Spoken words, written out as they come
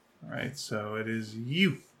right, so it is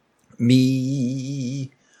you.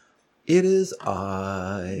 Me. It is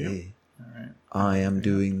I. Yep. All right. I am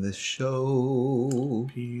doing this show.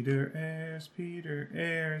 Peter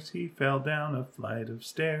Ayres, he fell down a flight of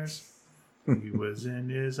stairs. He was in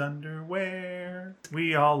his underwear.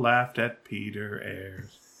 We all laughed at Peter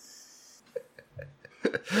Ayres.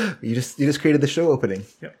 You just created the show opening.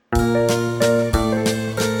 Yep.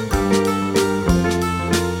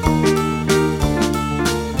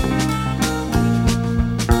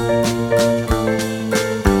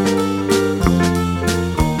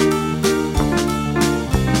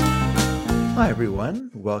 Hi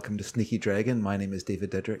everyone, welcome to Sneaky Dragon. My name is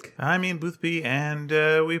David Dedrick. I'm Ian Boothby, and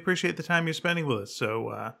we appreciate the time you're spending with us.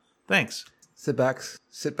 So thanks. Sit backs,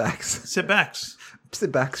 relax.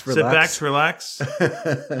 Relax. You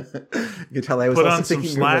can tell I was Put also on some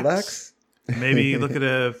thinking of slacks. relax. Maybe look at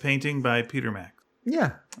a painting by Peter Max.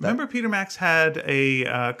 Yeah. Remember Peter Max had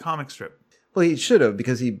a comic strip? Well, he should have,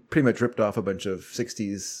 because he pretty much ripped off a bunch of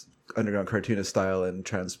 60s underground cartoonist style and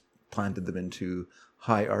transplanted them into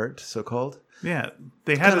high art, so-called. Yeah.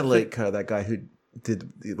 They had Kind of like that guy who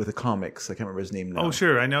did with the comics. I can't remember his name now. Oh,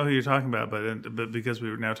 sure. I know who you're talking about, but because we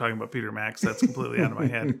were now talking about Peter Max, that's completely out of my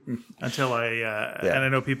head. Until and I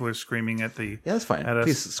know people are screaming at the... Yeah, that's fine. at us.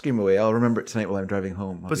 Please scream away. I'll remember it tonight while I'm driving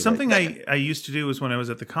home. But something I used to do was when I was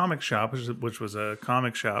at the comic shop, which was a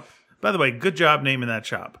comic shop. By the way, good job naming that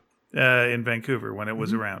shop in Vancouver when it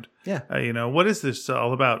was around. Yeah. What is this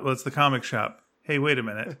all about? Well, it's the comic shop. Hey, wait a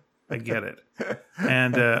minute. I get it.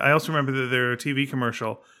 And I also remember that their TV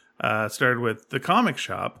commercial started with the comic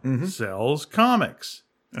shop sells comics.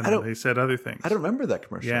 And then they said other things. I don't remember that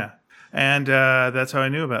commercial. Yeah. And that's how I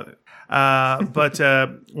knew about it. But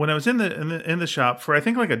when I was in the shop for I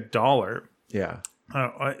think like $1, Yeah.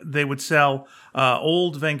 they would sell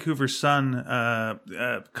old Vancouver Sun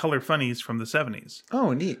color funnies from the 70s.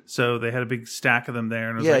 Oh, neat. So they had a big stack of them there,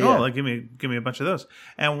 and I was Yeah, like, yeah. "Oh, like, give me a bunch of those."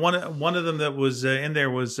 And one of them that was in there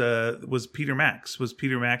was Peter Max.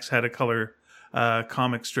 Peter Max had a color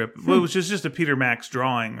comic strip, which is just a Peter Max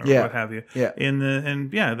drawing or Yeah. what have you. Yeah.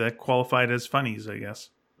 That qualified as funnies, I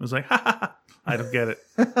guess. I was like, ha ha ha! I don't get it.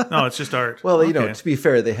 No, it's just art. Well, Okay. to be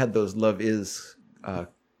fair, they had those Love Is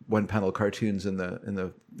one-panel cartoons in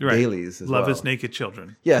the Right. dailies as Love well. is naked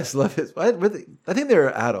children. Yes, Love Is. I think they were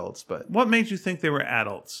adults, but What made you think they were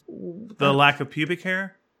adults? The lack of pubic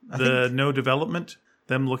hair? No development?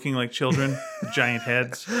 Them looking like children? Giant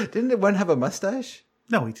heads? didn't one have a mustache?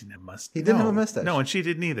 No, he didn't have a mustache. He didn't have a mustache. No, and she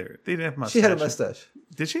didn't either. They didn't have mustaches. She had a mustache.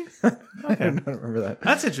 Did she? I Okay. don't remember that.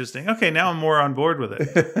 That's interesting. Okay, now I'm more on board with it.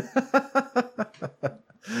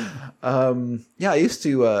 Yeah, I used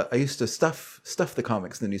to stuff the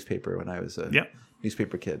comics in the newspaper when I was a Yep.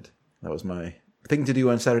 newspaper kid. That was my thing to do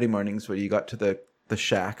on Saturday mornings, where you got to the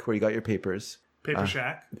shack where you got your papers. Paper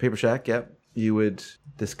Shack. The paper shack, yep. You would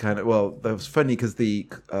that was funny because the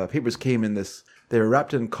papers came in this. They were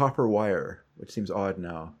wrapped in copper wire, which seems odd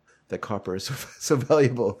now that copper is so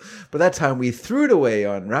valuable. But that time we threw it away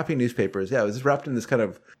on wrapping newspapers. Yeah, it was wrapped in this kind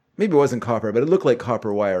of, maybe it wasn't copper, but it looked like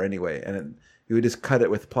copper wire anyway. And you would just cut it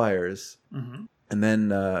with pliers, and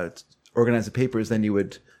then organize the papers. Then you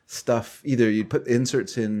would stuff. Either you'd put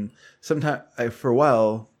inserts in. Sometime for a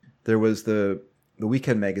while there was the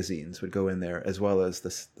weekend magazines would go in there as well as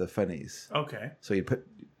the funnies. Okay. So you'd put,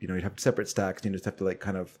 you'd have separate stacks, and you just have to like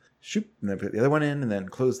kind of shoot, and then put the other one in, and then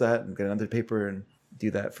close that, and get another paper, and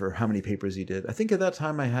do that for how many papers you did. I think at that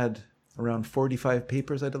time I had around 45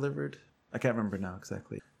 papers I delivered. I can't remember now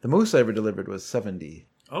exactly. The most I ever delivered was 70.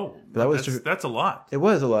 Oh, But that's a lot. It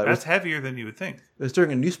was a lot. That's heavier than you would think. It was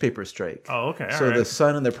during a newspaper strike. Oh, okay. All So right. the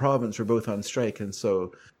Sun and the Province were both on strike, and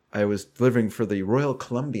so I was delivering for the Royal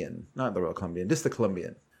Columbian, not the Royal Columbian, just the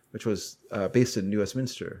Columbian, which was based in New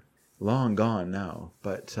Westminster. Long gone now,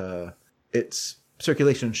 but its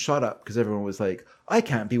circulation shot up because everyone was like, I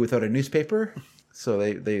can't be without a newspaper. So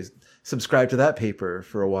they subscribed to that paper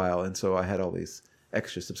for a while, and so I had all these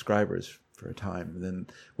extra subscribers for a time. And then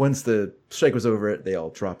once the strike was over, they all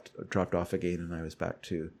dropped off again, and I was back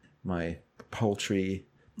to my paltry,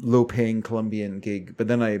 low-paying Columbian gig. But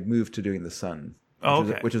then I moved to doing the Sun,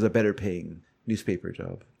 which is a better-paying newspaper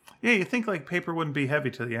job. Yeah, you think like paper wouldn't be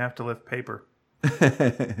heavy till you have to lift paper.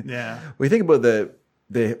 Yeah. When you think about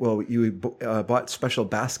you bought special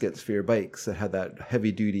baskets for your bikes that had that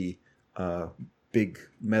heavy-duty, big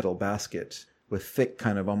metal basket with thick,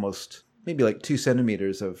 kind of almost maybe like 2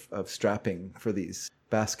 centimeters of strapping for these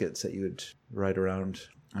baskets that you would ride around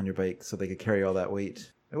on your bike so they could carry all that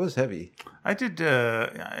weight. It was heavy. I did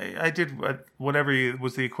whatever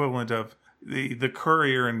was the equivalent of the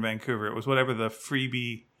Courier in Vancouver. It was whatever the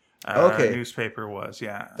freebie newspaper was.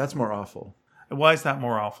 Yeah. That's more awful. Why is that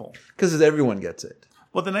more awful? Because everyone gets it.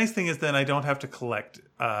 Well, the nice thing is then I don't have to collect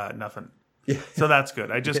nothing. Yeah. So that's good.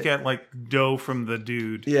 I just get like dough from the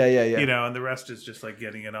dude. Yeah. You know, and the rest is just like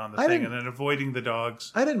getting it on the thing and then avoiding the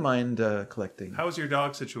dogs. I didn't mind collecting. How was your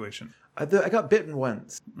dog situation? I got bitten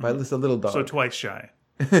once by just a little dog. So twice shy.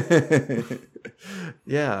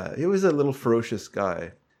 Yeah, he was a little ferocious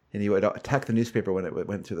guy, and he would attack the newspaper when it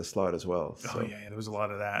went through the slot as well. So. Oh yeah, there was a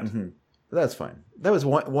lot of that. But that's fine. That was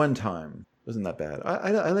one time. It wasn't that bad.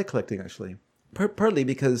 I like collecting actually, partly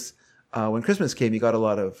because when Christmas came, you got a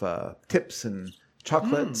lot of tips and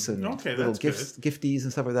chocolates and little gifts, gifties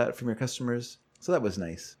and stuff like that from your customers. So that was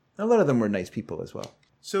nice. And a lot of them were nice people as well.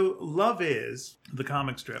 So Love Is, the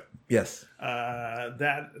comic strip, Yes.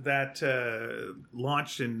 that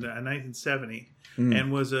launched in 1970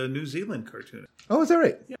 and was a New Zealand cartoon. Oh, is that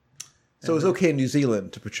right? Yeah. So it was okay in New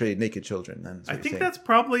Zealand to portray naked children. Then I think that's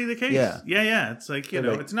probably the case. Yeah. It's like, you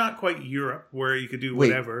know, like, it's not quite Europe where you could do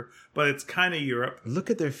whatever, but it's kind of Europe.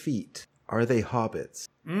 Look at their feet. Are they hobbits?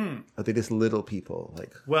 Are they just little people?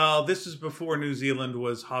 Like, well, this is before New Zealand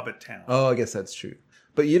was Hobbit Town. Oh, I guess that's true.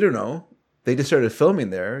 But you don't know. They just started filming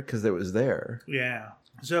there because it was there. Yeah.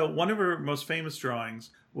 So one of her most famous drawings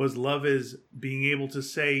was Love Is being able to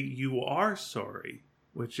say you are sorry,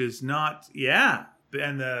 which is not,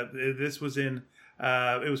 And this was in,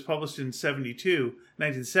 it was published in 1972.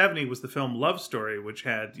 1970 was the film Love Story, which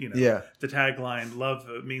had, you know, the tagline, love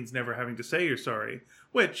means never having to say you're sorry,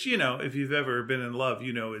 which, you know, if you've ever been in love,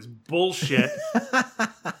 you know, is bullshit.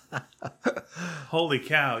 Holy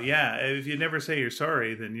cow. Yeah. If you never say you're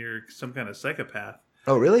sorry, then you're some kind of psychopath.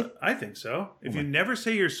 Oh, really? I think so. If you never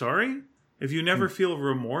say you're sorry, if you never feel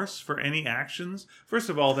remorse for any actions, first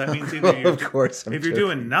of all, that means either you're, of course, if you're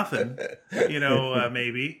doing nothing, you know,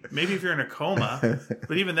 maybe if you're in a coma,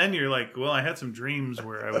 but even then you're like, well, I had some dreams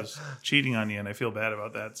where I was cheating on you and I feel bad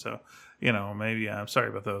about that. So, you know, maybe I'm sorry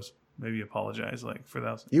about those. Maybe you apologize for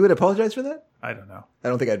those. You would apologize for that? I don't know. I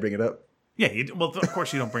don't think I'd bring it up. Yeah, well, of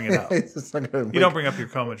course you don't bring it up. You don't bring up your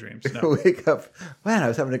coma dreams. No. Wake up. Man, I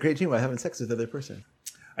was having a great dream while having sex with the other person.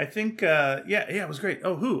 I think, it was great.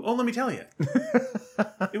 Oh, who? Oh, let me tell you.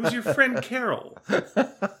 It was your friend Carol.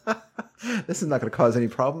 This is not going to cause any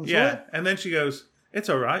problems. Yeah, and then she goes, it's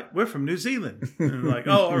all right. We're from New Zealand. And I'm like,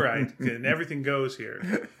 oh, all right. And everything goes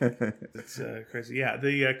here. It's crazy. Yeah,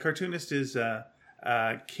 the cartoonist is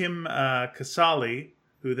Kim Casale,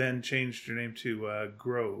 who then changed her name to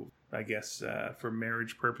Grove, I guess, for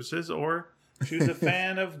marriage purposes, or she was a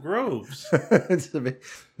fan of Groves.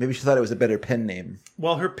 Maybe she thought it was a better pen name.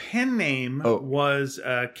 Well, her pen name was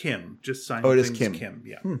Kim, just signing it is things Kim.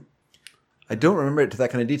 Yeah. I don't remember it to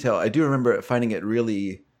that kind of detail. I do remember finding it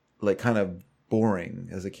really, like, kind of boring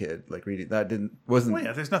as a kid. Like, reading that wasn't. Well,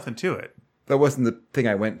 yeah, there's nothing to it. That wasn't the thing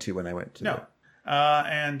I went to when I went to. No.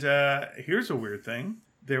 And here's a weird thing.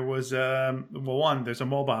 There was, there's a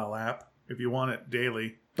mobile app if you want it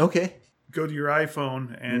daily. Okay. Go to your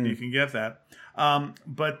iPhone and you can get that.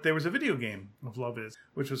 But there was a video game of Love Is,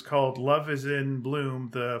 which was called Love Is in Bloom,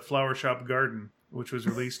 the Flower Shop Garden, which was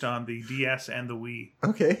released on the DS and the Wii.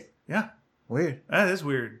 Okay. Yeah. Weird. That is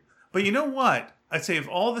weird. But you know what? I'd say of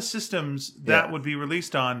all the systems that would be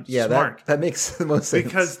released on, smart. That makes the most sense.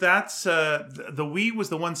 Because that's, the Wii was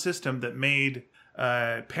the one system that made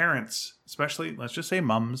parents, especially, let's just say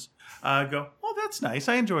mums, go, oh, that's nice.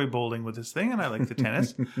 I enjoy bowling with this thing, and I like the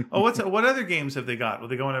tennis. What other games have they got? Well,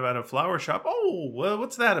 they going about a flower shop. Oh, well,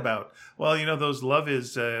 what's that about? Well, you know, those Love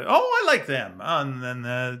Is, I like them. And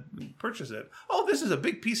then purchase it. Oh, this is a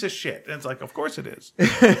big piece of shit. And it's like, of course it is.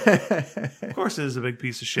 Of course it is a big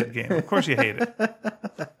piece of shit game. Of course you hate it.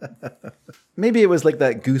 Maybe it was like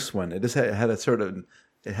that Goose one. It just had a sort of...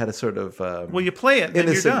 It had a sort of well, you play it, and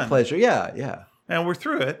you're done. Pleasure. Yeah. And we're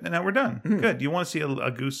through it, and now we're done. Good. You want to see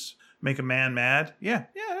a goose make a man mad? Yeah,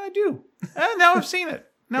 I do. And now I've seen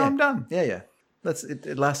it. Now I'm done. Yeah.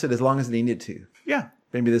 It lasted as long as it needed to. Yeah.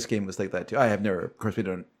 Maybe this game was like that too. I have never. Of course,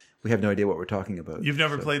 we have no idea what we're talking about. You've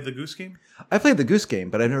never played the Goose Game? I played the Goose Game,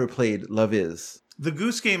 but I've never played Love Is. The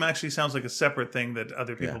Goose Game actually sounds like a separate thing that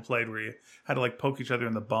other people played, where you had to like poke each other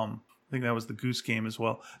in the bum. I think that was the Goose Game as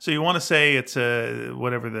well. So you want to say it's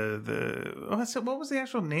whatever what was the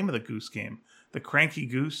actual name of the Goose Game? The Cranky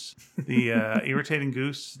Goose, the Irritating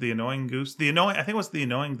Goose, the Annoying Goose, I think it was the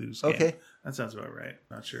Annoying Goose Game. Okay, that sounds about right.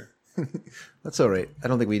 Not sure. That's all right. I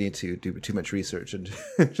don't think we need to do too much research into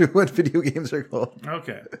what video games are called.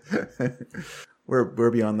 Okay.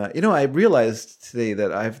 We're beyond that. You know, I realized today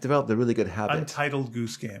that I've developed a really good habit. Untitled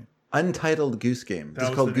Goose Game. Untitled Goose Game.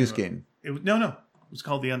 It's called Goose Game. No. It was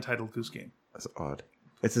called the Untitled Goose Game. That's odd.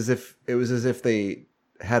 It was as if they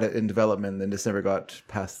had it in development and just never got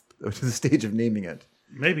past to the stage of naming it.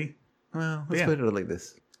 Maybe. Well, let's Yeah. put it like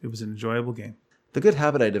this. It was an enjoyable game. The good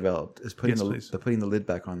habit I developed is putting Yes, please. putting the lid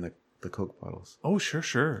back on the Coke bottles. Oh,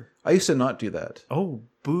 sure. I used to not do that, Oh,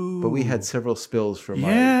 boo. but we had several spills from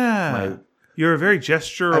Yeah. You're a very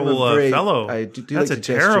gestural fellow. I do That's like a to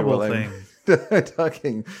gesture terrible while thing. I'm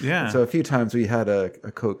talking. Yeah. So a few times we had a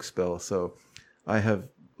Coke spill. So I have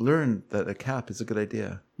learned that a cap is a good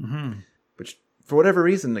idea. Mm-hmm. Which, for whatever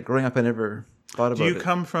reason, growing up, I never thought about Do you it.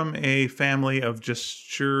 come from a family of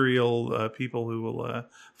gestural people who will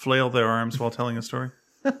flail their arms while telling a story?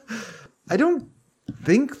 I don't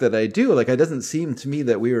think that I do. Like, it doesn't seem to me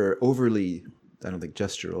that we were overly. I don't think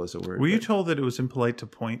gestural is a word. Were you but told that it was impolite to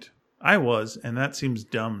point? I was, and that seems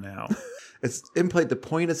dumb now. It's impolite to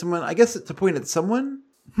point at someone. I guess it's to point at someone.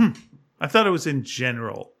 I thought it was in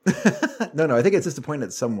general. No, I think it's just to point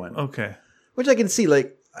at someone. Okay. Which I can see.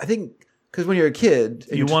 Like, I think because when you're a kid,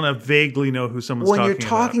 and You want to vaguely know who someone's when talking you're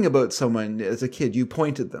talking about someone as a kid, you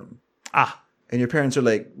point at them. Ah. And your parents are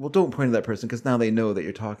like, well, don't point at that person because now they know that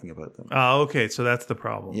you're talking about them. Okay, so that's the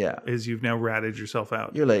problem. Yeah. Is you've now ratted yourself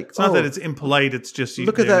out. You're like, It's not oh, that it's impolite, it's just you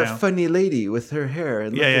look at they're that now- funny lady with her hair.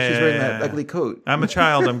 And look Yeah, she's wearing yeah, that yeah. ugly coat. I'm a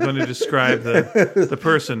child. I'm going to describe the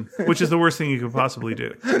person, which is the worst thing you could possibly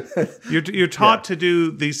do. You're taught to do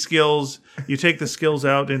these skills. You take the skills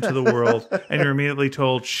out into the world, and you're immediately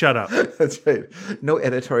told, "Shut up." That's right. No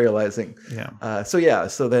editorializing. Yeah.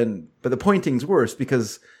 So then, but the pointing's worse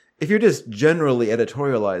because if you're just generally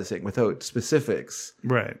editorializing without specifics,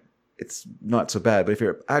 Right. it's not so bad. But if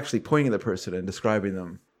you're actually pointing at the person and describing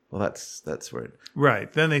them, well, that's where it...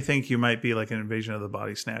 Right. Then they think you might be like an Invasion of the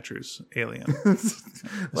Body Snatchers alien,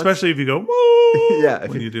 especially if you go woo. Yeah, if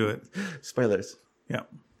when you- you do it. Spoilers Yeah.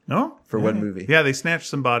 No? for one movie. Yeah, they snatch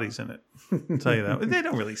some bodies in it. I'll tell you that. They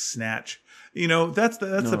don't really snatch. You know, that's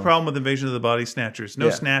the problem with Invasion of the Body Snatchers. No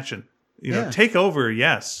Yeah. snatching. You know, Yeah. take over,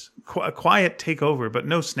 yes. A quiet takeover, but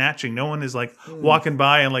no snatching. No one is like Hmm. walking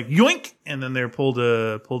by and like yoink, and then they're pulled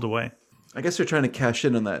away. I guess they're trying to cash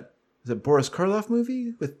in on that. Is it Boris Karloff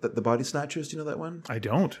movie with the body snatchers? Do you know that one? I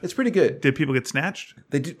don't. It's pretty good. Did people get snatched?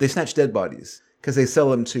 They snatch dead bodies because they sell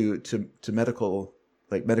them to medical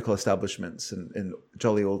establishments in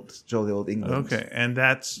jolly old England. Okay, and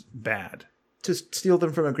that's bad. To steal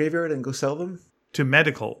them from a graveyard and go sell them. To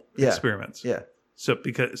medical Yeah. experiments. Yeah, So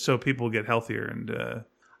people get healthier and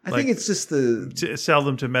I think it's just the to sell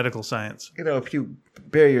them to medical science. if you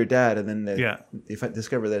bury your dad and then Yeah. they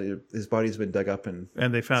discover that his body's been dug up and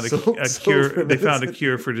And they found a Sold cure. for They found a medicine.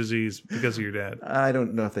 cure for disease because of your dad. I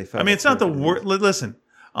don't know if they found. I mean, a it's not the cure for worst. Listen,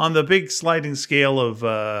 on the big sliding scale of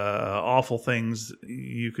awful things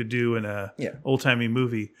you could do in a Yeah. old timey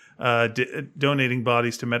movie, donating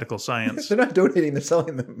bodies to medical science. They're not donating; they're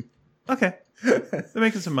selling them. Okay, they're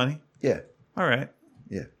making some money. Yeah, All right,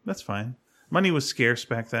 yeah. that's fine. Money was scarce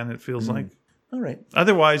back then. It feels like. All right.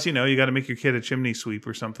 Otherwise, you got to make your kid a chimney sweep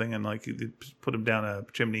or something, and like you put him down a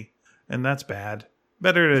chimney, and that's bad.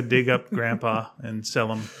 Better to dig up Grandpa and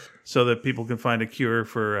sell him so that people can find a cure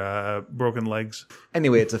for broken legs.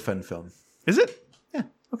 Anyway, it's a fun film. Is it? Yeah.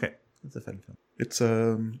 Okay. It's a fun film. It's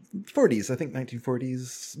 40s, I think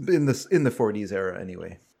 1940s, in the 40s era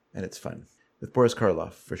anyway, and it's fun with Boris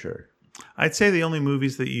Karloff for sure. I'd say the only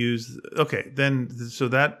movies that use so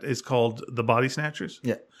that is called The Body Snatchers.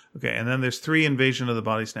 Yeah, Okay, and then there's 3 Invasion of the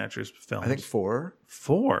Body Snatchers films. I think 4.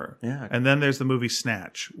 4. Yeah. And then there's the movie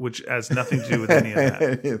Snatch, which has nothing to do with any of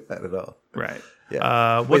that. Not at all. Right.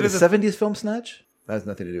 Yeah. What Wait, are the the 70s film Snatch? That has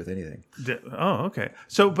nothing to do with anything. Oh, okay.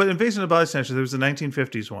 So, but Invasion of the Body Snatchers, there was the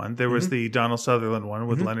 1950s one. There was the Donald Sutherland one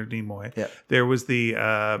with Leonard Nimoy. Yeah. There was the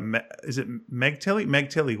is it Meg Tilly? Meg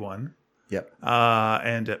Tilly one. Yep.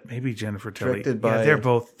 And maybe Jennifer Tilly. Directed by- Yeah,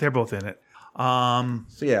 they're both in it.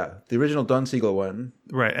 So yeah, the original Don Siegel one.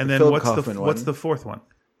 Right. And then Philip what's Kaufman one. what's the fourth one?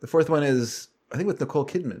 The fourth one is, I think, with Nicole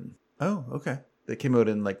Kidman. Oh, okay. That came out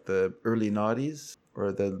in like the early noughties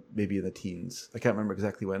or maybe in the teens. I can't remember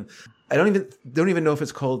exactly when. I don't even know if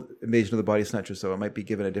it's called Invasion of the Body Snatchers, so it might be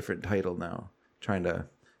given a different title now. Trying to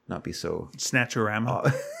not be so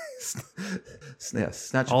Snatchorama.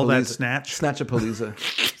 Snatch All that snatch.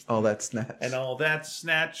 Snatchapalooza. All that snatch. And all that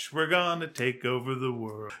snatch, we're gonna take over the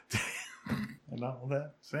world. And all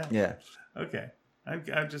that snatch. Yeah. Okay.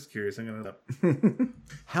 I'm just curious. I'm gonna.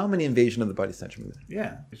 How many Invasion of the Body Snatcher movies?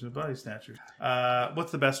 Yeah. Invasion of the Body Snatchers.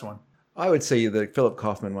 What's the best one? I would say the Philip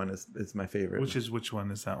Kaufman one is my favorite. Which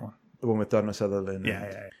one is that one? The one with Donald Sutherland. Yeah,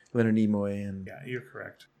 and yeah, yeah. Leonard Nimoy and Yeah, you're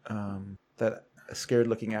correct. that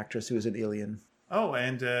scared-looking actress who was an alien. Oh,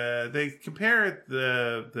 and they compare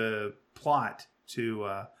the plot to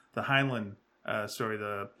the Heinlein story,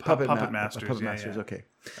 the Puppet Masters. Puppet Yeah, Masters. yeah. Okay,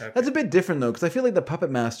 that's a bit different though, because I feel like the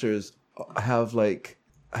Puppet Masters have like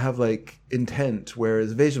have like intent,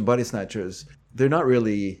 whereas Invasion Body Snatchers, they're not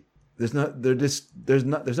really. There's no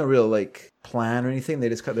real like plan or anything.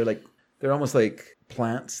 They're almost like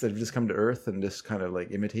plants that have just come to Earth and just kind of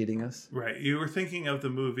like imitating us. Right. You were thinking of the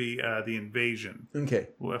movie The Invasion. Okay.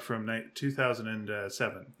 From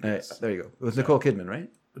 2007. There you go. It was Nicole Kidman, right?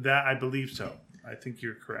 That I believe so. I think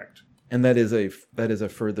you're correct. And that is a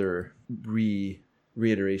further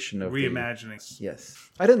reiteration of reimagining. Yes.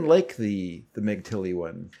 I didn't like the Meg Tilly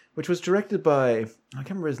one, which was directed by, I can't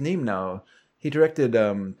remember his name now. He directed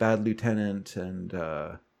Bad Lieutenant and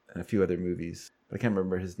a few other movies. I can't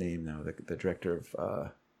remember his name now. The director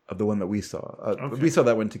of the one that we saw. Okay. We saw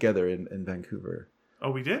that one together in Vancouver.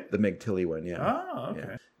 Oh, we did? The Meg Tilly one, yeah. Oh, okay.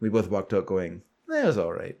 Yeah. We both walked out going, that was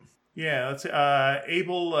all right. Yeah, let's see.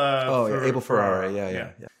 Abel. Abel Ferrara.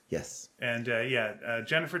 Yeah. Yes. And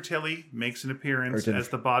Jennifer Tilly makes an appearance as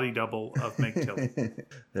the body double of Meg Tilly.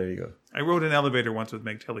 There you go. I rode an elevator once with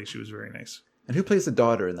Meg Tilly. She was very nice. And who plays the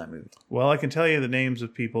daughter in that movie? Well, I can tell you the names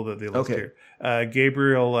of people that they list here.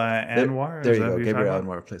 Gabriel Anwar. There you go. Gabriel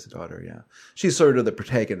Anwar plays the daughter, yeah. She's sort of the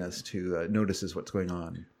protagonist who notices what's going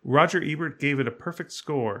on. Roger Ebert gave it a perfect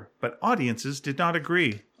score, but audiences did not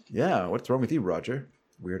agree. Yeah, what's wrong with you, Roger?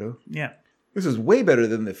 Weirdo. Yeah. This is way better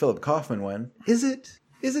than the Philip Kaufman one. Is it?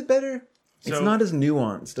 Is it better? It's not as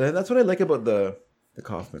nuanced. That's what I like about the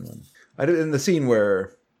Kaufman one. In the scene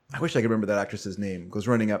where, I wish I could remember that actress's name, goes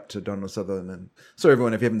running up to Donald Sutherland. And sorry,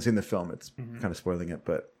 everyone, if you haven't seen the film, it's kind of spoiling it,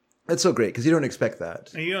 but it's so great because you don't expect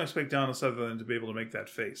that. And you don't expect Donald Sutherland to be able to make that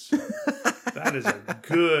face. That is a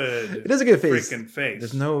good It is a good face. freaking face.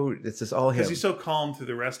 It's just all him. Because he's so calm through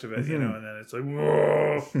the rest of it, and then it's like,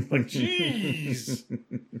 whoa, like, jeez.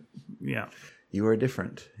 Yeah. You are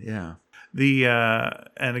different. Yeah.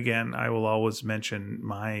 And again, I will always mention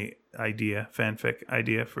my fanfic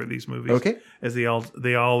idea for these movies. Okay. As they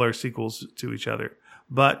all are sequels to each other.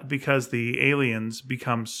 But because the aliens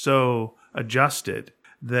become so adjusted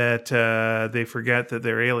that they forget that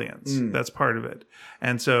they're aliens. That's part of it.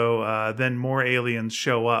 And so then more aliens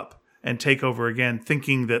show up and take over again,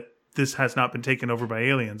 thinking that this has not been taken over by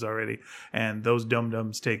aliens already, and those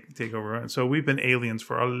dum-dums take over. And so we've been aliens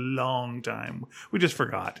for a long time. We just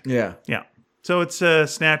forgot. Yeah. Yeah. So it's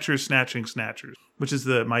Snatchers, Snatching Snatchers, which is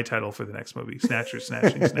my title for the next movie. Snatchers,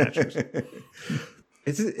 Snatching Snatchers.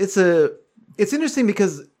 It's interesting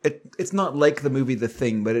because it's not like the movie The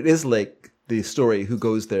Thing, but it is like the story Who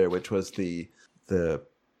Goes There, which was the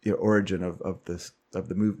origin of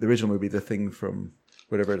the original movie The Thing from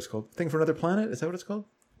whatever it's called. Thing from Another Planet? Is that what it's called?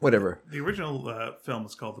 Whatever. The original film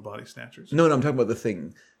is called The Body Snatchers. No, I'm talking about The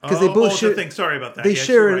Thing. Because they both share. The Thing. Sorry about that. They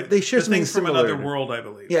share the something Thing from similar. Another World, I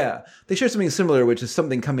believe. Yeah, they share something similar, which is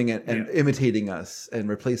something coming in and imitating us and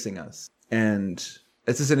replacing us. And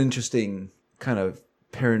it's just an interesting kind of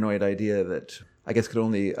paranoid idea that I guess could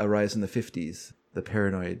only arise in the 50s, the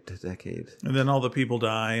paranoid decade. And then all the people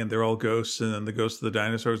die, and they're all ghosts, and then the ghosts of the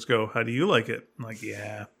dinosaurs go, "How do you like it?" I'm like,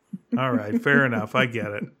 "Yeah, all right, fair enough, I get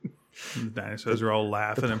it." And the dinosaurs are all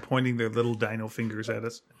laughing and pointing their little dino fingers at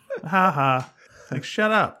us. Ha ha. Like,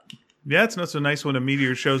 shut up. Yeah, it's not so nice when a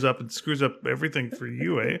meteor shows up and screws up everything for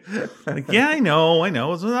you, eh? Like, yeah, I know.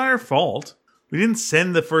 It's not our fault. We didn't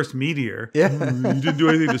send the first meteor. Yeah. You didn't do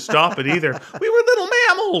anything to stop it either. We were little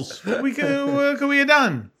mammals. What could we have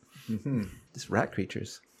done? Mm-hmm. Just rat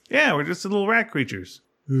creatures. Yeah, we're just little rat creatures.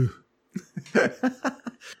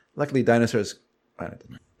 Luckily, dinosaurs...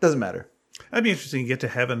 Doesn't matter. That'd be interesting. You get to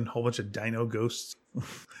heaven, a whole bunch of dino ghosts.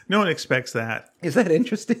 No one expects that. Is that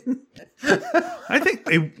interesting? I think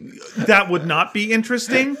that would not be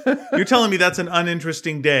interesting. You're telling me that's an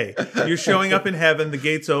uninteresting day. You're showing up in heaven, the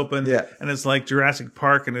gates open, and it's like Jurassic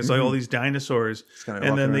Park, and there's like all these dinosaurs.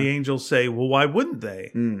 And then the angels say, well, why wouldn't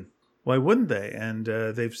they? Why wouldn't they? And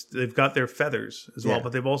they've got their feathers as well,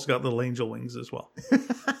 but they've also got little angel wings as well.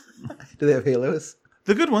 Do they have halos?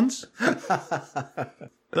 The good ones.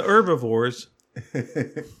 The herbivores.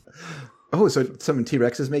 Oh, so some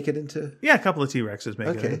T-Rexes make it into... Yeah, a couple of T-Rexes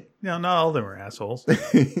make it in. No, not all of them are assholes.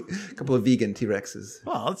 A couple of vegan T-Rexes.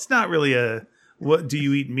 Well, it's not really what do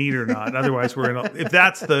you eat meat or not? Otherwise, if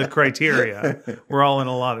that's the criteria, we're all in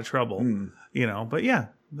a lot of trouble. But yeah,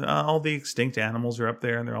 all the extinct animals are up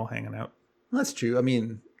there and they're all hanging out. Well, that's true. I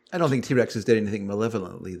mean, I don't think T-Rexes did anything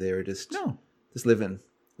malevolently. They were just living.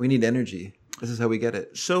 We need energy. This is how we get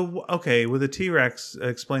it. So, okay, with a T-Rex,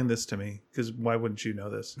 explain this to me, because why wouldn't you know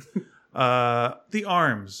this? The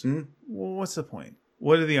arms. Well, what's the point?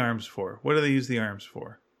 What are the arms for? What do they use the arms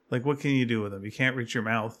for? Like, what can you do with them? You can't reach your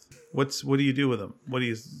mouth. What do you do with them? What are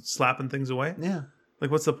you slapping things away? Yeah.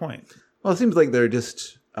 Like, what's the point? Well, it seems like they're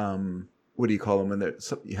just, what do you call them? When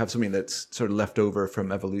you have something that's sort of left over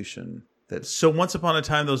from evolution That's So once upon a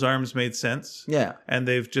time, those arms made sense, yeah, and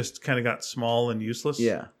they've just kind of got small and useless.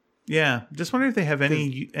 yeah. Yeah. Just wonder if they have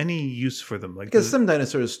any use for them. Like, Because some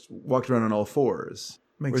dinosaurs walked around on all fours.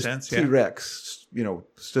 makes Whereas sense. Yeah. T-Rex,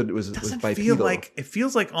 was Doesn't bipedal. feel like it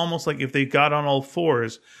feels like almost like if they got on all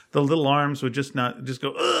fours, the little arms would just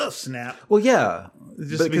go ugh, snap. Well, yeah,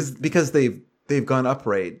 Just because they've gone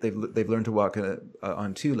upright. They've learned to walk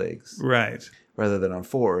on two legs Right. rather than on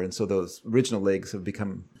four, and so those original legs have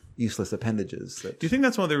become useless appendages. Do you think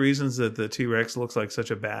that's one of the reasons that the T-Rex looks like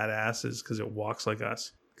such a badass is because it walks like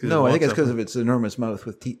us? No, I think it's because of its enormous mouth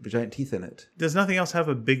with giant teeth in it. Does nothing else have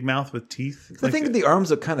a big mouth with teeth? I think the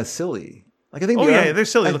arms are kind of silly. Like I think. They're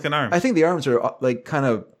silly looking arms. I think the arms are like kind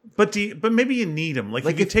of. But maybe you need them. Like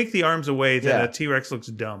if you take the arms away, then a T-Rex looks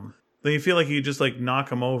dumb. Then you feel like you just like knock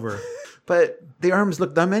them over. But the arms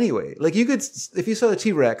look dumb anyway. Like you could, if you saw the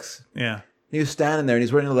T-Rex, Yeah. he was standing there and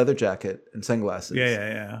he's wearing a leather jacket and sunglasses.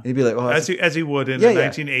 Yeah. And he'd be like, "Oh, As he would in a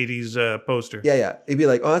 1980s poster. yeah." He'd be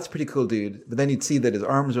like, "Oh, that's a pretty cool, dude." But then you'd see that his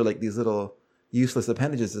arms are like these little useless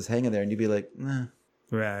appendages just hanging there, and you'd be like, "Nah,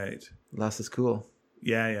 Right. lost is cool."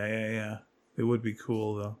 Yeah. It would be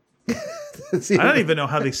cool though. See, I don't even know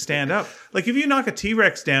how they stand up. Like if you knock a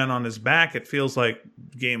T-Rex down on his back, it feels like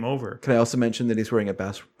game over. Can I also mention that he's wearing a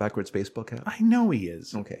backwards baseball cap? I know he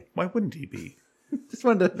is. Okay, Why wouldn't he be? just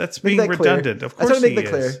wanted to. That's make being that clear. redundant. Of I just course want to he make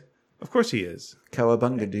that is. clear. Of course he is.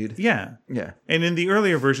 Cowabunga, dude. Yeah. Yeah. And in the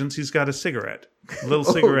earlier versions, he's got a cigarette. A little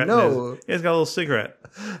cigarette. no. He's got a little cigarette.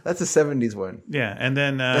 That's a 70s one. Yeah. And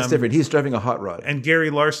then That's different. He's driving a hot rod. and Gary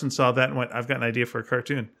Larson saw that and went, I've got an idea for a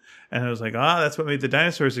cartoon. And I was like, that's what made the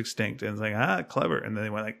dinosaurs extinct. And it's like, clever. And then they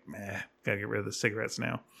went like, gotta get rid of the cigarettes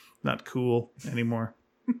now. Not cool anymore.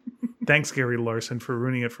 Thanks, Gary Larson, for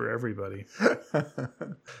ruining it for everybody.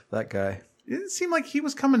 That guy. It didn't seem like he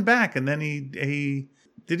was coming back. And then he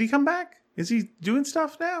did he come back? Is he doing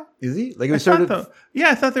stuff now? Is he? Like we started.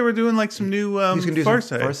 I thought they were doing like some new He's gonna do Far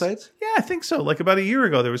some Sides. Far Sides? Yeah, I think so. Like about a year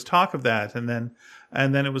ago, there was talk of that, and then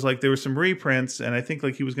it was like there were some reprints, and I think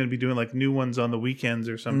like he was going to be doing like new ones on the weekends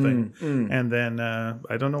or something. And then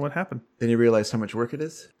I don't know what happened. Then he realized how much work it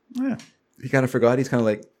is. Yeah, He kind of forgot. He's kind of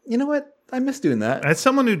like, you know what? I miss doing that. as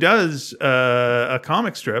someone who does a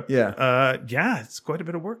comic strip, Yeah. it's quite a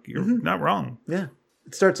bit of work. You're not wrong. Yeah.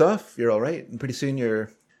 It starts off, you're all right, and pretty soon you're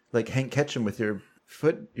like Hank Ketchum with your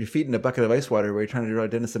feet in a bucket of ice water where you're trying to draw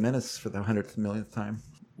Dennis the Menace for the 100th millionth time.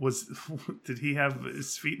 Did he have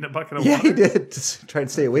his feet in a bucket of Yeah, water? he did. Just try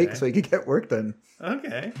and stay awake so he could get work done.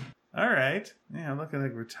 Okay. All right. Yeah, look at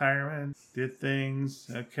like retirement. Did things.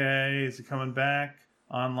 Okay. Is he coming back?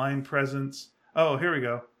 Online presence. Oh, here we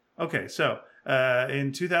go. Okay, so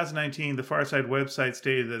in 2019, the Far Side website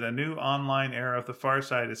stated that a new online era of the Far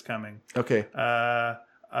Side is coming. Okay.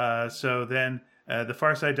 So then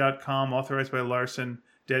thefarside.com, authorized by Larson,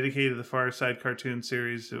 dedicated the Far Side cartoon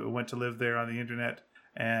series, went to live there on the internet.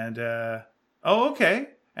 And, okay.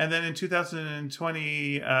 And then in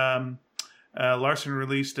 2020, Larson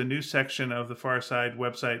released a new section of the Far Side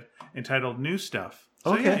website entitled New Stuff.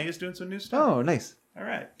 So Okay. yeah, he's doing some new stuff. Oh, nice. All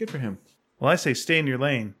right. Good for him. Well, I say stay in your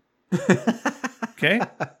lane. Okay?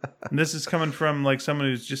 And this is coming from like someone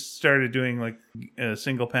who's just started doing like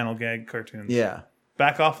single panel gag cartoons. Yeah.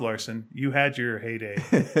 Back off, Larson. You had your heyday.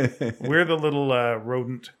 We're the little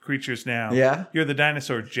rodent creatures now. Yeah? You're the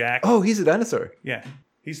dinosaur, Jack. Oh, he's a dinosaur. Yeah.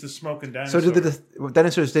 He's the smoking dinosaur. So did the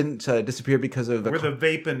dinosaurs didn't disappear because of We're the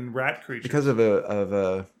vaping rat creatures. because of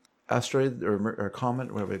a asteroid or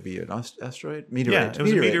comet? What would it be? An asteroid? Meteorite? Yeah, it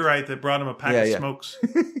was a meteorite that brought him a pack of smokes.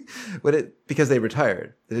 Because they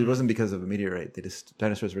retired. It wasn't because of a meteorite.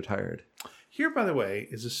 Dinosaurs retired. Here, by the way,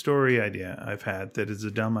 is a story idea I've had that is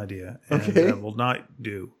a dumb idea and Okay. I will not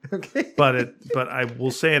do. Okay. But I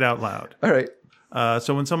will say it out loud. All right.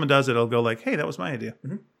 So when someone does it, I'll go like, "Hey, that was my idea,"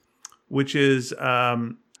 which is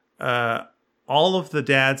all of the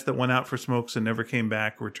dads that went out for smokes and never came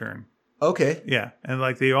back return. Okay. Yeah, and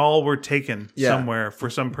like they all were taken somewhere for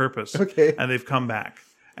some purpose. Okay. And they've come back,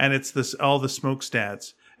 and it's all the smokes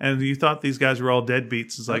dads. And you thought these guys were all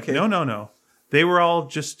deadbeats. It's like, Okay. no. They were all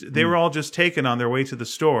just taken on their way to the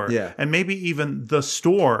store. Yeah. And maybe even the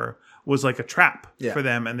store was like a trap Yeah. for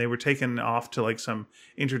them, and they were taken off to like some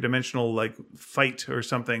interdimensional like fight or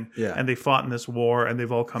something. Yeah. And they fought in this war, and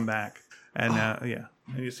they've all come back. And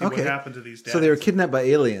and you see what Okay. happened to these dads. So they were kidnapped by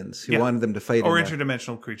aliens who wanted them to fight or in the-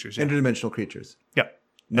 interdimensional creatures. Yeah. interdimensional creatures. Yep.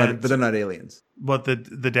 But they're not aliens. But the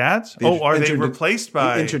dads? The Are they interdi- replaced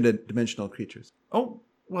by? interdimensional creatures? Oh,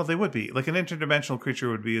 well, they would be. Like an interdimensional creature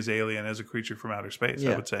would be as alien as a creature from outer space.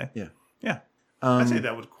 I would say. Yeah. Yeah. I'd say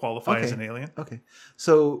that would qualify as an alien. Okay.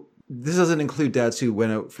 So this doesn't include dads who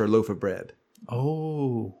went out for a loaf of bread.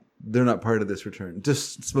 Oh, they're not part of this return.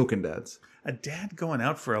 Just smoking dads. A dad going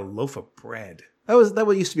out for a loaf of bread. That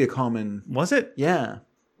what used to be a common. Was it? Yeah.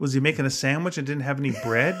 Was he making a sandwich and didn't have any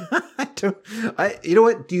bread? You know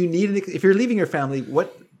what? Do you need if you're leaving your family?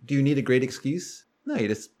 What do you need a great excuse? No, you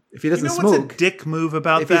just if he doesn't smoke. What's a dick move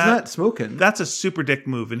about if that? If he's not smoking, that's a super dick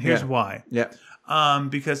move, and here's why. Yeah.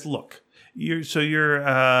 Because look, you're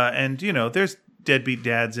and you know there's deadbeat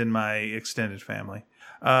dads in my extended family.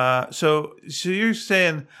 So you're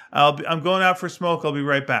saying I'm going out for a smoke. I'll be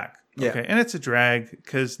right back. Yeah. Okay, and it's a drag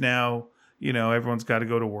because now you know everyone's got to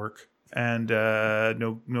go to work. And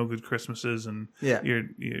no good Christmases, and you're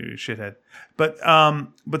shithead.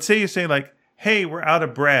 But say you say like, hey, we're out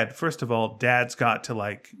of bread. First of all, Dad's got to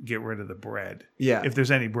like get rid of the bread. Yeah. If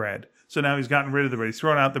there's any bread. So now he's gotten rid of the bread. He's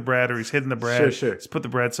thrown out the bread, or he's hidden the bread. Sure. He's put the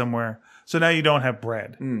bread somewhere. So now you don't have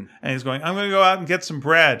bread. And he's going, I'm going to go out and get some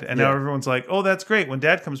bread. And now everyone's like, oh, that's great. When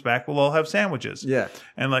Dad comes back, we'll all have sandwiches. Yeah.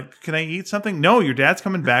 And like, can I eat something? No, your dad's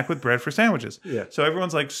coming back with bread for sandwiches. Yeah. So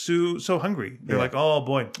everyone's like so hungry. They're like, oh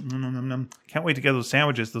boy, can't wait to get those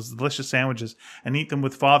sandwiches, those delicious sandwiches, and eat them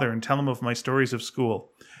with Father and tell him of my stories of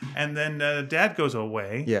school. And then Dad goes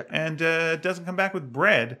away and doesn't come back with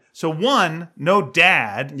bread. So one, no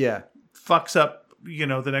dad fucks up, you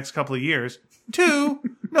know, the next couple of years. Two,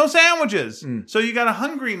 no sandwiches. So you got a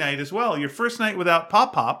hungry night as well. Your first night without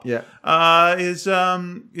Pop is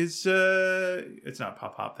it's not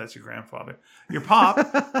Pop. That's your grandfather. Your Pop.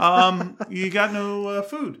 You got no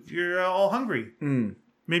food. You're all hungry.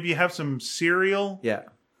 Maybe you have some cereal. Yeah.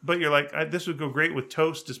 But you're like, this would go great with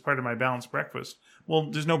toast as part of my balanced breakfast.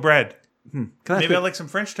 Well, there's no bread. Maybe I like some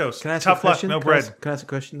French toast. Can I ask Tough a question? luck, no bread. Can I ask a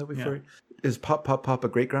question though before? Is Pop a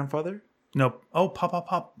great grandfather? No. Oh,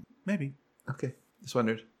 Pop. Maybe. Okay. Just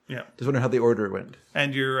wondered. Yeah. Just wondering how the order went.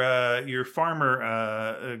 And your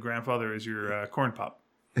farmer grandfather is your corn pop.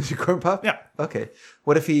 Is your corn pop? Yeah. Okay.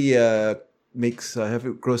 What if he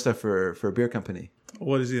grows stuff for a beer company?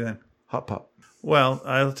 What is he then? Hot pop. Well,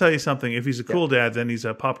 I'll tell you something. If he's a cool dad, then he's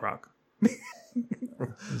a pop rock.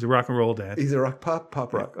 He's a rock and roll dad. He's a rock pop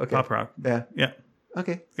rock. Okay. Pop rock. Yeah. Yeah.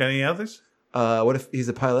 Okay. Got any others? What if he's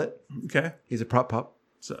a pilot? Okay. He's a prop pop.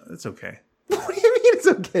 So it's okay. What do you mean it's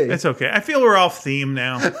okay? It's okay. I feel we're off theme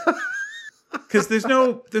now. Because there's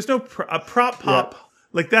no a prop pop. Yeah.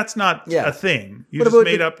 Like that's not a thing. You just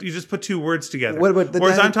made up. You just put two words together. What about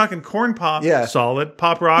Whereas I'm talking corn pop, solid.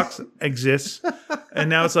 Pop rocks exists, and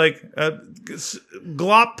now it's like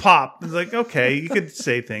glop pop. It's like okay, you could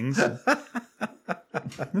say things.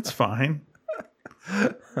 That's fine.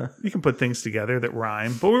 You can put things together that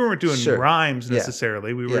rhyme, but we weren't doing rhymes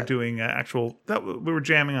necessarily. We were doing actual. We were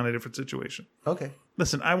jamming on a different situation. Okay.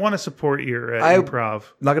 Listen, I want to support your improv.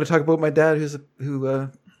 I'm not going to talk about my dad who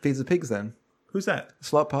feeds the pigs. Then who's that?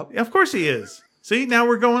 Slop Pop. Of course he is. See, now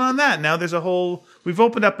we're going on that. Now there's a whole. We've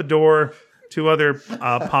opened up a door to other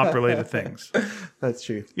pop related things. That's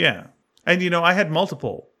true. Yeah, and you know I had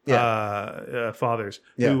multiple fathers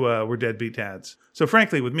who were deadbeat dads. So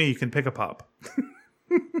frankly, with me, you can pick a pop.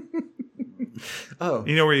 Oh,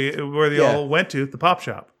 you know where they all went to the pop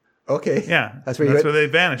shop. Okay, yeah, that's where they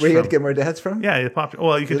vanished. Where you had to get more dads from? Yeah, the pop.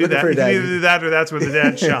 Well, you can do that. You can either do that or that's where the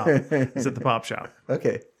dad shop is at the pop shop.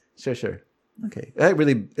 Okay, sure. Okay, that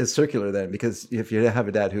really is circular then, because if you have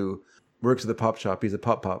a dad who works at the pop shop, he's a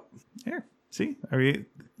pop. Here, see, there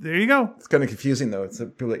you go. It's kind of confusing though. It's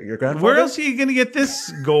like your grandfather. Where else are you going to get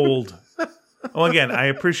this gold? Well, again, I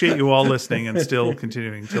appreciate you all listening and still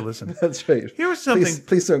continuing to listen. That's right. Here's something.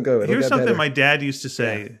 Please don't go. Here's something my dad used to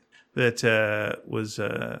say that was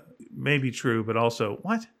maybe true, but also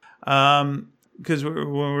what? Because when we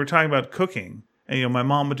were talking about cooking, and you know, my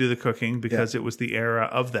mom would do the cooking because it was the era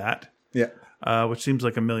of that. Yeah. Which seems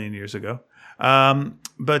like a million years ago.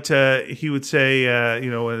 But he would say,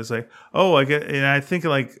 it's like, oh, I think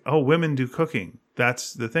like, oh, women do cooking.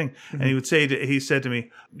 That's the thing. Mm-hmm. And he would say, he said to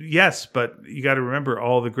me, yes, but you got to remember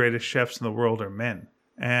all the greatest chefs in the world are men.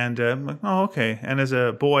 And I'm like, oh, okay. And as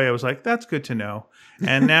a boy, I was like, that's good to know.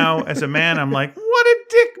 And now as a man, I'm like, what a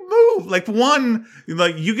dick move. Like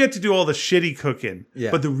you get to do all the shitty cooking,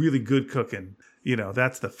 but the really good cooking, you know,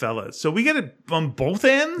 that's the fellas. So we get it on both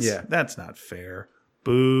ends? Yeah. That's not fair.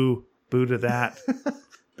 Boo. Boo to that.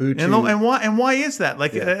 Boo to. And why is that?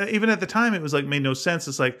 Like, even at the time, it was like, made no sense.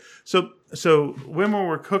 It's like, so women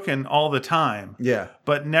were cooking all the time. Yeah.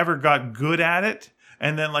 But never got good at it.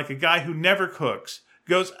 And then like a guy who never cooks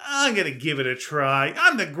goes, I'm going to give it a try.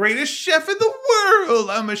 I'm the greatest chef in the world.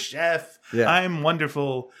 I'm a chef. Yeah. I'm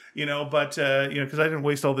wonderful, you know, but, because I didn't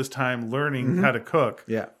waste all this time learning how to cook.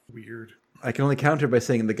 Yeah. Weird. I can only counter by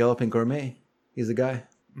saying the Galloping Gourmet. He's a guy.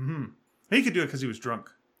 Mm-hmm. He could do it because he was drunk.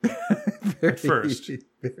 at first.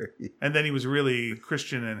 Very. And then he was really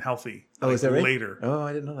Christian and healthy. Oh, is that right? Later. Oh,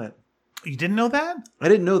 I didn't know that. You didn't know that? I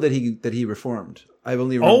didn't know that he reformed. I've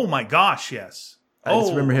only Oh my gosh, yes. I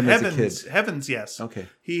just remember him as a heavens, kid. Heavens, yes. Okay.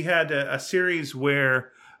 He had a series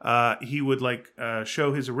where he would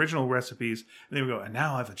show his original recipes, and they would go, and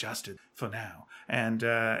now I've adjusted for now. And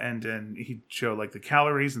he'd show like the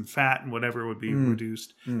calories and fat and whatever would be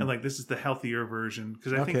reduced, and like this is the healthier version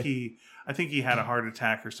because I think he had a heart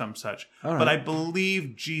attack or some such. All right. But I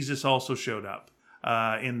believe Jesus also showed up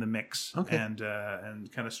in the mix, Okay. and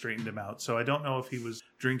kind of straightened him out. So I don't know if he was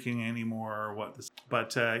drinking anymore or what.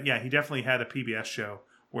 But yeah, he definitely had a PBS show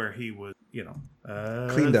where he was,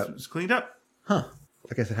 Cleaned up. was cleaned up. Huh.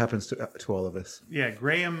 I guess it happens to all of us. Yeah,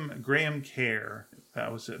 Graham Kerr.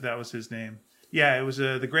 That was his name. Yeah, it was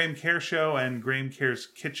the Graham Kerr show and Graham Kerr's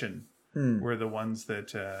Kitchen were the ones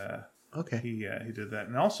that Okay. he did that.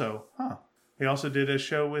 And also, he also did a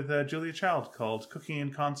show with Julia Child called Cooking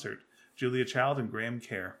in Concert. Julia Child and Graham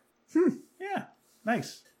Kerr. Yeah,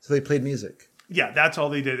 nice. So they played music. Yeah, that's all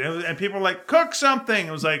they did. And people were like, cook something.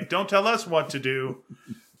 It was like, don't tell us what to do.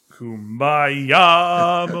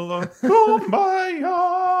 Kumbaya,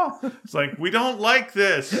 kumbaya. It's like, we don't like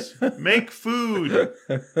this. Make food.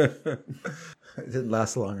 It didn't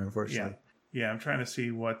last long, unfortunately. Yeah, I'm trying to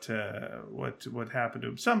see what happened to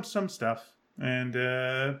him. Some stuff. And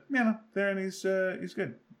there, and he's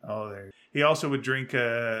good. Oh, there. He also would drink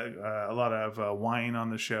a lot of wine on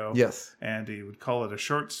the show. Yes. And he would call it a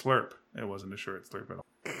short slurp. It wasn't a short slurp at all.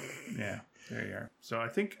 Yeah, there you are. So I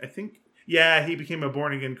think, yeah, he became a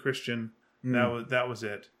born again Christian. That was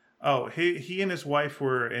it. Oh, he and his wife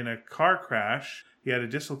were in a car crash. He had a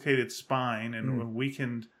dislocated spine and a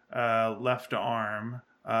weakened left arm.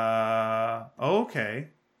 Okay.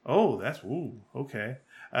 Oh, that's okay.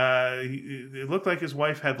 It looked like his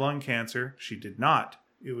wife had lung cancer. She did not.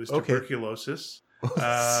 It was tuberculosis.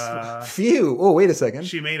 Phew. Oh, wait a second.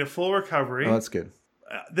 She made a full recovery. Oh, that's good.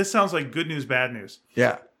 This sounds like good news, bad news.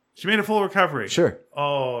 Yeah. She made a full recovery. Sure.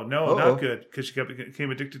 Oh, no, not good. Because she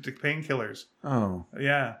became addicted to painkillers. Oh.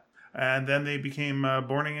 Yeah. And then they became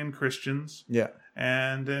born-again Christians. Yeah.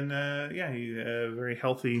 And then, he very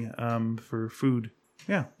healthy for food.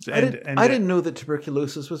 Yeah. I didn't know that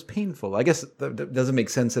tuberculosis was painful. I guess that doesn't make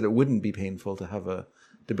sense that it wouldn't be painful to have a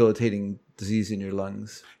debilitating disease in your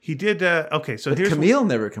lungs. He did. Okay, so But Camille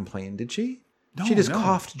never complained, did she? No, she just no.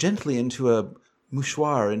 coughed gently into a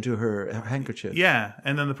mouchoir, into her handkerchief. Yeah,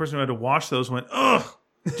 and then the person who had to wash those went, ugh,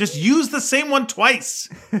 just use the same one twice.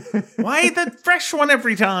 Why the fresh one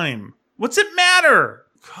every time? What's it matter?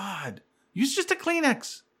 God, use just a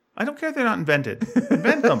Kleenex. I don't care if they're not invented.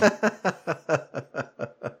 Invent them.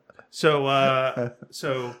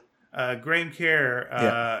 So Graham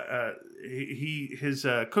Kerr, his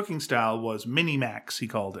cooking style was Mini-Max, he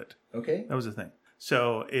called it. Okay. That was the thing.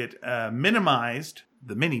 So it minimized,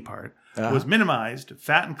 the mini part, was minimized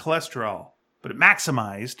fat and cholesterol, but it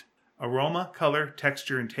maximized aroma, color,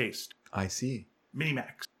 texture, and taste. I see.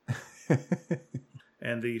 Mini-Max.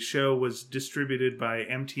 And the show was distributed by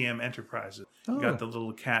MTM Enterprises. You got the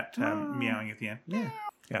little cat meowing at the end. Yeah.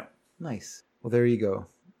 Yeah. Nice. Well, there you go.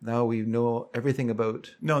 Now we know everything about...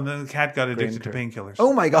 No, then the cat got addicted to Kerr. painkillers.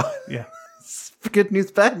 Oh my God. Yeah. Good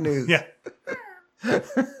news, bad news. Yeah.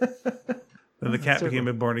 Then the cat became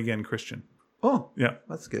a born-again Christian. Oh, Yeah.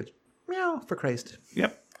 that's good. Meow, for Christ.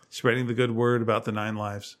 Yep. Spreading the good word about the 9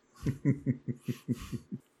 lives.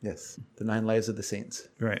 Yes, the 9 lives of the saints.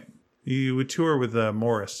 Right. You would tour with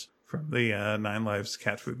Morris from the 9 Lives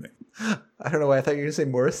cat food thing. I don't know why I thought you were going to say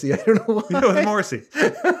Morrissey. I don't know why. No, with Morrissey.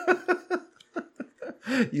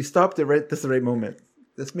 You stopped at the right moment.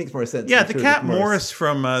 This makes more sense. Yeah, I'm the sure cat with Morris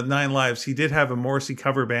from 9 Lives, he did have a Morrissey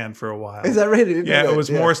cover band for a while. Is that right? I didn't know Yeah, that. it was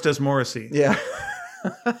Morris Does Morrissey. Yeah.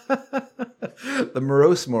 The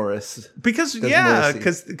morose Morris. Because Morrissey.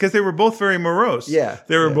 because they were both very morose. Yeah,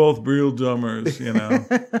 They were yeah. both real dummers, you know.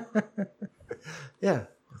 Yeah,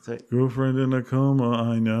 that's right. Girlfriend in a coma,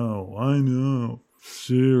 I know.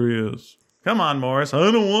 Serious. Come on, Morris.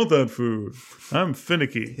 I don't want that food. I'm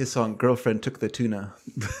finicky. His song "Girlfriend Took the Tuna."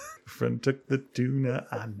 Friend took the tuna,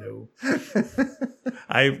 I know.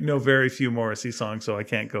 I know very few Morrissey songs, so I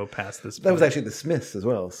can't go past this. That was actually the Smiths as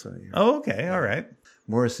well. So yeah. Oh, okay. All right.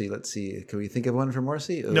 Morrissey. Let's see. Can we think of one for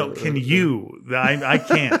Morrissey? No, can you? I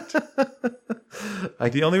can't.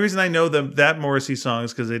 The only reason I know that Morrissey song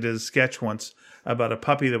is because they did a sketch once about a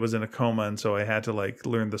puppy that was in a coma, and so I had to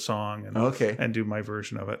learn the song and do my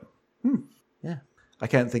version of it. Yeah, I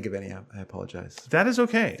can't think of any. I apologize. That is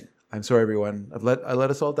okay. I'm sorry, everyone. I let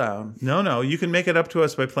us all down. No, you can make it up to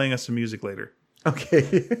us by playing us some music later.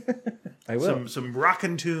 Okay, I will. Some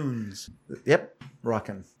rockin' tunes. Yep,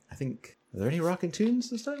 rockin'. I think, are there any rockin'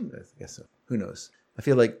 tunes this time? I guess so. Who knows? I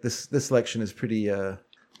feel like this selection is pretty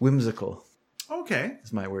whimsical. Okay.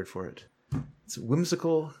 Is my word for it. It's a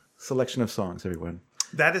whimsical selection of songs, everyone.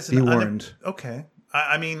 That is Be warned. Okay.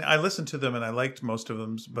 I mean, I listened to them and I liked most of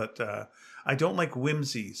them, but I don't like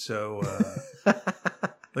whimsy. So,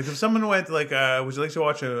 like, if someone went like, "Would you like to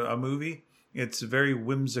watch a movie?" It's very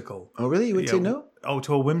whimsical. Oh, really? You would say no? Oh,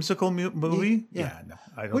 to a whimsical movie? Yeah. No,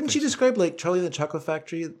 I don't. Wouldn't you describe like Charlie and the Chocolate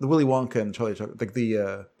Factory, the Willy Wonka and Charlie Chocolate, like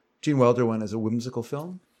the Gene Wilder one, as a whimsical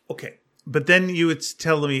film? Okay. But then you would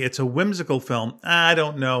tell me it's a whimsical film. I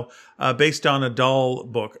don't know, based on a doll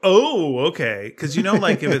book. Oh, okay. Because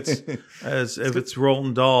like if it's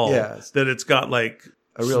Roald Dahl, Yes. that it's got like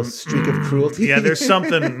A real streak of cruelty. Yeah, there's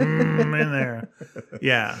something in there.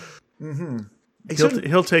 Yeah. Mm-hmm.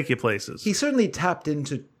 He'll take you places. He certainly tapped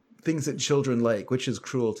into things that children like, which is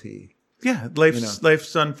cruelty. Yeah,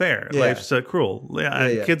 life's unfair. Yeah. Life's cruel.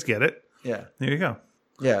 Yeah, kids get it. Yeah. There you go.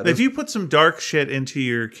 Yeah. If you put some dark shit into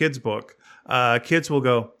your kids' book, kids will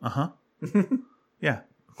go, yeah,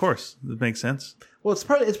 of course, that makes sense. Well, it's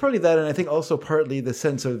partly that, and I think also partly the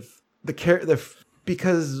sense of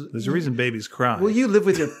because there's a reason babies cry. Well, you live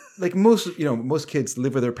with your most kids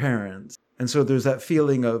live with their parents, and so there's that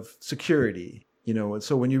feeling of security, And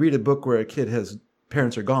so when you read a book where a kid has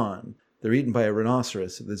parents are gone, they're eaten by a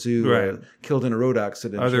rhinoceros at the zoo, right. or killed in a road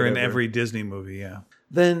accident, or they're in every Disney movie, yeah.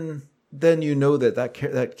 Then you know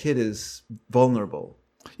that kid is vulnerable.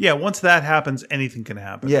 Yeah, once that happens, anything can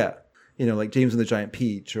happen. Yeah, like James and the Giant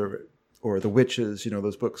Peach, or The Witches.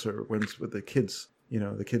 Those books are ones with the kids.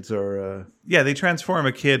 The kids are. Yeah, they transform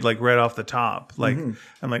a kid like right off the top. Like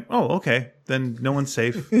I'm like, oh, okay, then no one's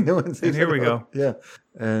safe. No one's safe. And here we go. Yeah,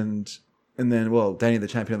 and then, well, Danny the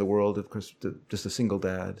Champion of the World, of course, just a single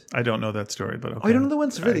dad. I don't know that story, but okay. Oh, you don't know the one?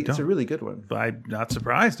 It's a really good one. But I'm not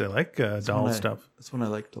surprised. I like doll stuff. That's one I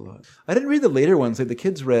liked a lot. I didn't read the later ones. Like the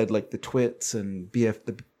kids read like the Twits and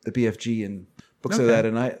the BFG and books like that,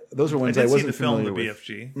 and those were ones I wasn't familiar with. I did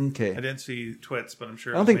see the film, The BFG. Okay. I didn't see Twits, but I'm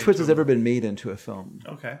sure. I don't think Twits has ever been made into a film.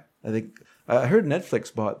 Okay. I heard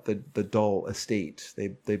Netflix bought the doll estate.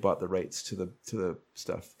 They bought the rights to the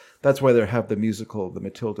stuff. That's why they have the musical, the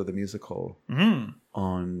Matilda the musical,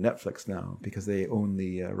 on Netflix now, because they own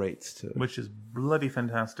the rights to. Which is bloody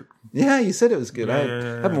fantastic. Yeah, you said it was good.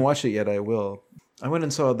 Yeah, I haven't watched it yet. I will. I went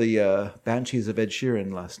and saw the Banshees of Ed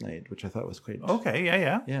Sheeran last night, which I thought was quite. Okay.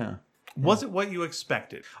 Yeah. Yeah. Was it what you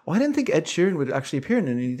expected? Oh, I didn't think Ed Sheeran would actually appear in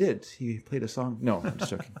it, and he did. He played a song. No, I'm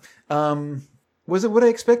just joking. Was it what I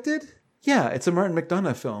expected? Yeah, it's a Martin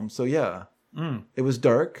McDonagh film, so yeah. It was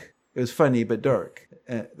dark. It was funny, but dark.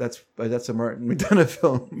 That's a Martin McDonagh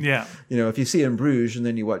film. Yeah. If you see In Bruges and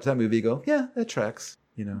then you watch that movie, you go, yeah, that tracks.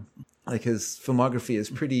 Like his filmography is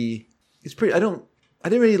pretty. It's pretty. I didn't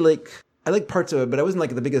really like. I like parts of it, but I wasn't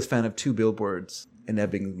like the biggest fan of Two Billboards in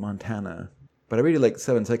Ebbing, Montana. But I really liked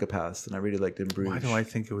Seven Psychopaths, and I really liked In Bruges. Why do I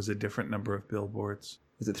think it was a different number of billboards?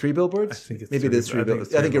 Is it 3 billboards? I think it's maybe it is 3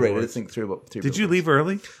 billboards. I think you're right. I think 3 billboards. Did you leave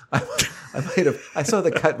early? I might have. I saw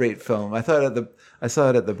the cut rate film. I saw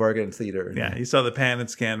it at the Bargain Theater. Yeah, you saw the pan and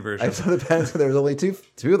scan version. I saw the pan. There was only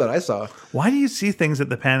two that I saw. Why do you see things at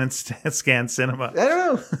the pan and scan cinema? I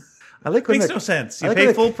don't know. I like when makes no sense. You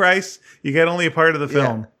pay full price. You get only a part of the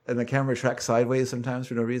film. And the camera tracks sideways sometimes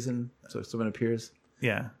for no reason, so someone appears.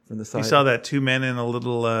 Yeah, from the side. You saw that Two Men and a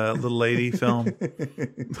Little Lady film.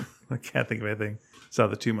 I can't think of anything. Saw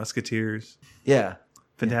the Two Musketeers. Yeah,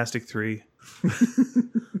 Fantastic Three.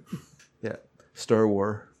 Yeah, Star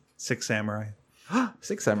Wars. Six Samurai.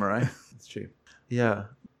 Six Samurai. That's true. Yeah.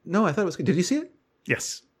 No, I thought it was good. Did you see it?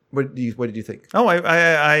 Yes. What did you think? Oh,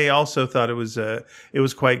 I also thought it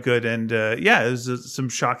was quite good, and yeah, there's some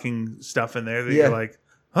shocking stuff in there that you're like,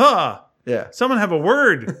 yeah. Someone have a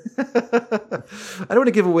word. I don't want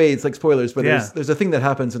to give away. It's like spoilers, but there's a thing that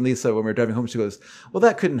happens in Lisa when we're driving home. She goes, "Well,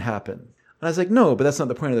 that couldn't happen," and I was like, "No, but that's not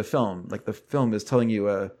the point of the film. Like the film is telling you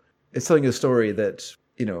a story that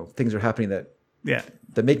things are happening that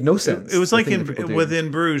make no sense." It was like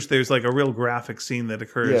within Bruges, there's like a real graphic scene that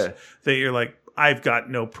occurs that you're like, I've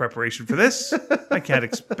got no preparation for this. I can't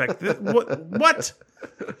expect this. What?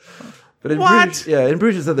 But in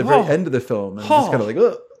Bruges is at the very end of the film, and it's kind of like,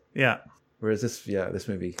 ugh. Yeah. Whereas this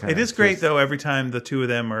movie kind of... It is great, though, every time the two of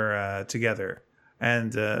them are together.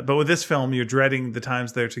 And but with this film, you're dreading the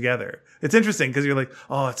times they're together. It's interesting because you're like,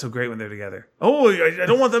 oh, it's so great when they're together. Oh, I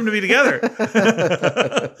don't want them to be together.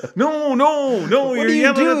 No, you're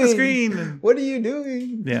yelling at the screen. What are you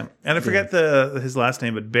doing? Yeah. And I forget his last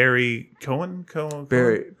name, but Barry Cohen?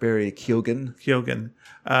 Barry Keoghan. Keoghan.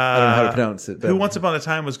 I don't know how to pronounce it. Who once upon a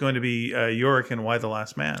time was going to be Yorick in Y the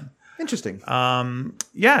Last Man. Interesting.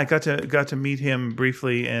 Yeah, I got to meet him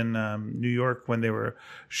briefly in New York when they were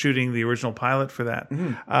shooting the original pilot for that,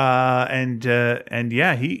 and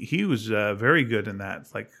yeah, he was very good in that.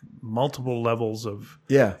 Like multiple levels of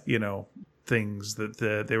things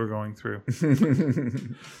that they were going through.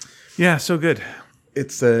 Yeah, so good.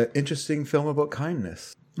 It's an interesting film about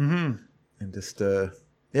kindness, and just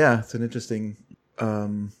it's an interesting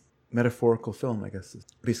metaphorical film, I guess.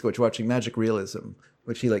 Basically, what you're watching, magic realism,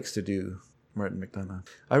 which he likes to do, Martin McDonagh.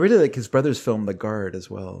 I really like his brother's film, The Guard, as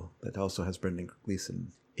well. That also has Brendan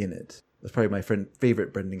Gleeson in it. That's probably my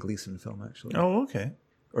favorite Brendan Gleeson film, actually. Oh, okay.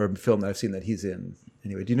 Or a film that I've seen that he's in.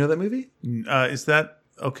 Anyway, do you know that movie? Is that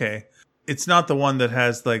okay? It's not the one that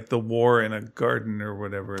has like the war in a garden or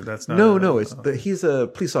whatever. That's not. No. He's a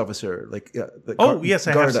police officer. Yes,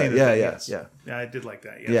 I have seen it. Yeah, I did like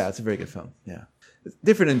that. Yes. Yeah, it's a very good film. Yeah, it's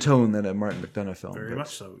different in tone than a Martin McDonagh film. Very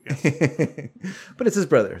much so. Yes. But it's his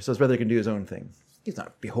brother, so his brother can do his own thing. He's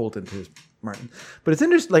not beholden to his Martin. But it's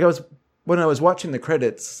interesting. Like when I was watching the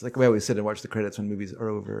credits, like we always sit and watch the credits when movies are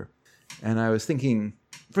over, and I was thinking.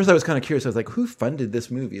 First, I was kind of curious. I was like, who funded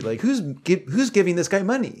this movie? Like, who's giving this guy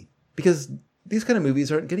money? Because these kind of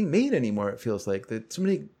movies aren't getting made anymore, it feels like. There's so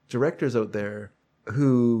many directors out there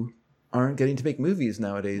who aren't getting to make movies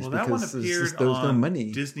nowadays that one appeared there was no on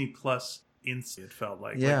money. Disney Plus instant, it felt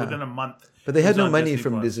like. Yeah. Like within a month. But they had no money Disney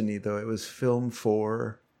from Plus. Disney, though. It was Film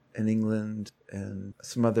 4 in England and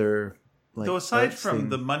some other... Though aside from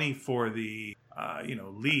the money for the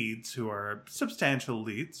leads, who are substantial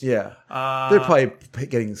leads. Yeah. They're probably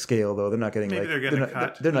getting scale, though. They're not getting maybe they're getting a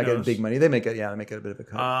cut. They're not getting big money. They make it a bit of a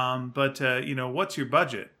cut. But what's your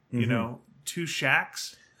budget? Mm-hmm. 2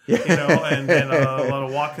 shacks? And a lot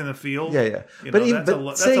of walk in the field. Yeah.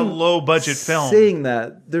 That's a low budget film. Saying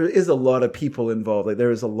that, there is a lot of people involved. Like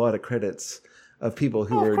there is a lot of credits of people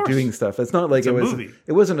who are doing stuff. It's not like it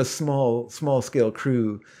wasn't a small scale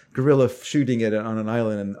crew guerrilla shooting it on an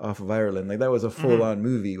island off of Ireland. Like that was a full on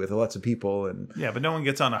movie with lots of people and but no one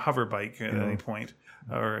gets on a hover bike at any point.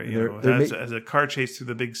 Or as a car chase through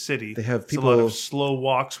the big city. They have people a lot of slow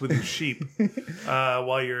walks with your sheep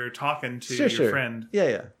while you're talking to your friend.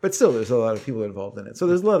 Yeah. But still, there's a lot of people involved in it, so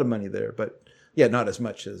there's a lot of money there. But not as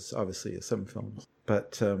much as obviously as some films.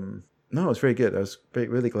 But no, it was very good. I was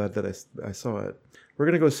really glad that I saw it. We're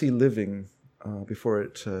gonna go see Living before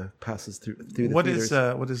it passes through the theaters. What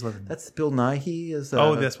is Living? That's Bill Nighy.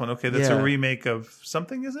 This one. Okay, that's a remake of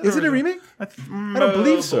something. Is it? Is it a remake? I don't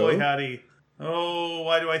believe so. Boy, howdy. Oh,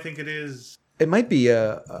 why do I think it is? It might be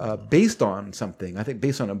based on something. I think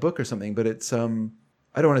based on a book or something. But it's I don't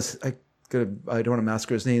want to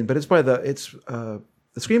massacre his name. But it's by the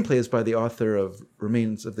screenplay is by the author of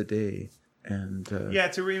Remains of the Day. And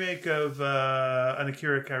it's a remake of an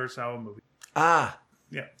Akira Kurosawa movie. Ah,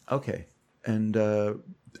 yeah. Okay, and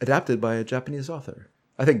adapted by a Japanese author.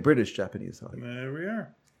 I think British-Japanese author. There we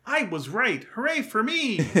are. I was right. Hooray for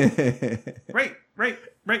me! Right.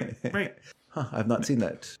 Huh, I've not seen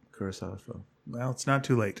that Kurosawa film. Well, it's not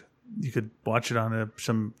too late. You could watch it on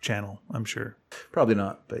some channel, I'm sure. Probably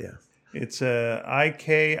not, but yeah. It's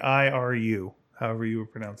Ikiru, however you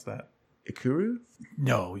would pronounce that. Ikuru?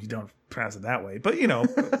 No, you don't pronounce it that way. But,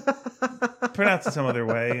 pronounce it some other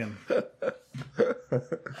way.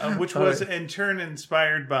 And which was in turn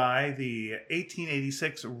inspired by the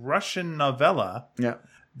 1886 Russian novella... Yeah.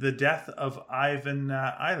 The Death of Ivan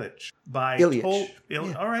Ilyich by Ilyich.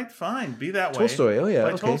 All right, fine. Be that way. Tolstoy. Oh, yeah.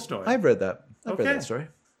 By Tolstoy. I've read that. I've read that story.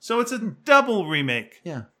 So it's a double remake.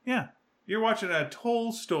 Yeah. Yeah. You're watching a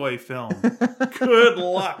Tolstoy film. Good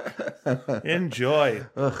luck. Enjoy.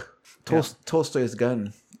 Ugh. Tolstoy's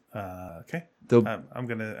gun. Okay. I'm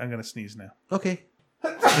gonna sneeze now. Okay.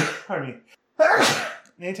 Pardon me.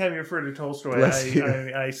 Anytime you refer to Tolstoy,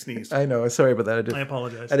 I sneeze. I know. Sorry about that. I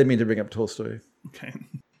apologize. I didn't mean to bring up Tolstoy. Okay.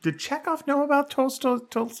 Did Chekhov know about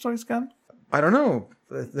Tolstoy's gun? I don't know.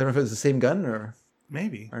 I don't know if it was the same gun or...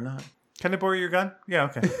 Maybe. Or not. Can I borrow your gun? Yeah,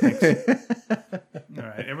 okay. Thanks. All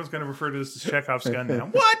right. Everyone's going to refer to this as Chekhov's gun now.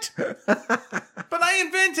 What? But I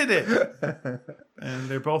invented it. And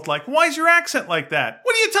they're both like, why is your accent like that?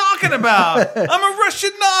 What are you talking about? I'm a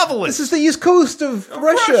Russian novelist. This is the east coast of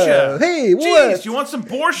Russia. Hey, what? Jeez, you want some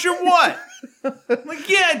borscht or what? I'm like,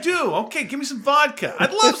 yeah, I do. Okay, give me some vodka.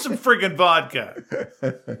 I'd love some friggin' vodka.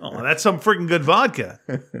 Oh, that's some friggin' good vodka.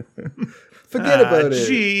 Forget about it.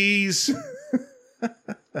 Jeez.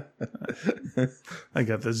 I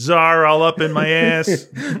got the Tsar all up in my ass.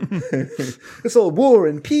 It's all war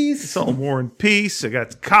and peace. It's all war and peace. I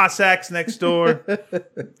got Cossacks next door.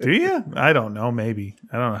 Do you? I don't know. Maybe.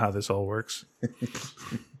 I don't know how this all works.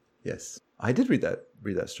 Yes. I did read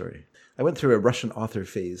that story. I went through a Russian author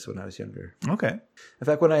phase when I was younger. Okay. In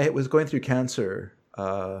fact, when I was going through cancer,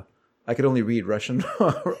 I could only read Russian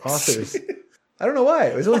authors. I don't know why.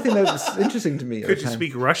 It was the only thing that was interesting to me. Could you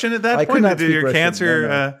speak Russian at that I point? could not Did speak your Russian, cancer?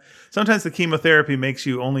 no. Sometimes the chemotherapy makes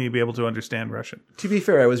you only be able to understand Russian. To be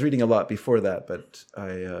fair, I was reading a lot before that, but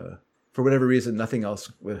I, for whatever reason, nothing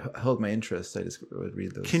else held my interest. I just would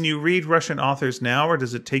read those. Can you read Russian authors now, or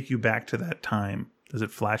does it take you back to that time? Does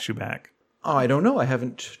it flash you back? Oh, I don't know. I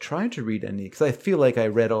haven't tried to read any because I feel like I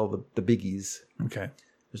read all the biggies. Okay.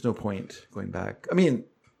 There's no point going back. I mean,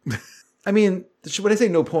 when I say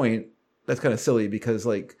no point, that's kind of silly because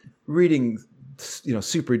like reading,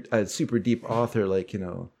 super deep author like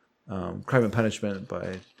Crime and Punishment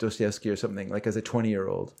by Dostoevsky or something like as a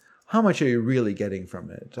 20-year-old, how much are you really getting from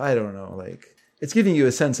it? I don't know. Like it's giving you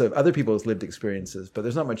a sense of other people's lived experiences, but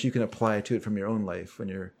there's not much you can apply to it from your own life when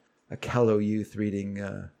you're a callow youth reading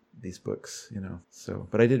these books, So,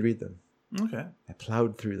 but I did read them. Okay. I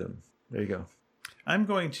plowed through them. There you go. I'm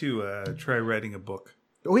going to try writing a book.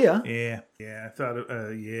 Oh yeah. Yeah. I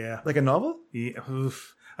thought. Yeah. Like a novel? Yeah.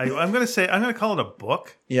 Oof. I'm going to call it a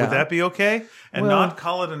book. Yeah. Would that be okay? And not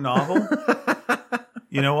call it a novel?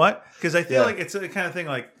 You know what? Because I feel like it's a kind of thing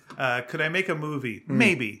like, could I make a movie?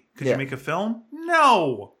 Maybe. Could you make a film?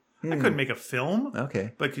 No. I couldn't make a film.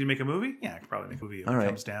 Okay. But could you make a movie? Yeah, I could probably make a movie if it right.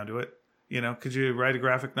 comes down to it. Could you write a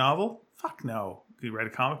graphic novel? Fuck no. Could you write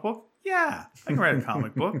a comic book? Yeah, I can write a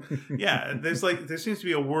comic book. Yeah, there seems to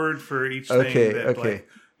be a word for each thing. Okay.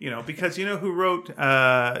 Because you know who wrote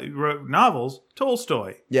novels?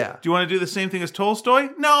 Tolstoy. Yeah. Do you want to do the same thing as Tolstoy?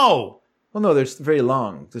 No. Well, no, they're very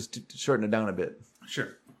long. Just to shorten it down a bit.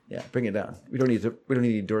 Sure. Yeah, bring it down. We don't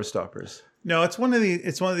need door stoppers. No, it's one of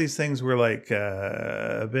these things where like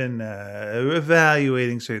I've been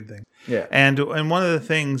evaluating certain things. Yeah. And one of the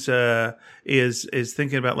things is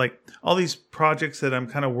thinking about like all these projects that I'm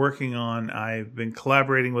kind of working on. I've been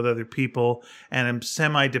collaborating with other people and I'm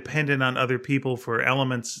semi-dependent on other people for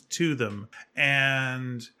elements to them.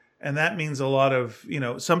 And that means a lot of,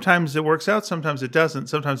 sometimes it works out, sometimes it doesn't.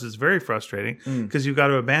 Sometimes it's very frustrating because you've got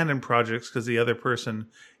to abandon projects because the other person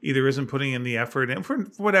either isn't putting in the effort and for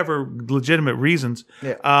whatever legitimate reasons.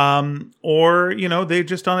 Yeah. Or, they're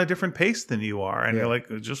just on a different pace than you are. And you're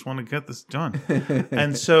like, I just want to get this done.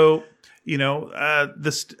 And so,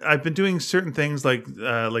 I've been doing certain things like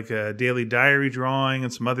a daily diary drawing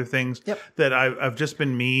and some other things that I've just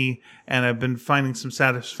been me and I've been finding some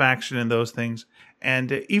satisfaction in those things.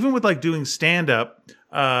 And even with like doing stand-up,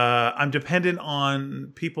 I'm dependent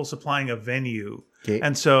on people supplying a venue. Okay.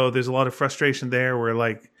 And so there's a lot of frustration there where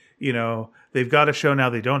like, they've got a show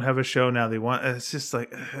now, they don't have a show now, it's just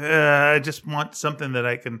like, I just want something that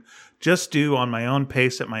I can just do on my own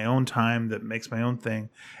pace at my own time that makes my own thing.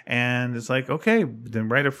 And it's like, okay, then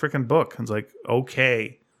write a freaking book. And it's like,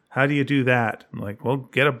 okay. How do you do that? I'm like, well,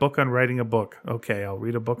 get a book on writing a book. Okay, I'll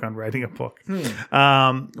read a book on writing a book. But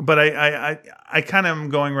I kind of am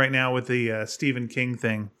going right now with the Stephen King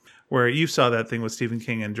thing, where you saw that thing with Stephen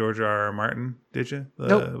King and George R.R. Martin, did you?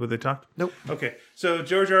 Nope. Where they talked? Nope. Okay, so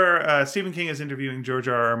Stephen King is interviewing George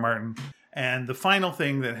R.R. Martin, and the final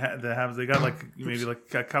thing that happens, they got like maybe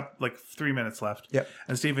like 3 minutes left. Yep.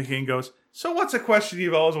 And Stephen King goes, "So what's a question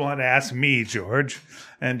you've always wanted to ask me, George?"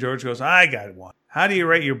 And George goes, "I got one. How do you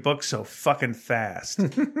write your book so fucking fast?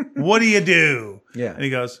 What do you do?" Yeah. And he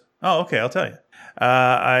goes, "Oh, okay, I'll tell you.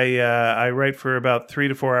 I write for about 3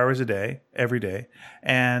 to 4 hours a day, every day,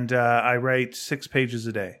 and I write 6 pages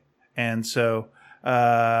a day. And so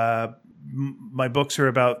my books are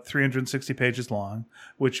about 360 pages long,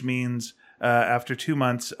 which means after 2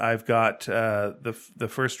 months, I've got the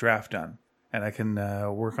first draft done, and I can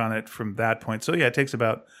work on it from that point. So yeah, it takes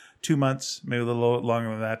about 2 months, maybe a little longer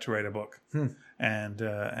than that, to write a book." And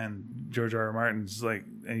George R.R. Martin's like,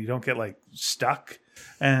 and you don't get like stuck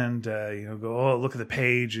and go, "Oh, look at the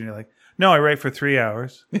page," and you're like, "No, I write for 3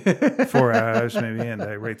 hours, 4 hours maybe, and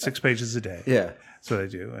I write 6 pages a day." Yeah, that's what I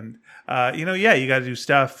do. And you got to do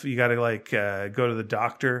stuff. You got to like go to the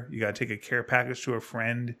doctor. You got to take a care package to a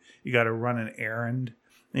friend. You got to run an errand.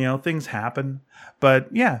 Things happen. But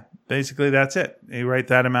yeah, basically that's it. You write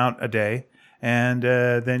that amount a day, and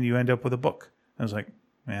then you end up with a book. I was like,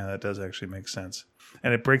 man, that does actually make sense.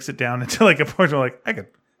 And it breaks it down into like a point where like I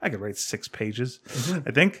could write 6 pages,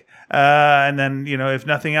 I think. And then, if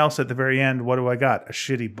nothing else at the very end, what do I got? A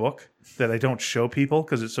shitty book that I don't show people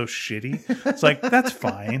because it's so shitty. It's like, that's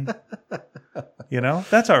fine.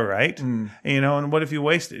 That's all right. And what if you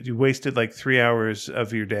wasted? You wasted like 3 hours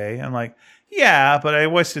of your day. I'm like, yeah, but I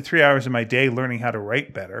wasted 3 hours of my day learning how to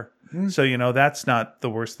write better. So, that's not the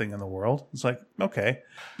worst thing in the world. It's like, okay.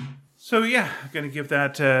 So yeah, gonna give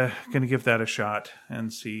that a shot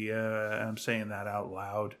and see. I'm saying that out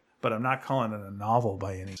loud, but I'm not calling it a novel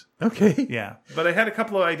by any means. Okay. Yeah, but I had a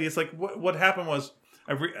couple of ideas. Like what happened was,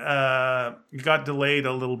 it got delayed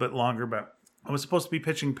a little bit longer, but I was supposed to be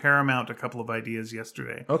pitching Paramount a couple of ideas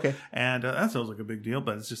yesterday. Okay. And that sounds like a big deal,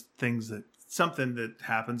 but it's just something that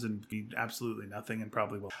happens and be absolutely nothing and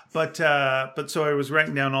probably will. But so I was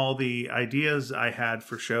writing down all the ideas I had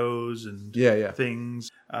for shows and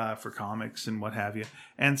things for comics and what have you.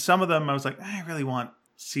 And some of them I was like, I really want to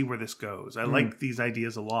see where this goes. I like these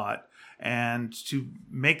ideas a lot. And to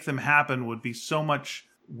make them happen would be so much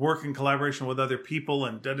work in collaboration with other people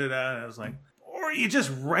and da-da-da. And I was like, or you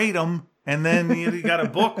just write them and then you got a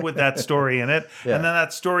book with that story in it. Yeah. And then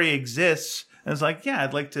that story exists. And it's like, yeah,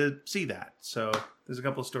 I'd like to see that. So there's a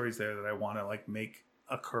couple of stories there that I want to like make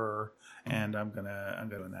occur, and I'm doing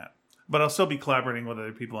that. But I'll still be collaborating with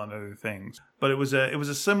other people on other things. But it was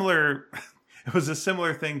a similar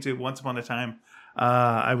thing to Once Upon a Time.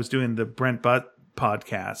 I was doing the Brent Butt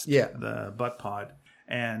podcast, the Butt Pod,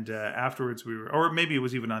 and afterwards or maybe it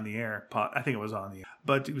was even on the air. I think it was on the air,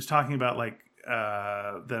 but he was talking about like.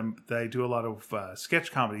 I do a lot of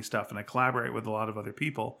sketch comedy stuff, and I collaborate with a lot of other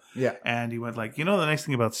people. Yeah. And he went like, the nice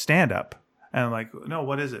thing about stand up, and I'm like, no,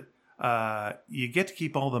 what is it? You get to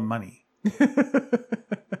keep all the money.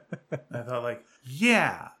 I thought like,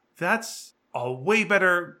 yeah, that's a way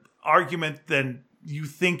better argument than you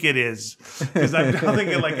think it is, because I'm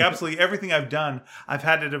thinking like absolutely everything I've done, I've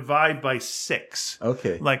had to divide by 6.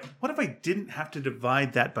 Okay. Like, what if I didn't have to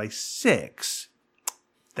divide that by 6?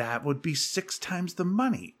 That would be 6 times the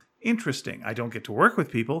money. Interesting. I don't get to work with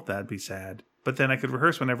people. That'd be sad. But then I could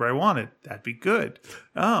rehearse whenever I wanted. That'd be good.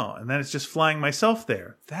 Oh, and then it's just flying myself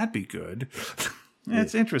there. That'd be good.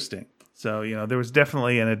 It's interesting. So, there was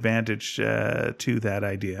definitely an advantage to that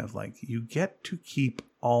idea of like, you get to keep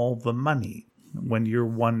all the money when you're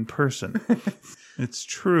one person. It's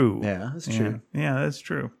true. Yeah, that's true. Yeah, that's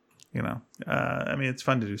true. It's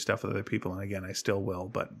fun to do stuff with other people. And again, I still will.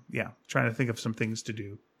 But yeah, trying to think of some things to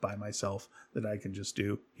do by myself that I can just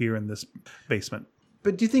do here in this basement.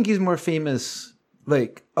 But do you think he's more famous,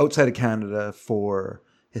 like, outside of Canada for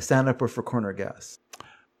his stand-up or for Corner Gas?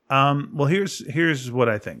 Well, here's what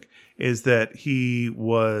I think, is that he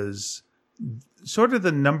was sort of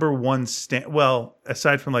the number one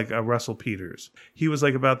aside from like a Russell Peters, he was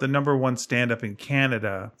like about the number one stand-up in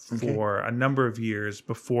Canada for a number of years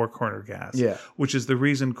before Corner Gas, which is the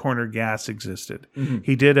reason Corner Gas existed. Mm-hmm.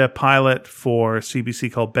 He did a pilot for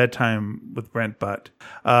CBC called Bedtime with Brent Butt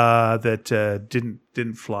that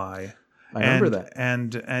didn't fly. I remember that.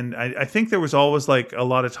 And I think there was always like a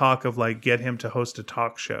lot of talk of like get him to host a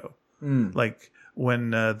talk show. Like when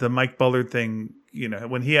the Mike Bullard thing,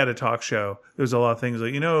 when he had a talk show, there was a lot of things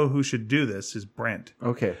like, who should do this is Brent.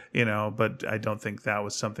 Okay. But I don't think that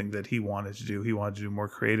was something that he wanted to do. He wanted to do more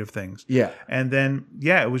creative things. Yeah. And then,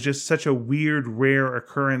 it was just such a weird, rare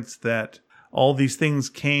occurrence that all these things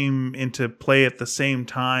came into play at the same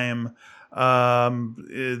time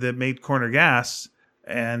that made Corner Gas.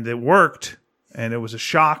 And it worked, and it was a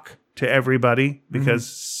shock to everybody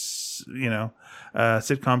because,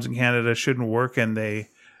 sitcoms in Canada shouldn't work, and they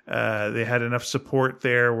had enough support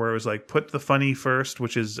there where it was like, put the funny first,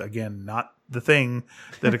 which is, again, not the thing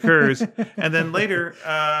that occurs. And then later,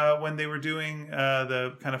 when they were doing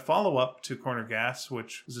the kind of follow-up to Corner Gas,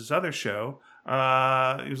 which was this other show, he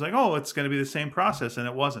was like, oh, it's going to be the same process, and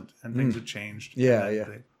it wasn't. And things had changed. Yeah.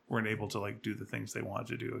 They weren't able to like do the things they wanted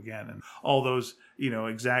to do again, and all those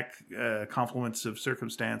exact confluence of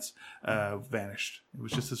circumstance vanished. It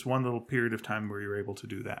was just this one little period of time where you were able to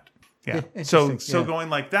do that. Yeah. So going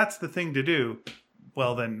like, that's the thing to do.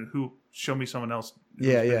 Well, then show me someone else who's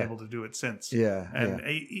been able to do it since. Yeah. And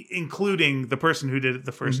including the person who did it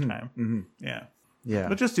the first time. Mm-hmm. Yeah. Yeah.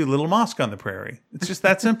 But just do Little Mosque on the Prairie. It's just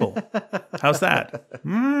that simple. How's that?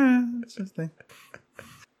 It's just a thing.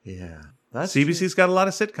 Yeah. CBC's got a lot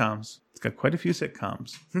of sitcoms. It's got quite a few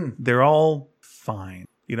sitcoms. They're all fine.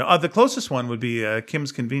 The closest one would be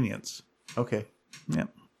Kim's Convenience. Okay. Yeah.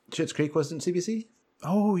 Schitt's Creek wasn't CBC?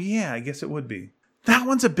 Oh, yeah. I guess it would be. That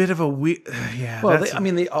one's a bit of a weird... yeah. Well,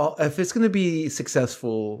 they all... If it's going to be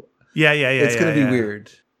successful... Yeah. It's going to be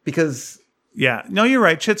weird. Because... Yeah. No, you're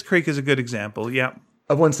right. Schitt's Creek is a good example. Yeah.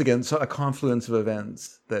 Once again, so a confluence of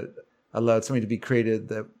events that allowed something to be created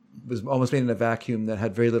that was almost made in a vacuum, that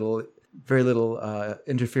had very little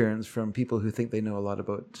interference from people who think they know a lot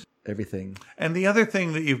about everything. And the other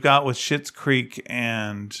thing that you've got with Schitt's Creek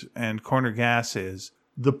and Corner Gas is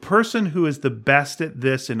the person who is the best at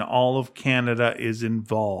this in all of Canada is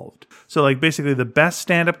involved. So, like, basically, the best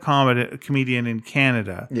stand-up comedian in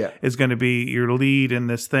Canada is going to be your lead in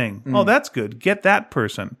this thing. Oh, that's good. Get that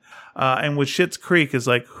person. And with Schitt's Creek is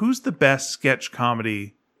like, who's the best sketch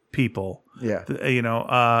comedy people?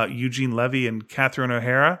 Yeah. Eugene Levy and Catherine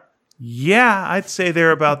O'Hara. Yeah, I'd say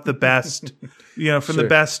they're about the best, from the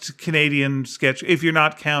best Canadian sketch. If you're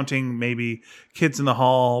not counting maybe Kids in the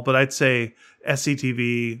Hall, but I'd say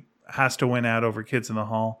SCTV has to win out over Kids in the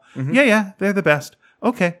Hall. Mm-hmm. Yeah, they're the best.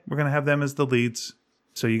 Okay, we're going to have them as the leads.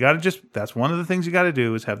 So you got to that's one of the things you got to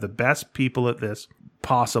do is have the best people at this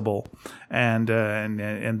possible and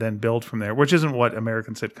then build from there, which isn't what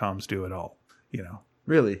American sitcoms do at all,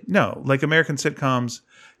 Really? No, like American sitcoms,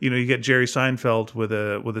 you get Jerry Seinfeld with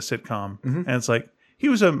a sitcom, and it's like he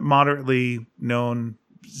was a moderately known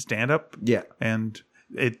stand-up, and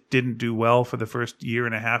it didn't do well for the first year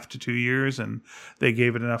and a half to 2 years, and they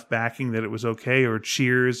gave it enough backing that it was okay. Or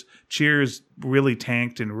Cheers really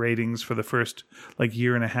tanked in ratings for the first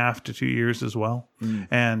year and a half to 2 years as well.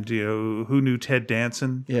 And who knew Ted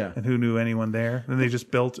Danson? And who knew anyone there? And they just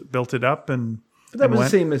built it up and. But that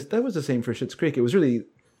was the same for Schitt's Creek. It was really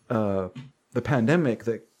the pandemic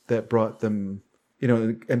that brought them,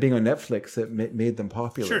 and being on Netflix that made them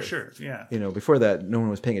popular. Sure, yeah. Before that, no one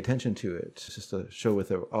was paying attention to it. It's just a show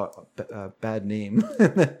with a bad name.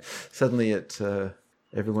 Suddenly,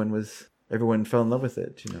 everyone fell in love with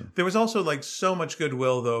it. There was also so much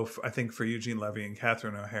goodwill, though. I think for Eugene Levy and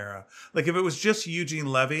Catherine O'Hara. If it was just Eugene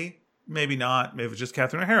Levy. Maybe not. Maybe it was just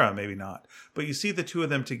Catherine O'Hara. Maybe not. But you see the two of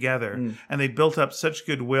them together, and they built up such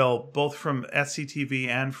goodwill, both from SCTV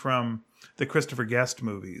and from the Christopher Guest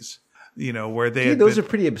movies. Where they those are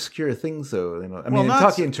pretty obscure things, though. I'm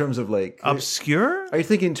talking in terms of obscure. Are you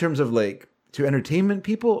thinking in terms of to entertainment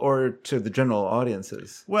people or to the general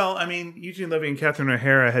audiences? Well, Eugene Levy and Catherine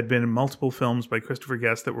O'Hara had been in multiple films by Christopher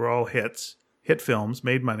Guest that were all hit films,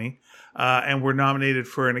 made money, and were nominated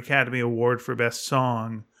for an Academy Award for Best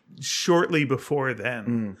Song. Shortly before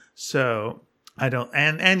then. So I don't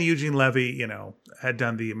and Eugene Levy, had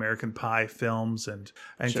done the American Pie films and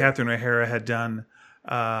Catherine O'Hara had done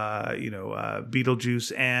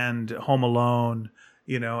Beetlejuice and Home Alone,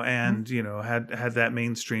 and had that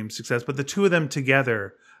mainstream success. But the two of them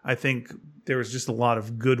together, I think there was just a lot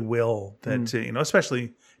of goodwill that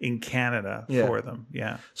especially in Canada for them.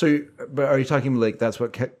 Yeah. So but are you talking that's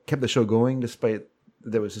what kept the show going despite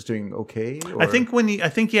that was just doing okay? Or? I think when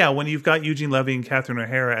you've got Eugene Levy and Catherine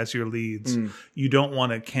O'Hara as your leads, you don't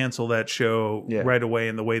want to cancel that show right away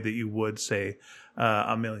in the way that you would, say,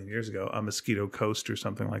 a million years ago, a Mosquito Coast or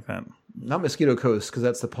something like that. Not Mosquito Coast, because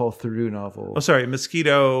that's the Paul Theroux novel. Oh, sorry,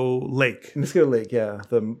 Mosquito Lake. Mosquito Lake, yeah.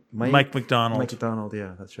 The Mike McDonald. Mike McDonald,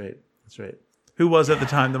 yeah, that's right. Who was at the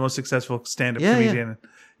time the most successful stand-up comedian,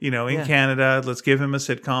 in Canada. Let's give him a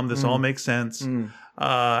sitcom. This all makes sense.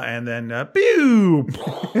 And then, pew!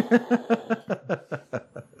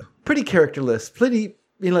 Pretty characterless. Pretty,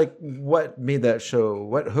 what made that show?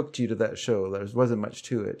 What hooked you to that show? There wasn't much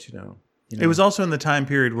to it, It was also in the time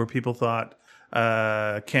period where people thought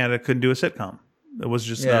Canada couldn't do a sitcom. It was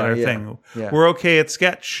just not our thing. Yeah. We're okay at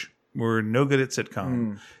sketch. We're no good at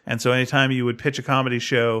sitcom. And so anytime you would pitch a comedy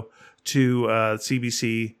show to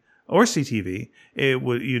CBC or CTV,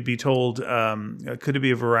 you'd be told, could it be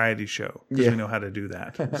a variety show? Because we know how to do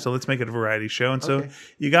that. So let's make it a variety show. And so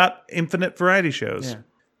you got infinite variety shows. Yeah.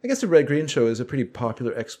 I guess the Red Green Show is a pretty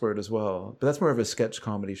popular export as well. But that's more of a sketch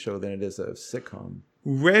comedy show than it is a sitcom.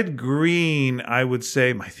 Red Green, I would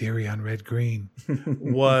say, my theory on Red Green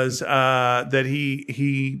was that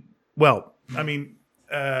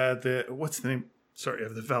what's the name? Sorry,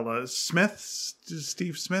 of the fella, Smith?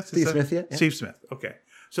 Steve Smith? Smith, yeah. Steve Smith, okay.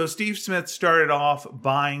 So Steve Smith started off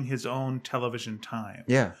buying his own television time.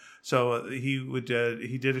 Yeah. So he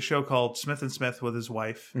did a show called Smith and Smith with his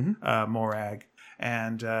wife, Morag,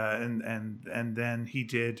 and then he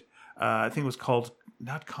did I think it was called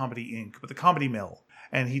not Comedy Inc. but the Comedy Mill,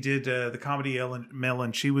 and he did the Comedy Mill,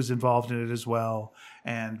 and she was involved in it as well,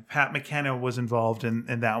 and Pat McKenna was involved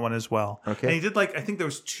in that one as well. Okay. And he did I think there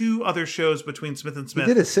was 2 other shows between Smith and Smith.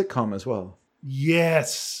 He did a sitcom as well.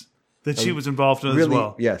 Yes. That she was involved in as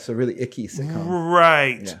well. Yes, a really icky sitcom.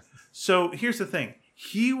 Right. Yeah. So here's the thing.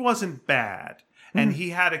 He wasn't bad. And he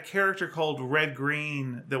had a character called Red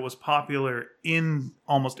Green that was popular in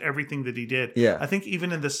almost everything that he did. Yeah. I think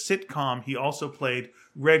even in the sitcom, he also played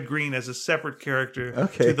Red Green as a separate character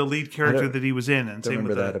to the lead character that he was in. And same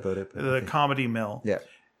with the Comedy Mill. Yeah.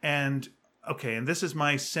 And, and this is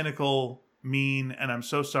my cynical, mean, and I'm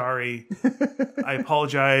so sorry. I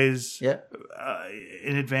apologize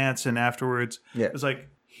in advance and afterwards. Yeah. It was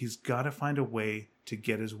he's got to find a way to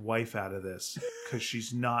get his wife out of this because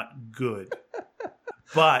she's not good.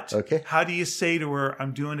 But Okay. how do you say to her,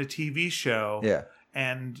 I'm doing a TV show Yeah.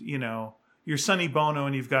 and, you're Sonny Bono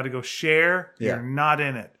and you've got to go Cher? Yeah. You're not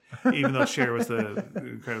in it. Even though Cher was the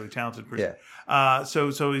incredibly talented person. Yeah.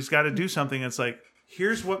 So he's got to do something that's like,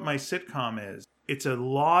 here's what my sitcom is. It's a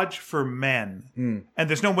lodge for men. And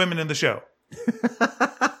there's no women in the show.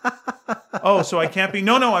 Oh, so I can't be...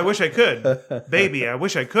 No, I wish I could. Baby, I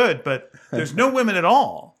wish I could. But there's no women at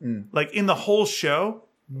all. Like in the whole show,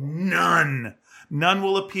 none. None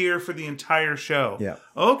will appear for the entire show. Yeah.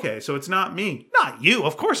 Okay, so it's not me. Not you,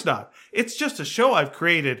 of course not. It's just a show I've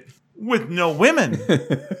created with no women.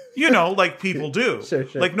 Like people do. Sure.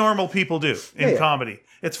 Like normal people do in comedy.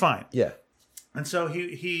 It's fine. Yeah. And so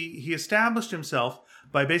he established himself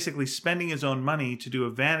by basically spending his own money to do a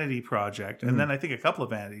vanity project, and then I think a couple of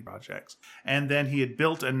vanity projects. And then he had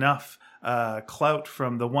built enough clout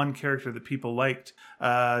from the one character that people liked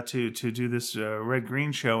to do this Red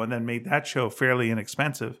Green show, and then made that show fairly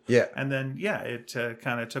inexpensive. Yeah. And then it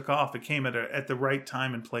kind of took off. It came at the right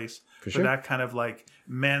time and place for sure. that kind of like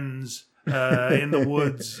men's in the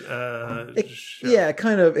woods show. Yeah, it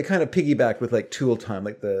kind of piggybacked with like Tool Time,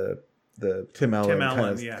 like the Tim Allen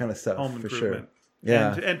kind of stuff. Home for Improvement. sure.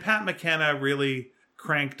 Yeah. And Pat McKenna really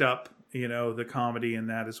cranked up, the comedy in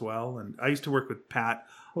that as well. And I used to work with Pat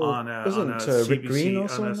on a CBC, Rick Green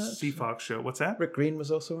also on a on that? CFox show. What's that? Rick Green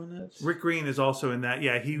was also on that? Rick Green is also in that.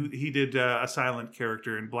 Yeah, he did a silent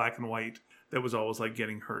character in black and white that was always like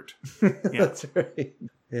getting hurt. Yeah. That's right.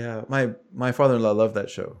 Yeah, my father-in-law loved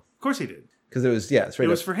that show. Of course he did. Because it was, It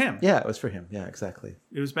was for him. Yeah, it was for him. Yeah, exactly.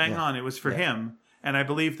 It was bang on. It was for him. And I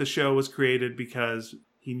believe the show was created because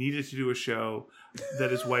he needed to do a show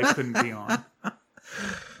that his wife couldn't be on.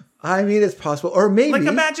 I mean, it's possible. Or maybe... Like,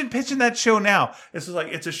 imagine pitching that show now. It's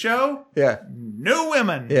a show, Yeah. no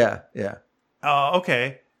women. Yeah.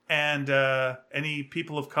 Okay. And any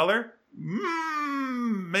people of color?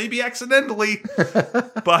 Maybe accidentally.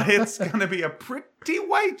 But it's going to be a pretty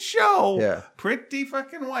white show. Yeah. Pretty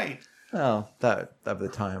fucking white. Well, that of the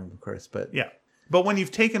time, of course, but... Yeah. But when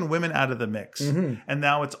you've taken women out of the mix, and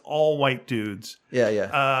now it's all white dudes. Yeah.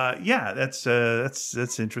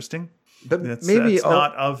 That's interesting. But That's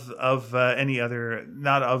not of any other,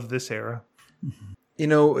 not of this era.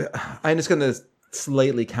 I'm just going to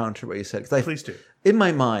slightly counter what you said. Please do. In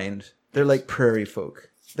my mind, they're like prairie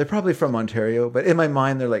folk. They're probably from Ontario, but in my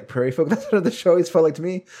mind, they're like prairie folk. That's what the show always felt like to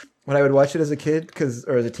me when I would watch it as a kid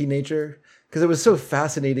or as a teenager, because it was so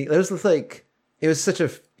fascinating. It was such a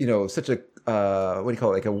what do you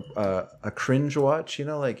call it? Like a cringe watch,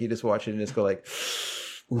 like you just watch it and just go like,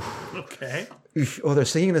 oof, Okay. oof, oh, they're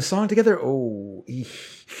singing the song together. Oh,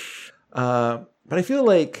 but I feel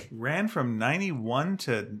like Ran from 91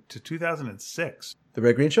 to 2006. the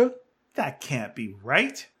Red Green Show. That can't be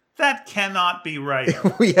right. That cannot be right.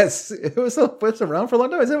 Yes, it was around for a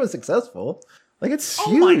long time. It was successful. Like it's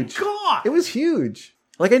Oh huge. my God. It was huge.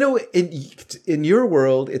 Like I know in your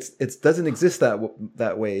world it doesn't exist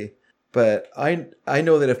that way, but I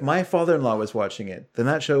know that if my father-in-law was watching it, then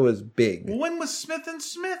that show was big. When was Smith and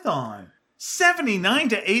Smith on? 79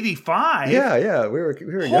 to 85? Yeah, we were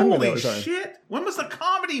young when that Holy was on. shit! When was the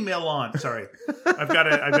Comedy Mill on? Sorry, I've got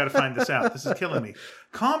to find this out. This is killing me.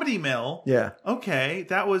 Comedy Mill. Yeah. Okay,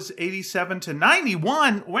 that was 87 to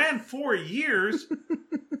 91. Ran 4 years.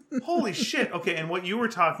 Holy shit! Okay, and what you were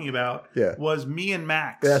talking about was Me and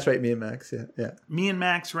Max. That's right, Me and Max. Yeah. Me and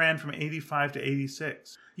Max ran from 85 to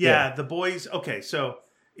 86. Yeah, the boys. Okay, so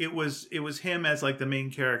it was him as like the main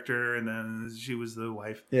character, and then she was the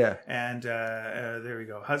wife. Yeah. And there we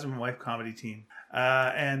go, husband and wife comedy team.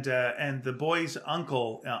 And the boy's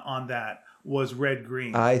uncle on that was Red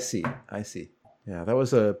Green. I see. Yeah, that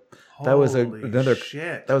was another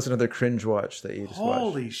shit. That was another cringe watch that you just watched.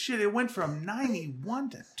 Holy shit! It went from 91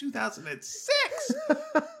 to 2006.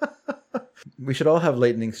 We should all have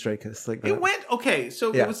lightning strike us like that. It went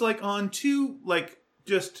so it was like on two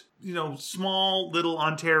just small little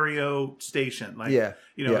Ontario station CHCH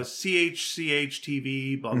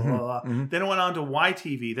TV blah blah blah. Then it went on to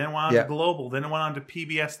YTV. Then it went on to Global. Then it went on to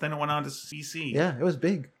PBS. Then it went on to CC. Yeah, it was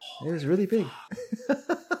big. It was really big.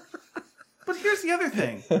 But here's the other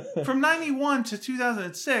thing: from 91 to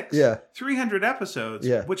 2006, 300 episodes.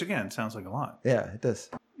 Which again sounds like a lot. Yeah, it does.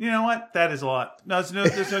 You know what? That is a lot. No,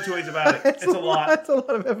 there's no two ways about it. It's a lot. It's a lot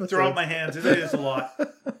of episodes. Throw up my hands. It is a lot.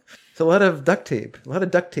 It's a lot of duct tape. A lot of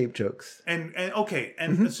duct tape jokes.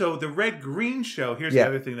 And so the Red Green Show. Here's the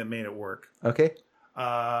other thing that made it work. Okay.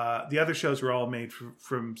 The other shows were all made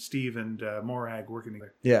from Steve and Morag working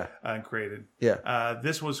together Yeah. and created. Yeah.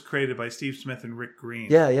 This was created by Steve Smith and Rick Green.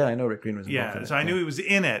 Yeah. I know Rick Green was involved in it. So I knew he was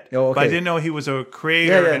in it, Oh, okay. but I didn't know he was a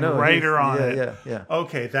creator and writer on it. Yeah.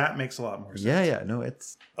 Okay, that makes a lot more sense. Yeah. No,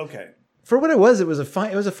 it's Okay. for what it was a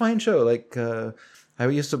fine show. Like I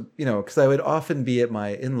used to, because I would often be at my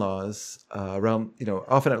in-laws around,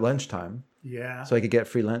 often at lunchtime, Yeah. so I could get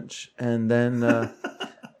free lunch, and then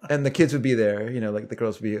and the kids would be there, like the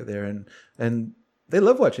girls would be there, and they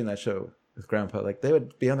love watching that show with Grandpa. Like they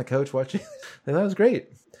would be on the couch watching. And that was great.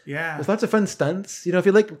 Yeah. There's lots of fun stunts. If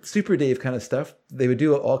you like Super Dave kind of stuff, they would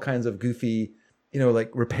do all kinds of goofy,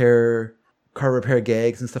 like car repair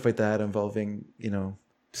gags and stuff like that involving,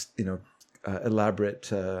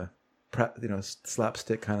 elaborate,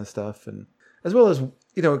 slapstick kind of stuff, and as well as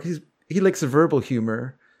he likes the verbal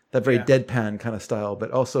humor, that very deadpan kind of style,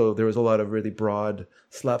 but also there was a lot of really broad,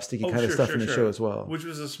 slapsticky kind of stuff in the show as well. Which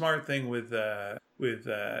was a smart thing with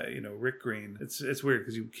Rick Green. It's weird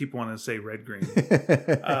because you keep wanting to say Red Green,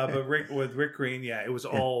 but with Rick Green, it was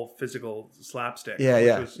all physical slapstick.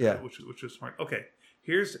 Which was smart. Okay,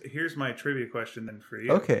 here's my trivia question then for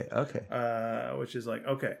you. Okay. Which is like,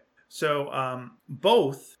 okay, so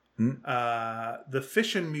both the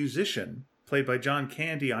Fishin' Musician, played by John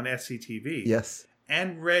Candy on SCTV, yes,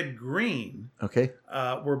 and Red Green, okay,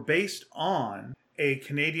 were based on a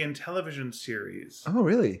Canadian television series. Oh,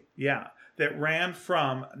 really? Yeah, that ran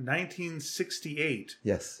from 1968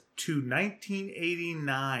 yes to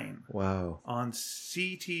 1989. Wow. On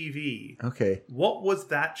CTV. Okay. What was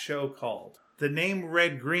that show called? The name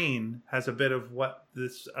Red Green has a bit of what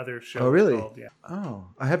this other show was called. Yeah. Oh,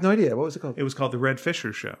 I have no idea. What was it called? It was called The Red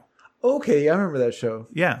Fisher Show. Okay, I remember that show.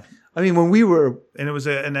 Yeah. I mean, when we were... And it was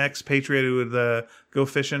an expatriate who would go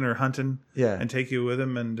fishing or hunting and take you with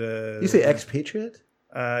him. And you say expatriate?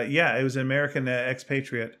 Yeah, it was an American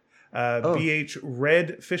expatriate. B.H.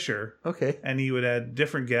 Red Fisher. Okay. And he would add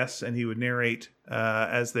different guests, and he would narrate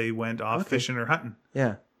as they went off fishing or hunting.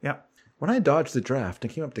 Yeah. Yeah. When I dodged the draft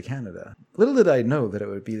and came up to Canada, little did I know that it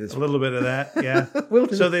would be this. A little bit of that, yeah.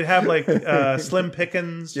 So they'd have like Slim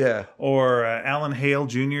Pickens, or Alan Hale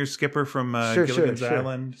Jr., skipper from Gilligan's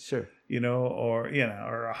Island, or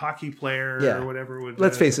a hockey player or whatever.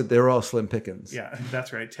 Let's face it, they were all Slim Pickens. Yeah,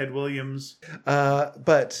 that's right. Ted Williams,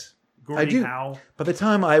 but Gordie Howe. By the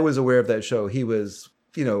time I was aware of that show, he was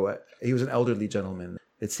an elderly gentleman.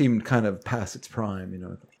 It seemed kind of past its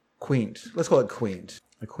prime, quaint. Let's call it quaint.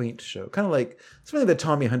 A quaint show, kind of like something like the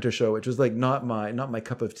Tommy Hunter show, which was like not my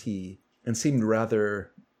cup of tea, and seemed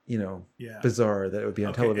rather bizarre that it would be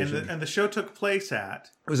on television. And the show took place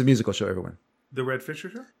at, it was a musical show. Everyone, the Red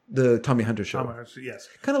Fisher Show, the Tommy Hunter show. Yes,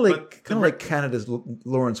 kind of like Canada's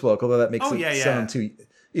Lawrence Welk, although that makes it sound too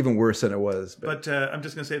even worse than it was. But I'm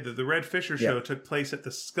just going to say that the Red Fisher Show took place at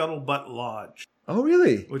the Scuttlebutt Lodge. Oh,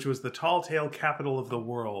 really? Which was the tall tale capital of the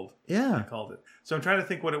world. Yeah. I called it. So I'm trying to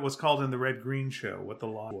think what it was called in the Red Green Show, what the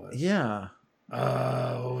lodge was. Yeah.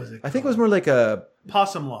 What was it called? I think it was more like a...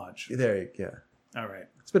 Possum Lodge. All right.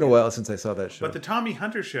 It's been a while since I saw that show. But the Tommy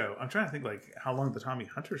Hunter Show, I'm trying to think like how long the Tommy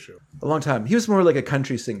Hunter Show. A long time. He was more like a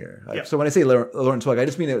country singer. So when I say Lawrence Welk, I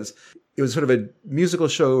just mean it was sort of a musical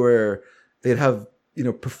show where they'd have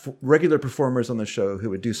regular performers on the show who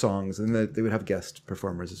would do songs, and they would have guest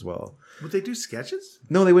performers as well. Would they do sketches?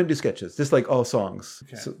 No, they wouldn't do sketches. Just like all songs.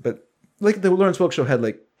 Okay. So, but like the Lawrence Welk show had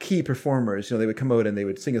like key performers. They would come out and they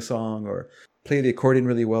would sing a song or play the accordion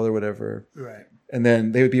really well or whatever. Right. And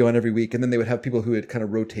then they would be on every week, and then they would have people who would kind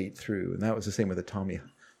of rotate through, and that was the same with the Tommy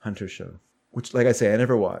Hunter show, which, like I say, I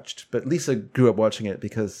never watched. But Lisa grew up watching it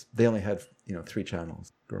because they only had 3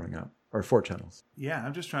 channels growing up. Or 4 channels. Yeah,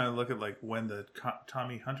 I'm just trying to look at like when the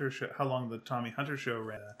Tommy Hunter show, how long the Tommy Hunter show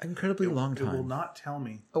ran. Incredibly long time. It will not tell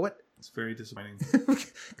me. Oh, what? It's very disappointing.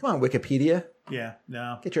 Come on, Wikipedia. Yeah,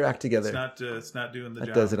 no. Get your act together. It's not doing the job.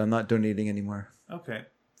 That does it. I'm not donating anymore. Okay,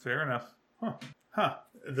 fair enough. Huh.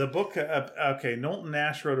 The book. Knowlton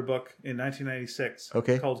Nash wrote a book in 1996.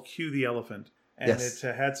 Okay. Called "Cue the Elephant," and it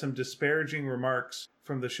had some disparaging remarks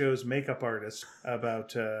from the show's makeup artist about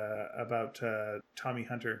Tommy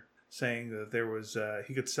Hunter, saying that there was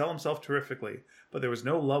he could sell himself terrifically, but there was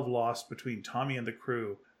no love lost between Tommy and the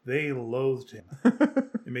crew. They loathed him.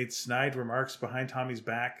 They made snide remarks behind Tommy's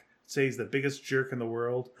back, say he's the biggest jerk in the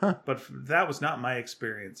world. But that was not my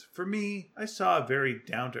experience. For me, I saw a very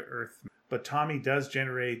down-to-earth man. But Tommy does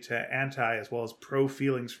generate anti as well as pro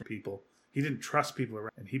feelings from people. He didn't trust people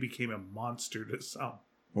around, and he became a monster to some.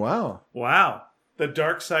 Wow. The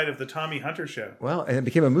dark side of the Tommy Hunter show. Wow, and it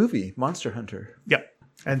became a movie, Monster Hunter. Yep.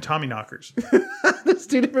 And Tommy Knockers. There's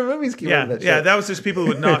two different movies came out of that show. Yeah, that was just people who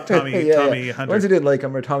would knock Tommy The Hunter. ones who didn't like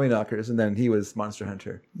him were Tommy Knockers, and then he was Monster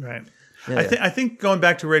Hunter. Right. Yeah, I think going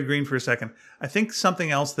back to Red Green for a second, I think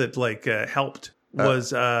something else that helped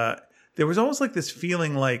was there was almost like this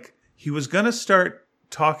feeling like he was going to start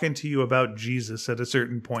talking to you about Jesus at a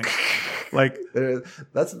certain point. Like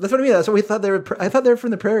that's what I mean. That's what we thought they were. I thought they were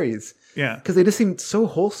from the prairies. Yeah, because they just seemed so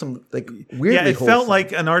wholesome, like weirdly. Yeah, it wholesome. felt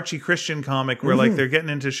like an Archie Christian comic where like they're getting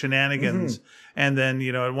into shenanigans, and then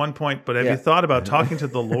at one point. But have you thought about talking to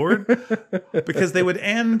the Lord? Because they would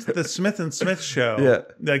end the Smith and Smith show. Yeah,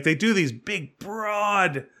 like they do these big,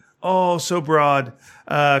 broad, so broad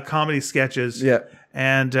comedy sketches. Yeah,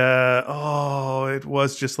 and it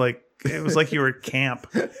was just like it was like you were at camp.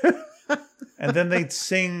 And then they'd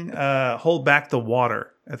sing "Hold Back the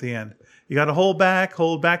Water" at the end. You got to hold back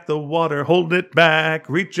the water, hold it back,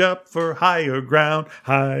 reach up for higher ground.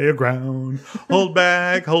 Hold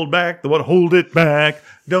back the water, hold it back.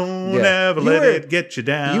 Don't ever let it get you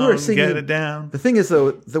down. You were singing, get it down. The thing is,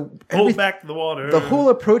 though, hold back the water. The whole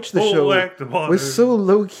approach to the show was so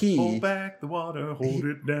low key. Hold back the water, hold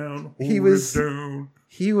it down. He was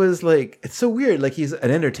like, it's so weird. Like he's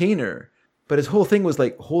an entertainer, but his whole thing was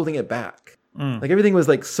like holding it back. Like everything was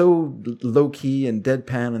like so low key and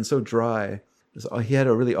deadpan and so dry. He had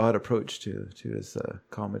a really odd approach to his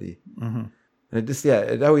comedy, and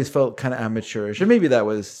it always felt kind of amateurish. Or maybe that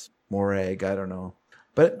was Morag. I don't know,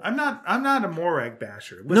 but I'm not a Morag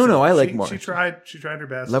basher. Listen, no, I like Morag. She tried her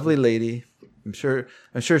best. Lovely lady. I'm sure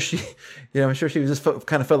she, I'm sure she just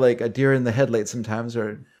kind of felt like a deer in the headlights sometimes,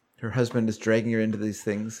 or her husband is dragging her into these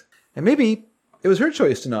things, and maybe it was her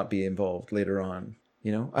choice to not be involved later on.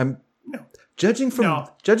 Judging from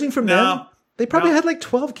them, they probably had like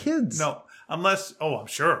 12 kids. No, unless I'm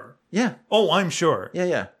sure. Yeah. Oh, I'm sure.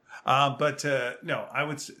 Yeah. But no, I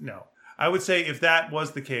would say if that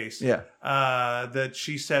was the case, that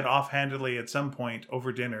she said offhandedly at some point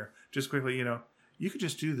over dinner, just quickly, you could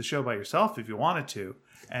just do the show by yourself if you wanted to.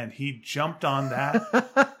 And he jumped on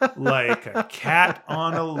that like a cat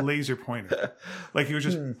on a laser pointer. Like he was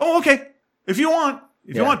just, okay, if you want,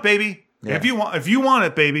 baby. Yeah. If you want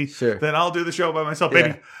it, baby, sure. Then I'll do the show by myself,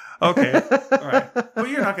 baby. Yeah. Okay, all right. But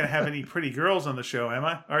you're not going to have any pretty girls on the show, am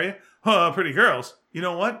I? Are you? Pretty girls. You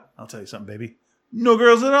know what? I'll tell you something, baby. No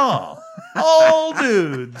girls at all. All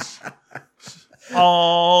dudes.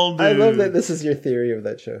 All dudes. I love that this is your theory of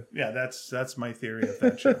that show. Yeah, that's my theory of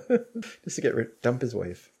that show. Just to dump his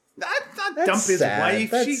wife. Not dump his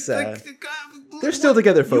wife. That's sad. They're still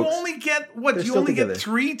together, folks. You only get what? You only get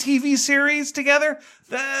 3 TV series together?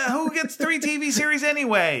 Who gets 3 TV series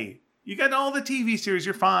anyway? You got all the TV series.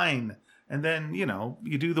 You're fine. And then you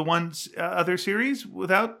do the other series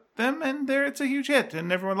without them, and it's a huge hit,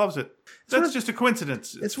 and everyone loves it. That's just a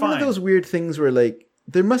coincidence. It's fine. One of those weird things where like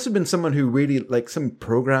there must have been someone who really like some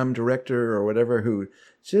program director or whatever who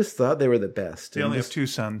just thought they were the best. They only have 2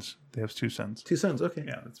 sons. They have 2 sons. 2 sons. Okay.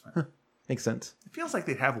 Yeah, that's fine. Huh. Makes sense. It feels like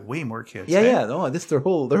they'd have way more kids. Yeah, yeah. No, this their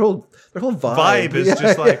whole vibe is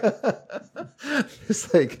just like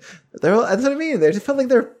it's like they're all, that's what I mean. They just felt like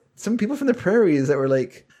they're some people from the prairies that were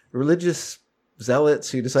like religious zealots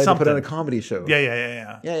who decided to put on a comedy show.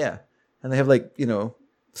 Yeah. And they have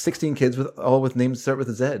 16 kids with names that start with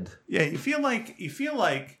a Z. Yeah, you feel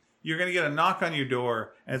like you're going to get a knock on your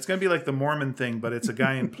door, and it's going to be like the Mormon thing, but it's a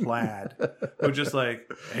guy in plaid who just like,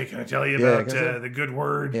 hey, can I tell you about the good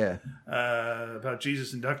word? Yeah. About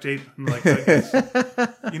Jesus and duct tape? I'm like,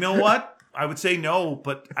 you know what? I would say no,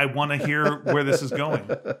 but I want to hear where this is going.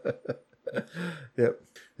 Yep.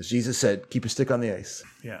 As Jesus said, keep your stick on the ice.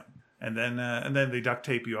 Yeah. And then they duct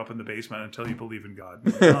tape you up in the basement until you believe in God.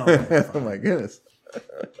 Oh my goodness.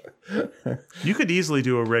 You could easily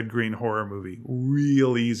do a red green horror movie.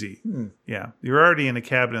 Real easy. Yeah. You're already in a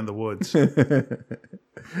cabin in the woods. You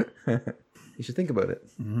should think about it.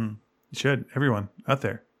 Mm-hmm. You should. Everyone out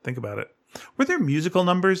there, think about it. Were there musical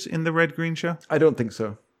numbers in the Red Green Show? I don't think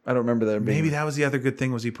so. I don't remember that. Maybe that was the other good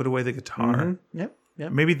thing was he put away the guitar. Mm-hmm.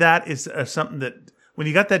 Yep. Maybe that is something that when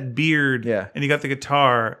you got that beard and you got the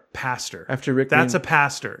guitar, pastor. That's a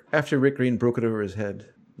pastor. After Rick Green broke it over his head.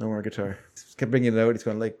 No more guitar. Just kept bringing it out. He's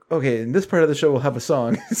going like, okay, in this part of the show, we'll have a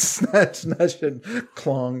song. Snatch, and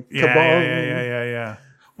clong, kabong. Yeah.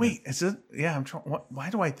 Wait, is it? Yeah, I'm trying. Why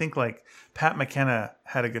do I think like Pat McKenna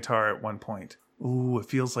had a guitar at one point? Ooh, it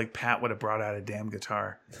feels like Pat would have brought out a damn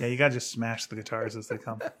guitar. Yeah, you gotta just smash the guitars as they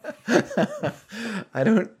come. I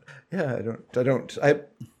don't.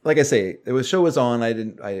 Like I say, the show was on.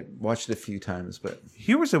 I watched it a few times, but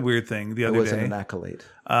here was a weird thing the other day. It wasn't an accolade.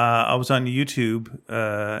 I was on YouTube,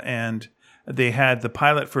 and they had the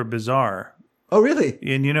pilot for Bizarre Oh, really?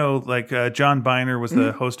 And like John Biner was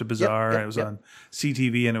the host of Bizarre. yep, It was yep. on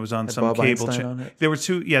CTV, and it was on some Bob cable Einstein channel. on it? There were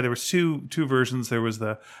two. Yeah, there was two versions. There was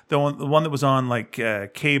the one that was on like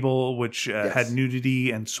cable, which had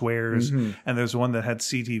nudity and swears, and there's one that had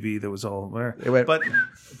CTV that was all there.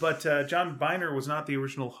 But John Biner was not the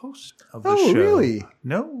original host of the show. Oh, really?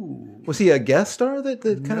 No. Was he a guest star that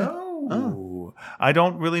kind of? No. I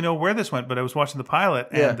don't really know where this went, but I was watching the pilot,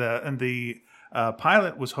 and the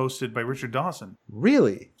pilot was hosted by Richard Dawson.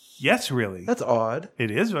 Really? Yes, really. That's odd.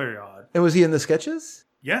 It is very odd. And was he in the sketches?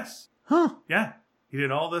 Yes. Huh. Yeah. He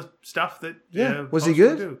did all the stuff that. Yeah. Was he hosts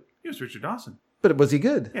would good? do. He was Richard Dawson. But was he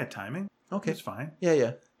good? Yeah, timing. Okay. He was fine.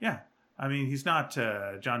 Yeah. Yeah. I mean, he's not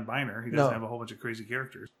John Biner. He doesn't have a whole bunch of crazy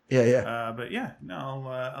characters. Yeah. But yeah, no,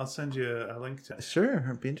 I'll send you a link to it. Sure,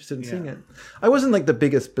 I'd be interested in seeing it. I wasn't like the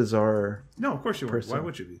biggest Bizarre. No, of course you weren't. Why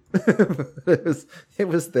would you be? it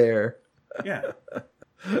was there. Yeah.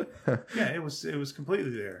 Yeah, it was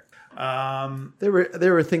completely there.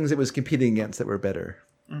 There were things it was competing against that were better.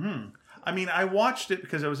 I mean, I watched it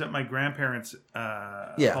because I was at my grandparents'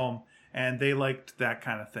 home, and they liked that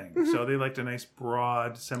kind of thing. So they liked a nice,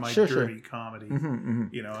 broad, semi-dirty comedy, and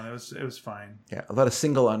it was fine. Yeah, a lot of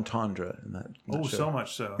single entendre in that. Oh, show. so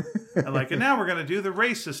much so. And now we're going to do the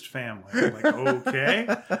racist family. I'm like, okay.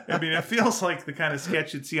 I mean, it feels like the kind of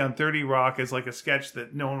sketch you'd see on 30 Rock as like a sketch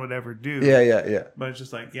that no one would ever do. Yeah. But it's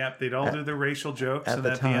just like, yep, they'd all do their racial jokes. at And the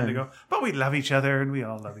then at the end they time. go, but we love each other and we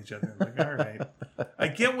all love each other. I'm like, all right.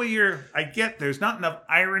 I get there's not enough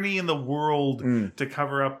irony in the world to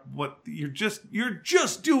cover up what you're just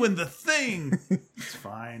doing the thing. It's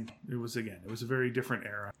fine. It was a very different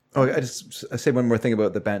era. Oh, I say one more thing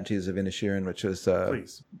about the Banshees of Inisherin, which was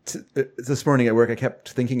Please. This morning at work. I kept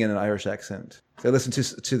thinking in an Irish accent. So I listened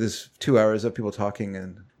to this 2 hours of people talking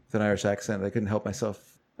with an Irish accent. I couldn't help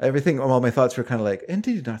myself. All my thoughts were kind of like,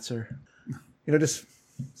 "Indeed not, sir." Just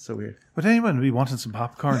so weird. Would anyone be wanting some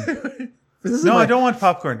popcorn? No, I don't want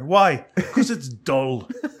popcorn. Why? Because it's dull.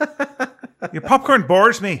 Your popcorn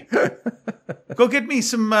bores me. Go get me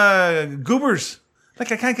some goobers.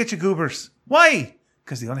 Like, I can't get you goobers. Why?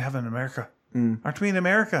 Because they only have them in America. Aren't we in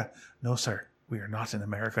America? No, sir. We are not in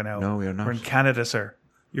America now. No, we are not. We're in Canada, sir.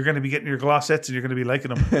 You're going to be getting your glossettes and you're going to be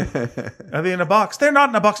liking them. Are they in a box? They're not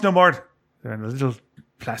in a box no more. They're in a little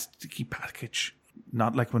plasticky package.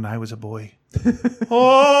 Not like when I was a boy.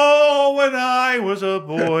 Oh, when I was a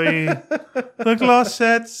boy, the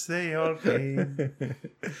glossettes, they all came.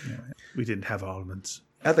 We didn't have almonds.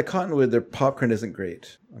 At the Cottonwood, their popcorn isn't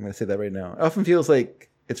great. I'm going to say that right now. It often feels like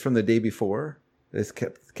it's from the day before. They just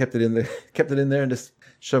kept it in there and just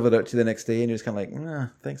shoveled it out to the next day, and you're just kind of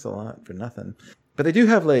like, thanks a lot for nothing. But they do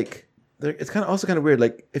have it's kind of also kind of weird.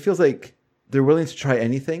 Like, it feels like they're willing to try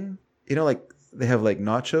anything. Like they have like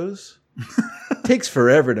nachos. Takes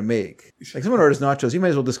forever to make. Like, someone orders nachos, you might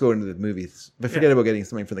as well just go into the movies. But forget about getting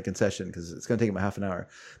something from the concession because it's going to take them a half an hour.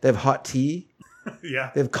 They have hot tea.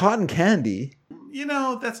 Yeah. They have cotton candy.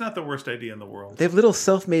 That's not the worst idea in the world. They have little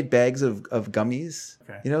self-made bags of gummies.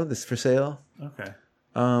 Okay. This for sale. Okay.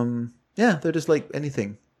 Yeah, they're just like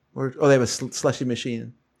anything. They have a slushy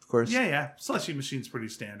machine, of course. Yeah. Slushy machine's pretty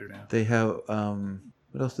standard now. They have,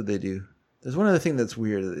 what else did they do? There's one other thing that's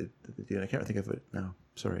weird that they do, and I can't think of it now.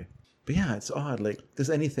 Sorry. But yeah, it's odd. Like, there's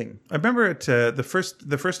anything. I remember it the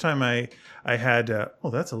first time I had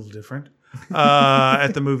that's a little different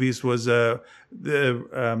at the movies was the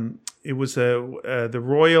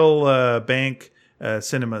Royal Bank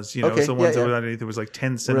cinemas. It's the ones that were underneath. There was like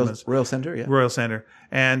 10 cinemas. Royal Center, yeah. Royal Center,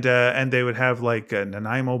 and they would have like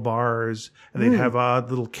Nanaimo bars, and they'd have odd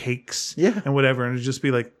little cakes, and whatever, and it'd just be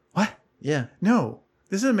like, what? Yeah. No.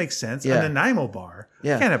 This doesn't make sense. Yeah. A Nanaimo bar.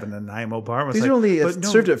 Yeah. You can't have a Nanaimo bar. These are only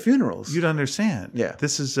served at funerals. You'd understand. Yeah.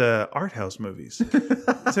 This is art house movies.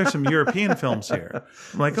 There's some European films here.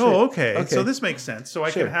 I'm like, okay. So this makes sense. So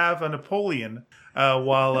I can have a Napoleon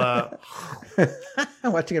while...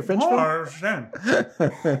 watching a French film? I understand.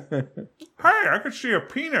 Hey, I could see a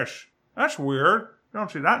penis. That's weird. You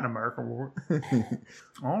don't see that in American movie.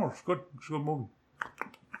 Oh, it's good. It's a good movie.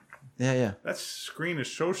 Yeah. That screen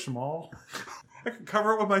is so small. I could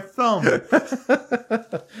cover it with my thumb.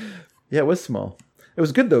 Yeah, it was small. It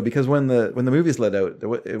was good though because when the movies let out,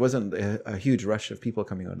 it wasn't a huge rush of people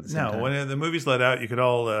coming out at the same time. No, when the movies let out, you could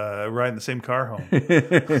all ride in the same car home.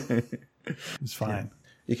 It was fine.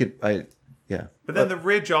 You could, yeah. But then the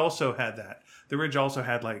Ridge also had that. The Ridge also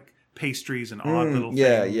had like pastries and odd little things.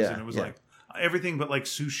 Yeah. And it was like everything but like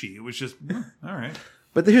sushi. It was just all right.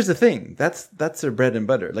 But here's the thing. That's their bread and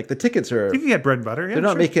butter. Like the tickets are. You can get bread and butter. Yeah, They're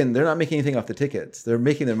not sure. making anything off the tickets. They're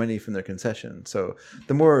making their money from their concession. So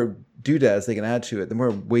the more doodads they can add to it, the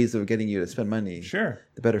more ways of getting you to spend money. Sure.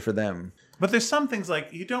 The better for them. But there's some things like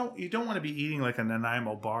you don't want to be eating like a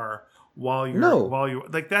Nanaimo bar while you're No.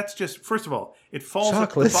 like that's just first of all it falls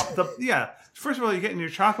Chocolate. First of all, you're getting your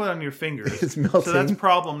chocolate on your fingers. It's melting. So that's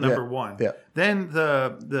problem number one. Yeah. Then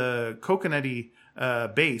the coconutty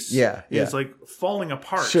base Yeah. is like falling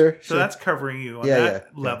apart. Sure, So sure. that's covering you on Yeah, that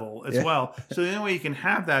yeah, level as yeah. well. So the only way you can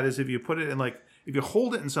have that is if you put it in like if you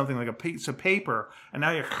hold it in something like a piece of paper, and now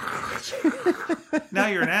you're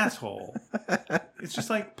an asshole. It's just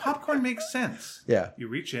like popcorn makes sense. Yeah. You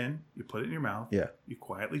reach in, you put it in your mouth. Yeah. You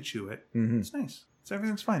quietly chew it. It's nice. So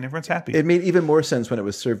everything's fine. Everyone's happy. It made even more sense when it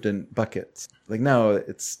was served in buckets. Like now,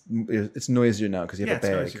 it's noisier now because you have Yeah,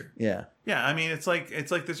 a bag. it's noisier. Yeah. Yeah, I mean, it's like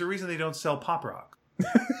there's a reason they don't sell Pop Rock.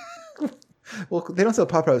 Well, they don't sell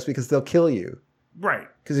Pop Rocks because they'll kill you. Right.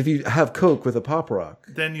 Because if you have Coke with a Pop Rock,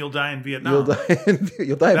 Then you'll die in Vietnam. you'll die.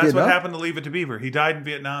 You'll die in That's Vietnam. what happened to Leave It to Beaver. He died in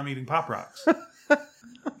Vietnam eating Pop Rocks.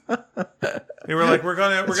 They were like, we're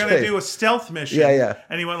gonna right. do a stealth mission. Yeah, yeah.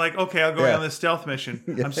 And he went like, okay, I'll go Yeah. on this stealth mission.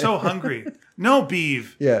 I'm so hungry. No,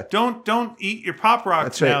 Beav. Yeah. Don't eat your Pop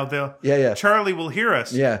Rocks That's right. now. They'll Yeah, yeah. Charlie will hear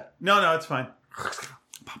us. Yeah. No, it's fine.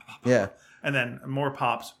 Yeah. And then more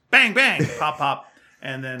pops. Bang, bang. Pop, pop.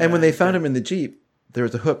 And then And when they found him in the Jeep, there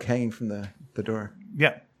was a hook hanging from the door.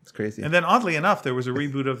 yeah. It's crazy. And then oddly enough, there was a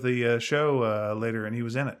reboot of the show later, and he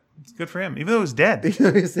was in it. It's good for him, even though he was dead. He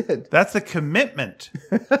said, That's the commitment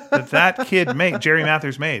that kid made. Jerry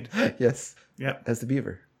Mathers made. yes, Yeah, as the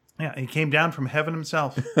beaver. yeah. He came down from heaven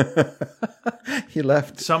himself, He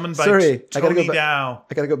left. summoned by Sorry, I Tony gotta go back. Dow.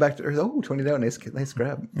 I gotta go back to. Oh, Tony Dow, nice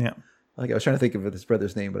grab. Yeah, Like I was trying to think of his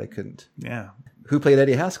brother's name, but I couldn't. yeah. Who played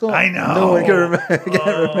Eddie Haskell? I know. No one can remember. I can't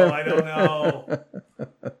remember. I don't know.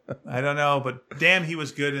 I don't know, but damn, he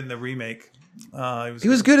was good in the remake. He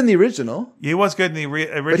was good in the original, He was good in the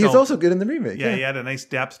original. but he was also good in the remake. Yeah, he had a nice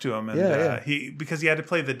depth to him, and Yeah. because he had to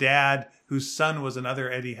play the dad whose son was another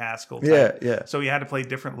Eddie Haskell type. Yeah. So he had to play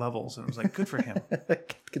different levels, and it was like good for him.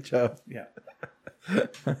 Good job. Yeah,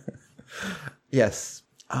 Yes.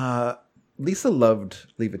 Lisa loved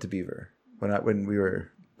Leave It to Beaver when we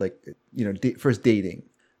were like, first dating.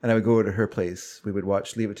 And I would go to her place. We would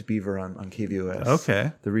watch Leave It to Beaver on KVOS.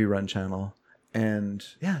 Okay. The rerun channel. And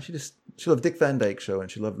yeah, she loved Dick Van Dyke Show and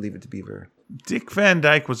she loved Leave It to Beaver. Dick Van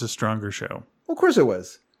Dyke was a stronger show. Well, of course it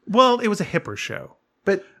was. Well, it was a hipper show.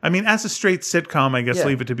 But I mean, as a straight sitcom, I guess Yeah.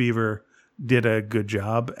 Leave It to Beaver did a good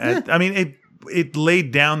job. I mean, it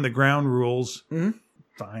laid down the ground rules. Mm-hmm.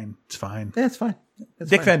 Fine, it's fine. yeah, it's fine.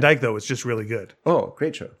 Dick Van Dyke, though, was just really good. Oh,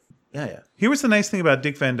 great show. Yeah. Here was the nice thing about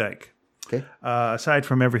Dick Van Dyke. Okay. Aside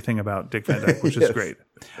from everything about Dick Van Dyke, which is Yes. great.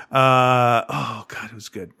 Oh, God, it was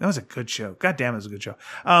good. That was a good show. God damn, it was a good show.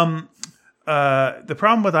 The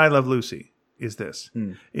problem with I Love Lucy is this: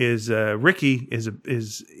 is Ricky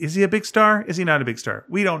is he a big star? Is he not a big star?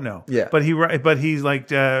 We don't know. Yeah. But he's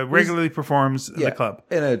like regularly performs in the club.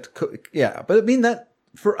 But I mean that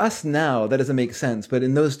for us now that doesn't make sense. But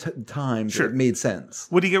in those times, Sure. it made sense.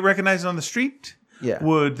 Would he get recognized on the street? Yeah.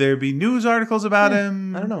 Would there be news articles about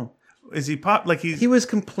him? I don't know. Is he pop like he's? He was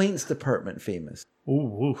complaints department famous.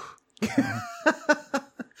 Ooh.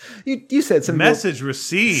 You said some Message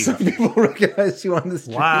received. Some people recognize you on the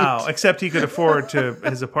street. Wow! Except he could afford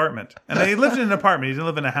his apartment, and he lived in an apartment. He didn't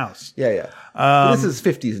live in a house. Yeah. But this is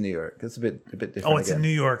 50s New York. It's a bit different. Oh, it's again. in New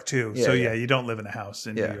York too. Yeah, So yeah. you don't live in a house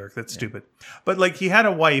in Yeah. New York. That's stupid. But like he had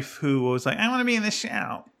a wife who was like, I want to be in this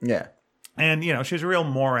show, Yeah. and she was a real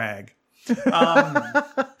morag,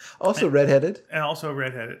 Also redheaded. and also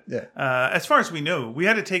redheaded. Yeah. As far as we know, we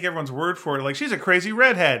had to take everyone's word for it. Like she's a crazy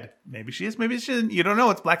redhead. Maybe she is. Maybe she isn't. You don't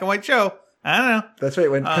know. It's a black and white show. I don't know. That's right.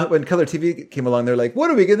 When color TV came along, they're like,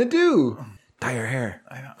 "What are we gonna do? Dye her hair."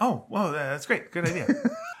 I know. Oh, well, that's great. Good idea.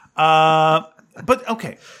 But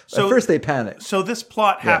okay. So At first, they panicked. So this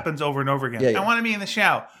plot happens over and over again. Yeah. I want to be in the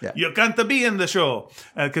show. Yeah. You're going to be in the show.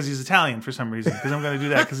 Because he's Italian for some reason. Because I'm going to do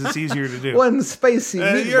that because it's easier to do. One spicy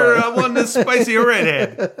meatball. You're one that's spicy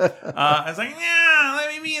redhead. I was like, yeah,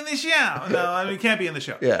 let me be in the show. No, I mean, you can't be in the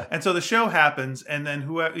show. Yeah. And so the show happens, and then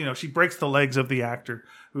she breaks the legs of the actor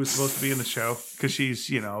who's supposed to be in the show because she's,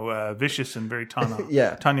 vicious and very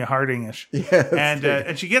Tanya Harding-ish. Yeah,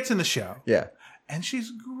 and she gets in the show. Yeah. And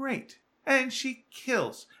she's great. And she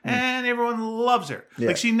kills. And everyone loves her. Yeah.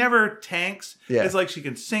 Like, she never tanks. Yeah. It's like she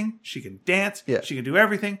can sing, she can dance, Yeah. she can do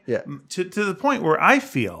everything. Yeah. To the point where I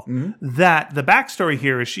feel that the backstory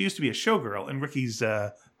here is she used to be a showgirl in Ricky's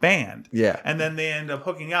band. Yeah. And then they end up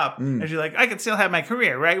hooking up. And she's like, I can still have my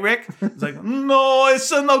career, right, Rick? It's like, no,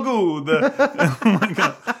 it's no good. Oh my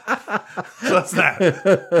God. So that's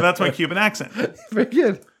that. That's my Cuban accent. Very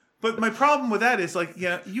good. But my problem with that is like,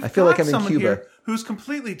 you've I feel got like I'm in someone Cuba. here who's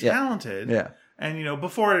completely talented. Yeah. And,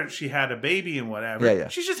 before she had a baby and whatever, Yeah.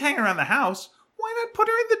 she's just hanging around the house. Why not put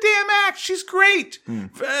her in the damn act? She's great.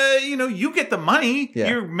 You get the money. Yeah.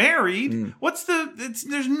 You're married.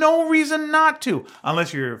 There's no reason not to.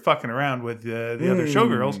 Unless you're fucking around with the other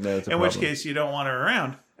showgirls. That's a in which problem. case you don't want her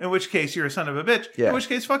around. In which case you're a son of a bitch. Yeah. In which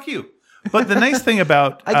case, fuck you. But the nice thing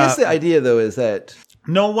about... I guess the idea, though, is that...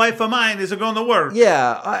 no wife of mine is going to work.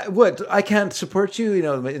 Yeah, I can't support you,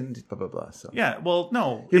 and blah, blah, blah. So. Yeah, well,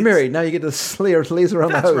 no. You're married. Now you get to laze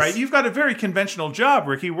around the house. That's right. You've got a very conventional job,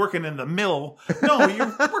 Ricky, working in the mill. No,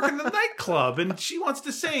 you're working in the nightclub, and she wants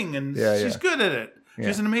to sing, and she's good at it.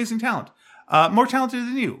 She's an amazing talent. More talented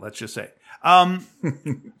than you, let's just say.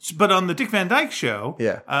 But on the Dick Van Dyke Show,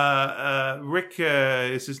 Rick,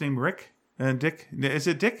 is his name Rick? Dick? Is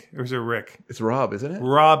it Dick or is it Rick? It's Rob, isn't it?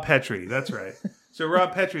 Rob Petrie, that's right. So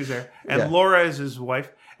Rob Petrie's there, and Laura is his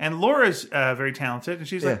wife, and Laura's very talented, and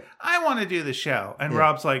she's like, I want to do the show. And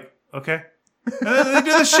Rob's like, okay. And then they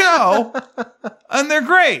do the show, and they're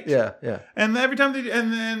great. Yeah, yeah. And every time they,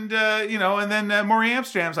 and then Maury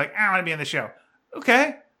Amsterdam's like, I want to be in the show.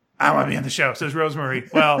 Okay. I want to be in the show, says Rosemary.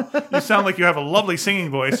 Well, you sound like you have a lovely singing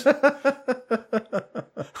voice.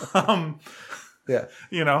 Yeah.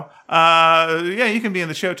 You can be in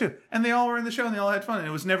the show too. And they all were in the show and they all had fun. And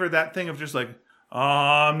it was never that thing of just like, oh,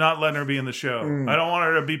 I'm not letting her be in the show. I don't want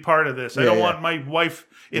her to be part of this. I don't want my wife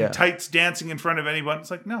in tights dancing in front of anyone.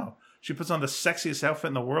 It's like, no. She puts on the sexiest outfit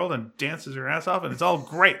in the world and dances her ass off, and it's all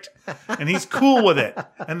great. And he's cool with it.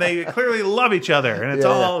 And they clearly love each other, and it's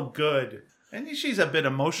all good. And she's a bit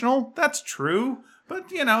emotional. That's true. But,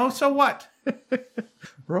 so what?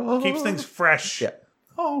 Rob. Keeps things fresh. Yeah.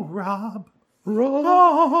 Oh, Rob. Rob.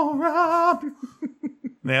 Oh, Rob.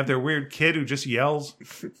 They have their weird kid who just yells,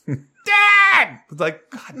 Dad! It's like,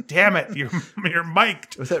 God damn it, you're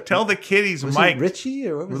mic'd. Tell the kid he's mic'd. Richie?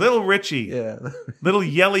 Or what was Little Richie. Yeah. Little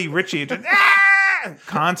yelly Richie. Just,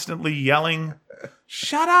 constantly yelling.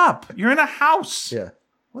 Shut up. You're in a house. Yeah.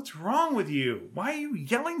 What's wrong with you? Why are you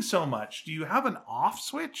yelling so much? Do you have an off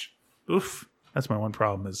switch? Oof. That's my one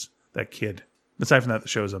problem is that kid. Aside from that, the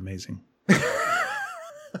show is amazing.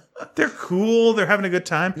 They're cool. They're having a good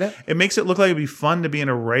time. Yeah. It makes it look like it'd be fun to be in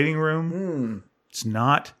a writing room. It's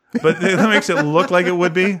not. But that makes it look like it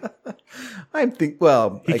would be.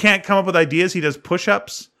 He can't come up with ideas. He does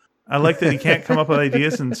push-ups. I like that he can't come up with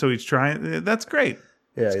ideas, and so he's trying. That's great.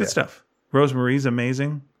 Yeah, it's good stuff. Rosemarie's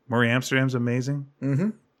amazing. Maury Amsterdam's amazing.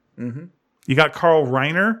 You got Carl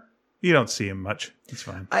Reiner. You don't see him much. It's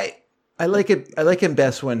fine. I like it. I like him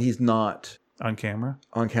best when he's not on camera.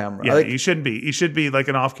 On camera. Yeah, he should be. He should be like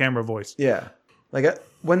an off-camera voice. Yeah.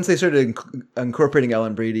 Once they started incorporating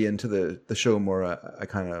Alan Brady into the show more, it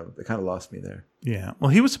kind of lost me there. Yeah. Well,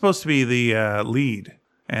 he was supposed to be the lead,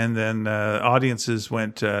 and then audiences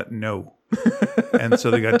went no, and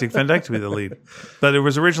so they got Dick Van Dyke to be the lead. But it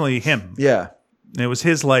was originally him. Yeah. It was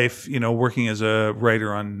his life, working as a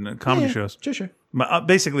writer on comedy shows. Sure.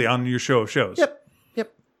 Basically on your show of shows. Yep.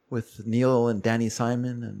 With Neil and Danny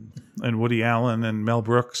Simon and Woody Allen and Mel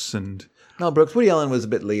Brooks and Mel Brooks. Woody Allen was a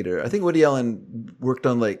bit later. I think Woody Allen worked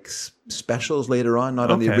on specials later on,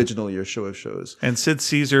 not on the original Your Show of Shows. And Sid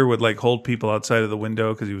Caesar would hold people outside of the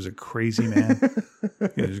window because he was a crazy man.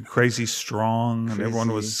 He was crazy strong, and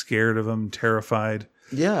everyone was scared of him, terrified.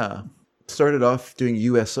 Yeah. Started off doing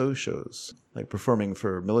USO shows, performing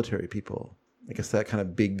for military people. I guess that kind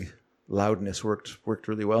of big loudness worked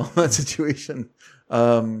really well in that situation.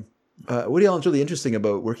 Woody Allen's really interesting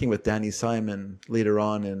about working with Danny Simon later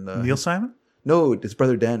on in Neil Simon? No, his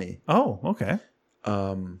brother Danny. Oh, okay.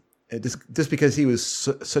 Just because he was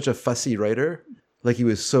such a fussy writer, he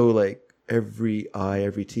was so every I,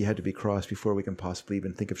 every T had to be crossed before we can possibly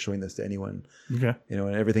even think of showing this to anyone. Okay.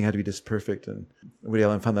 And everything had to be just perfect. And Woody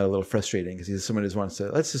Allen found that a little frustrating because he's someone who just wants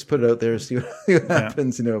to, let's just put it out there, see what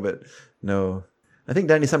happens, but no. I think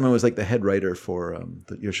Danny Simon was the head writer for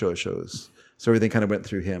Your Show of Shows. So everything kind of went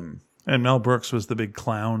through him. And Mel Brooks was the big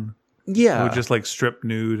clown. Yeah. Who would just strip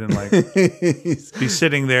nude and be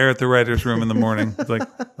sitting there at the writer's room in the morning.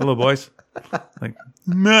 Hello, boys.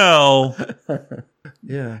 Mel.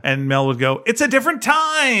 Yeah. And Mel would go, it's a different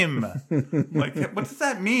time. What does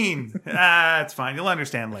that mean? It's fine. You'll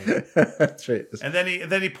understand later. That's right. And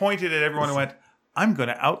then he pointed at everyone and went, I'm going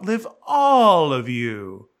to outlive all of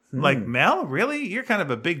you. Like, Mel, really? You're kind of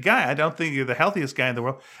a big guy. I don't think you're the healthiest guy in the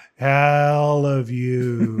world. All of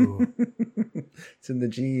you. It's in the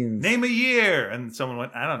genes. Name a year. And someone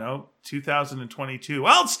went, I don't know, 2022.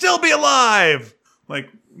 I'll still be alive. Like,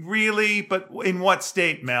 really? But in what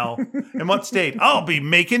state, Mel? In what state? I'll be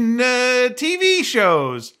making TV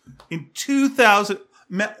shows in 2000.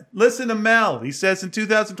 Listen to Mel. He says in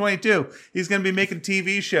 2022, he's going to be making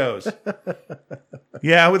TV shows.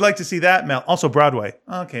 Yeah, I would like to see that, Mel. Also, Broadway.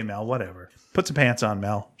 Okay, Mel, whatever. Put some pants on,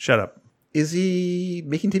 Mel. Shut up. Is he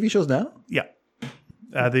making TV shows now? Yeah.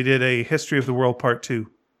 They did a History of the World Part 2.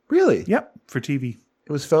 Really? Yep, for TV.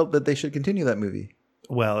 It was felt that they should continue that movie.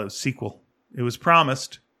 Well, it was sequel. It was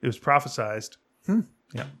promised. It was prophesized. Yeah.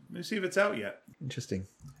 Let me see if it's out yet. Interesting.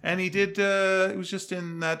 And he did, it was just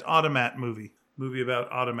in that Automat movie about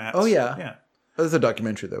automats. Oh, yeah. Yeah. There's a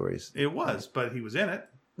documentary, though, where he's... It was, but he was in it.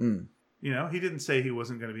 You know, he didn't say he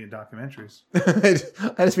wasn't going to be in documentaries.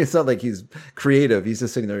 I just mean it's not like he's creative. He's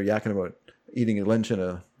just sitting there yakking about eating a lunch in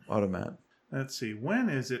a automat. Let's see. When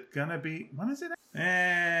is it going to be? When is it?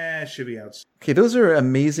 It should be out. Okay, those are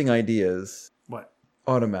amazing ideas. What?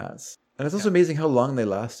 Automats. And it's also amazing how long they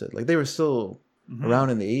lasted. Like, they were still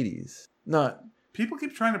around in the 80s. Not... People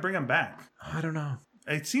keep trying to bring them back. I don't know.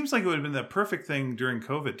 It seems like it would have been the perfect thing during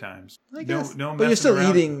COVID times. I guess. No but you're still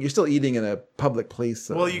messing around. You're still eating in a public place.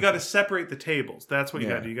 Though. Well, you got to separate the tables. That's what you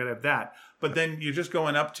got to do. You got to have that. But then you're just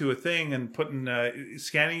going up to a thing and putting,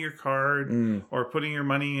 scanning your card or putting your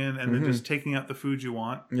money in, and then just taking out the food you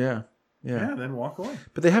want. Yeah. Then walk away.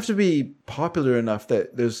 But they have to be popular enough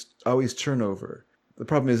that there's always turnover. The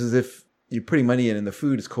problem is if you're putting money in and the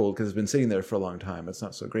food is cold because it's been sitting there for a long time, it's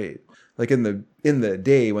not so great. Like in the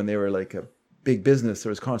day when they were like a big business,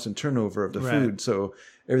 there was constant turnover of the food, so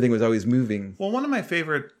everything was always moving. Well, one of my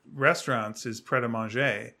favorite restaurants is Pret a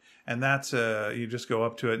Manger, and that's you just go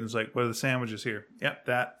up to it and it's like, what are the sandwiches here? Yep,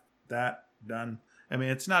 that done. I mean,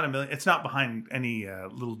 it's not it's not behind any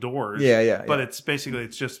little doors. But it's basically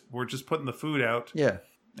we're just putting the food out. Yeah.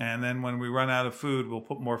 And then when we run out of food, we'll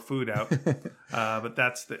put more food out. But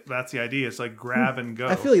that's the idea. It's like grab and go.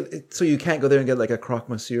 I feel like so you can't go there and get like a croque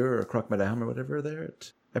monsieur or a croque madame or whatever there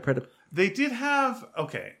at Pret a... They did have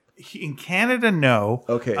in Canada, no.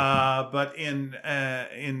 Okay. But in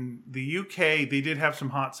the UK, they did have some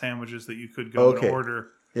hot sandwiches that you could go and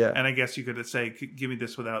order. Yeah. And I guess you could say, give me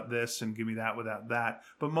this without this and give me that without that.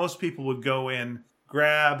 But most people would go in,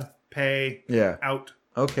 grab, pay, out.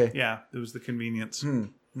 Okay. Yeah, it was the convenience.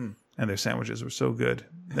 And their sandwiches were so good.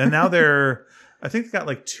 And now I think they got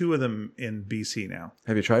like 2 of them in BC now.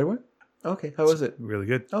 Have you tried one? Okay. How was it? Really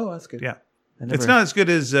good. Oh, that's good. Yeah. It's not as good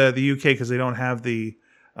as the UK because they don't have the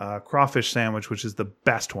crawfish sandwich, which is the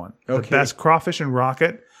best one. Okay. The best crawfish and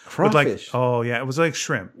rocket. Crawfish? It was like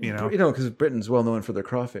shrimp, you know. You know, because Britain's well known for their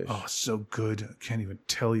crawfish. Oh, so good. I can't even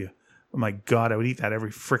tell you. Oh, my God. I would eat that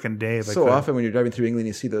every freaking day if I could. So often when you're driving through England,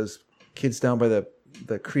 you see those kids down by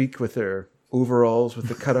the creek with their overalls, with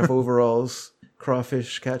the cut-off overalls,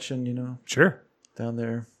 crawfish catching, you know. Sure. Down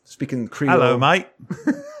there, speaking Creole. Hello, mate.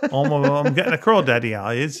 I'm getting a crawdaddy,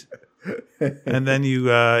 I is. And then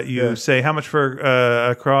you say, how much for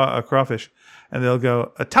a crawfish? And they'll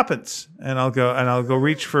go, a tuppence. And I'll go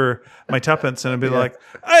reach for my tuppence and I'll be like,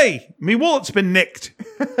 hey, me wallet's been nicked.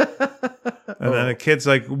 And then a kid's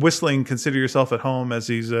like whistling, consider yourself at home as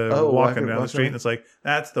he's walking down the street. And it's like,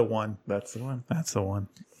 that's the one. That's the one. That's the one.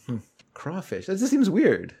 Crawfish. That just seems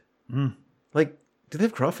weird. Like, do they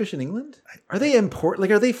have crawfish in England? Are they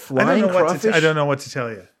are they flying crawfish? I don't know what to tell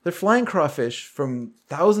you. They're flying crawfish from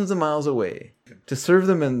thousands of miles away to serve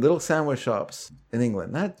them in little sandwich shops in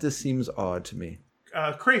England. That just seems odd to me.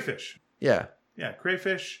 Crayfish. Yeah. Yeah,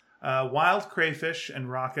 crayfish. Wild crayfish and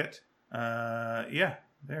rocket. Yeah,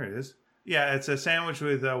 there it is. Yeah, it's a sandwich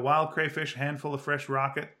with wild crayfish, a handful of fresh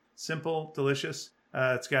rocket. Simple, delicious.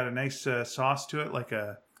 It's got a nice sauce to it, like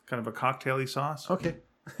a kind of a cocktaily sauce. Okay.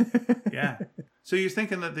 Yeah. So you're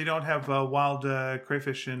thinking that they don't have wild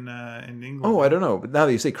crayfish in England? Oh, I don't know. But now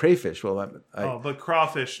that you say crayfish, well, but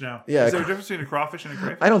crawfish, no. Yeah, Is there a difference between a crawfish and a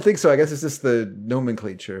crayfish? I don't think so. I guess it's just the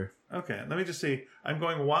nomenclature. Okay, let me just see. I'm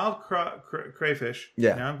going wild crayfish.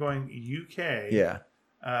 Yeah. Now I'm going UK. Yeah.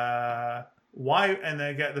 Why? And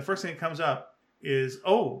the first thing that comes up is,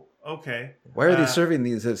 okay. Why are they serving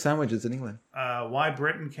these sandwiches in England? Why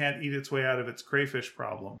Britain can't eat its way out of its crayfish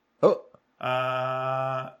problem. Oh.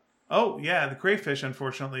 Yeah, the crayfish,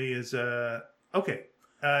 unfortunately, is...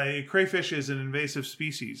 crayfish is an invasive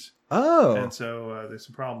species. Oh. And so there's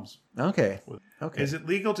some problems. Okay. Is it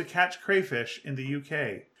legal to catch crayfish in the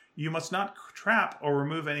UK? You must not trap or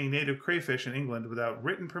remove any native crayfish in England without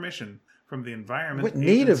written permission from the Environment What,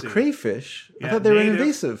 native Agency. crayfish? I Yeah, thought they were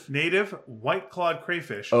invasive. Native white-clawed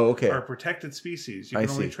crayfish Oh, okay. are a protected species. You I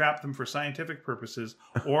can only see. trap them for scientific purposes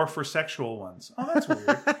or for sexual ones. Oh, that's weird.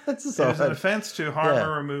 That's It is an odd. offense to harm Yeah.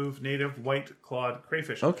 or remove native white-clawed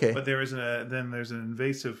crayfish. Okay. But there's an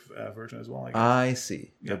invasive version as well, I guess. I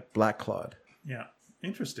see. Yeah. The black clawed. Yeah,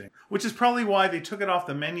 interesting. Which is probably why they took it off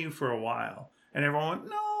the menu for a while. And everyone went,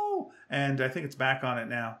 no. And I think it's back on it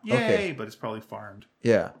now. Yay, Okay. but it's probably farmed.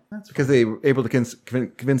 Yeah. Because they were able to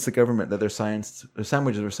convince the government that their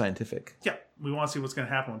sandwiches were scientific. Yeah, we want to see what's going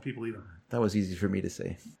to happen when people eat them. That was easy for me to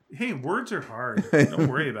say. Hey, words are hard. Don't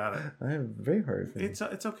worry about it. I'm very hard for me. It's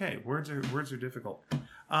okay. Words are difficult.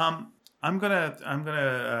 I'm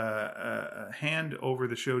gonna hand over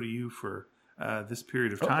the show to you for this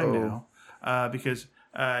period of time now, because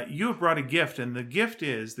you have brought a gift, and the gift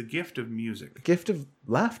is the gift of music. Gift of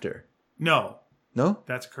laughter. No, No?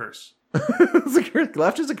 that's a curse. It's a curse.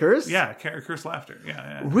 Laughter's a curse? Yeah, curse laughter.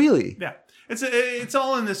 Yeah. Really? Yeah. It's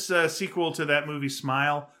all in this sequel to that movie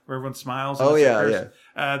Smile, where everyone smiles. And Oh, it's a yeah,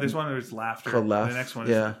 curse. There's one that's laughter. Called Laugh. The next one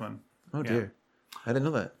Yeah. is this one. Oh, dear. I didn't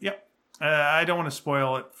know that. Yep. I don't want to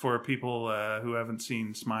spoil it for people who haven't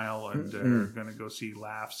seen Smile and are going to go see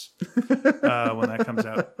Laughs when that comes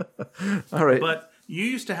out. All right. But you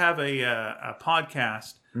used to have a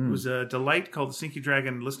podcast. It was a delight called the Sneaky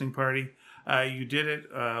Dragon Listening Party. You did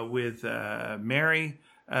it with Mary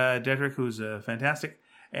Dedrick, who's fantastic.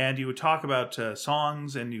 And you would talk about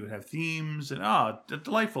songs, and you would have themes, and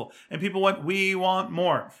delightful. And people went, "We want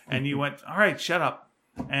more." And you went, "All right, shut up."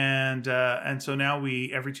 And so now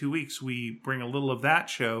every 2 weeks we bring a little of that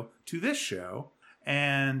show to this show.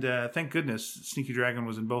 And thank goodness Sneaky Dragon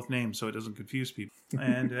was in both names, so it doesn't confuse people.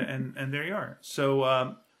 And and there you are.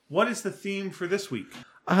 So what is the theme for this week?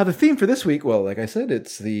 The theme for this week, well, like I said,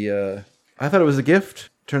 it's the... I thought it was a gift.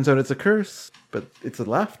 Turns out it's a curse, but it's a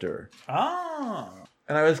laughter. Ah.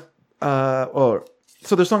 And I was...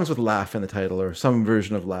 so there's songs with laugh in the title, or some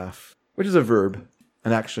version of laugh, which is a verb,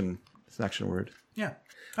 an action. It's an action word. Yeah.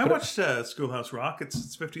 I watched Schoolhouse Rock. It's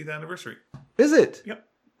its 50th anniversary. Is it? Yep.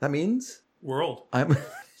 That means... We're old.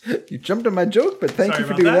 You jumped on my joke, but thank Sorry you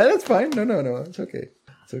for about doing that. that. That's fine. No. It's okay.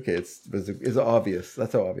 It's okay. It's obvious.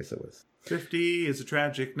 That's how obvious it was. 50 is a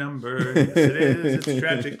tragic number. Yes, it is. It's a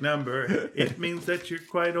tragic number. It means that you're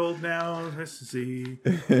quite old now. Let's see.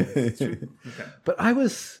 It's true. Okay. But I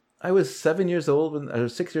was 7 years old when I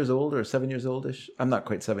was 6 years old or 7 years oldish. I'm not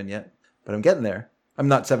quite 7 yet, but I'm getting there. I'm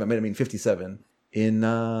not 7. I mean 57 in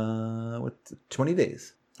 20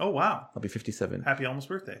 days. Oh, wow. I'll be 57. Happy almost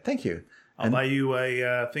birthday. Thank you. I'll buy you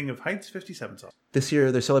a thing of Heights 57 sauce. This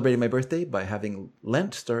year they're celebrating my birthday by having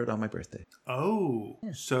Lent start on my birthday. Oh.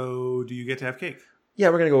 So do you get to have cake? Yeah,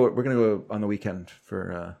 we're gonna go on the weekend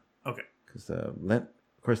for Okay. because Lent.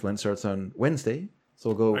 Of course, Lent starts on Wednesday, so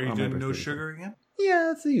we'll go. Are you on my doing birthday no weekend. sugar again?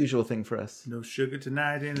 Yeah, it's the usual thing for us. No sugar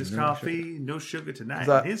tonight in his coffee. No sugar tonight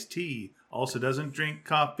that- in his tea. Also doesn't drink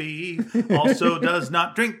coffee. Also does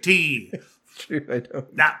not drink tea. True, I don't.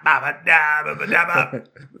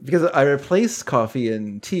 Because I replace coffee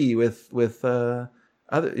and tea with other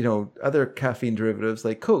caffeine derivatives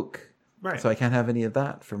like Coke. Right. So I can't have any of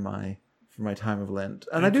that for my time of Lent.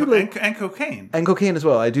 And I And do and cocaine. and cocaine as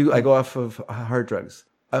well. I go off of hard drugs.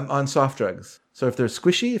 I'm on soft drugs. So if they're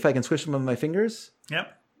squishy, if I can squish them with my fingers,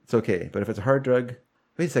 Yep. it's okay. But if it's a hard drug,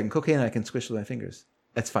 wait a second, cocaine I can squish with my fingers.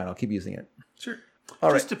 That's fine. I'll keep using it. Sure.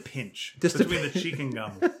 All Just a pinch Just a between the cheek and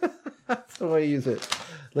gum. That's the way I use it,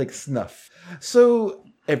 like snuff. So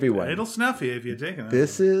everyone, It'll snuff you if you take it.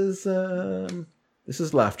 this is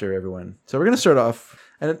laughter, everyone. So we're gonna start off,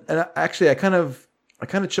 and actually, I kind of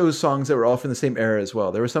chose songs that were all from the same era as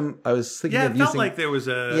well. There were some I was thinking Yeah, of it felt using. like there was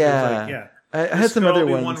a... Yeah. I had This some could all other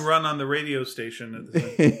be ones. one run on the radio station at the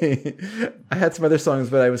time. I had some other songs,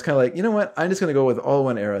 but I was kind of like, you know what? I'm just gonna go with all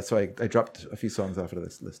one era. So I dropped a few songs off of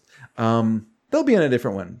this list. They'll be in a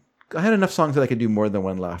different one. I had enough songs that I could do more than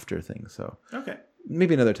one laughter thing. So Okay.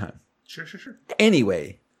 maybe another time. Sure.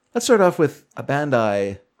 Anyway, let's start off with a band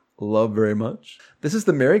I love very much. This is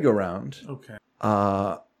the Merry-Go-Round. Okay.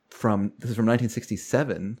 This is from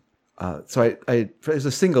 1967. So there's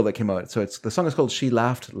a single that came out. So the song is called "She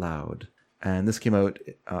Laughed Loud," and this came out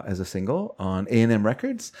as a single on A&M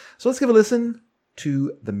Records. So let's give a listen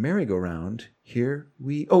to the Merry-Go-Round.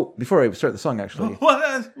 Before I start the song, actually,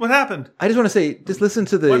 What happened? I just want to say, just listen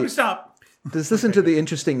to Why don't we the stop? to the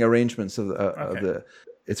interesting arrangements of the.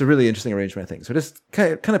 It's a really interesting arrangement, I think. So just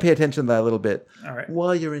kind of pay attention to that a little bit All right.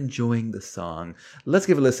 while you're enjoying the song. Let's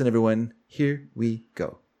give a listen, everyone. Here we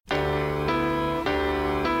go.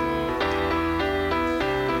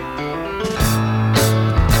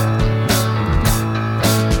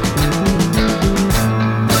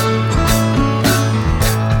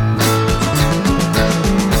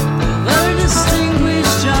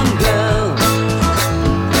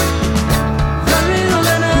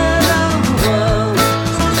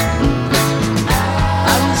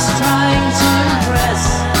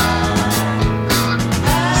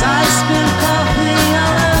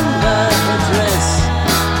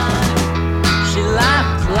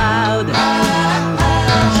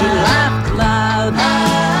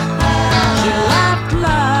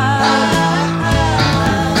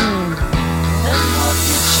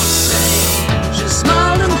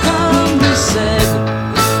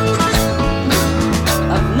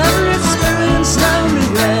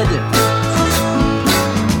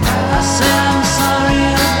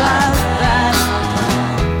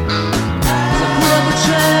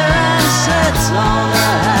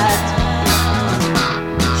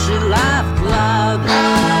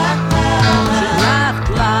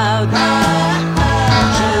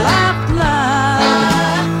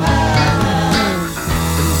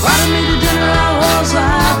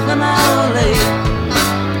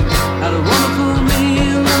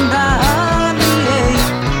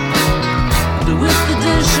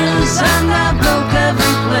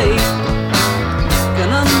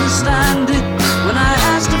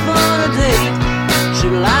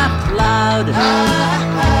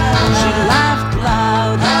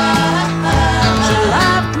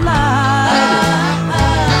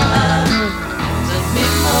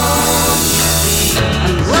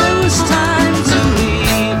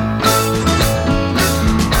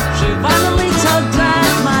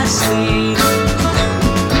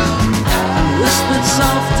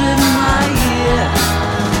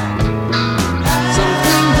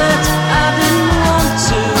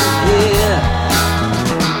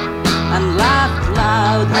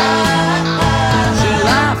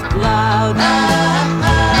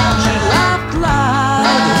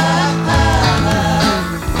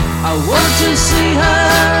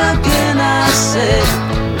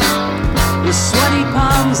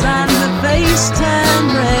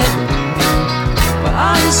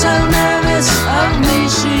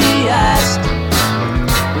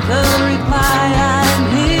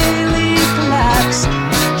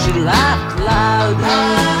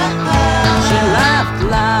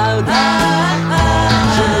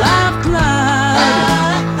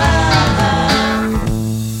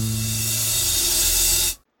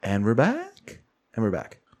 And we're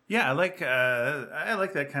back. Yeah, I like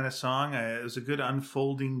that kind of song. It was a good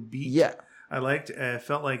unfolding beat. Yeah. I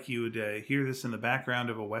felt like you would hear this in the background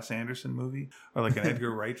of a Wes Anderson movie or like an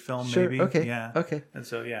Edgar Wright film, Sure. maybe. Okay. Yeah. Okay. And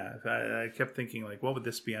so, yeah, I kept thinking, like, what would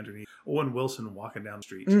this be underneath? Owen Wilson walking down the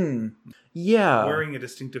street. Yeah. Wearing a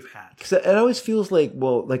distinctive hat. Because it always feels like,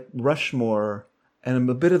 like Rushmore and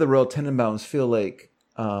a bit of the Royal Tenenbaums feel like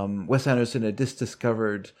Wes Anderson had just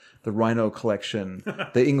discovered the Rhino collection,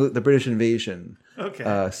 the British Invasion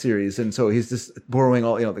series, and so he's just borrowing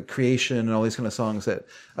all the Creation and all these kind of songs that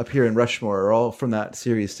appear in Rushmore are all from that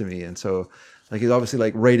series to me, and so like he's obviously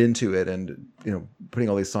like right into it and putting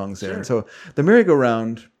all these songs in. And so the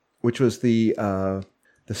Merry-Go-Round, which was the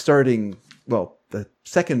starting, the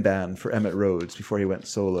second band for Emmett Rhodes before he went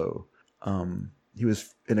solo. He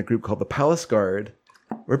was in a group called the Palace Guard.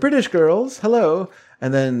 We're British girls, hello.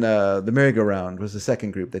 And then the Merry-Go-Round was the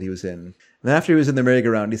second group that he was in. And then after he was in the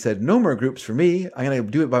Merry-Go-Round, he said, no more groups for me. I'm going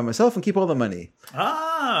to do it by myself and keep all the money.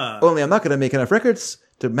 Only I'm not going to make enough records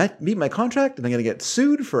to meet my contract, and I'm going to get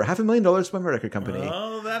sued for $500,000 by my record company.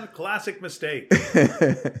 Oh, that classic mistake.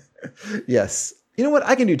 Yes. You know what?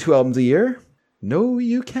 I can do 2 albums a year. No,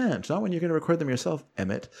 you can't. Not when you're going to record them yourself,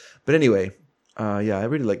 Emmett. But anyway, yeah, I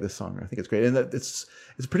really like this song. I think it's great. And it's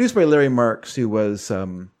produced by Larry Marks, who was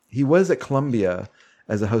he was at Columbia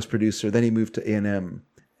as a house producer. Then he moved to A&M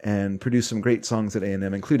and produced some great songs at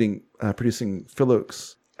A&M, including producing Phil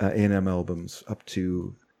Oakes' A&M albums up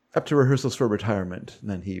to Rehearsals for Retirement.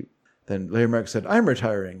 And then Larry Marks said, I'm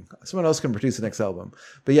retiring. Someone else can produce the next album.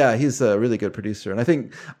 But yeah, he's a really good producer. And I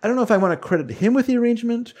don't know if I want to credit him with the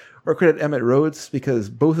arrangement or credit Emmett Rhodes, because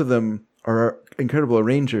both of them are incredible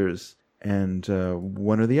arrangers. And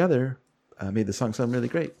one or the other made the song sound really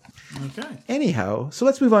great. Okay. Anyhow, so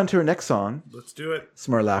let's move on to our next song. Let's do it.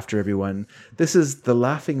 Some more laughter, everyone. This is The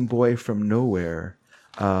Laughing Boy from Nowhere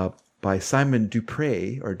by Simon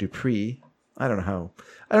Dupree or Dupree. I don't know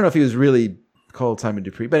if he was really called Simon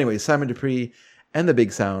Dupree. But anyway, Simon Dupree and The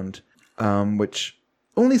Big Sound, which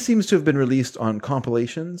only seems to have been released on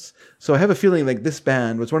compilations. So I have a feeling like this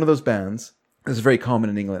band was one of those bands that was very common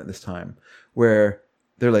in England at this time, where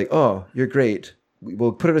they're like, oh, you're great.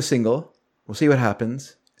 We'll put out a single. We'll see what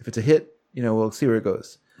happens. If it's a hit, we'll see where it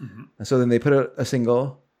goes. Mm-hmm. And so then they put out a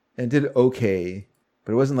single and did okay,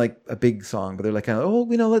 but it wasn't like a big song. But they're like,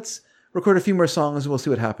 let's record a few more songs and we'll see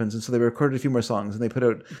what happens. And so they recorded a few more songs and they put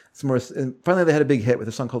out some more. And finally, they had a big hit with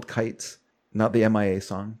a song called Kites, not the MIA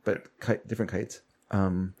song, but different Kites.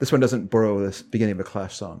 This one doesn't borrow this beginning of a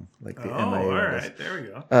Clash song like the MIA. Oh, all right, there we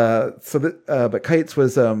go. But Kites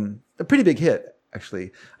was a pretty big hit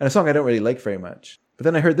actually, and a song I don't really like very much. But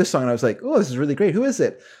then I heard this song and I was like, oh, this is really great. Who is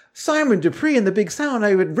it? Simon Dupree and The Big Sound.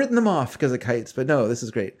 I had written them off because of Kites, but no, this is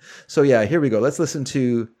great. So yeah, here we go. Let's listen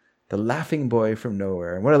to The Laughing Boy from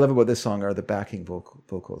Nowhere. And what I love about this song are the backing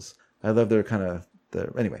vocals. I love their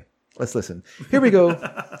anyway, let's listen. Here we go.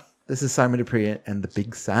 This is Simon Dupree and The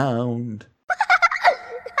Big Sound.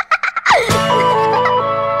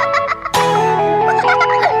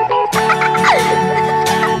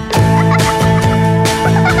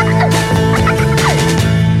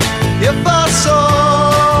 If I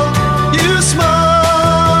saw you smile,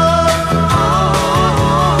 I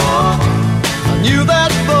knew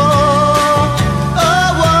that for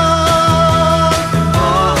a while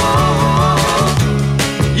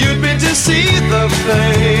you'd been to see the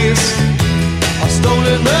face I stole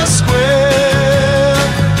in the square.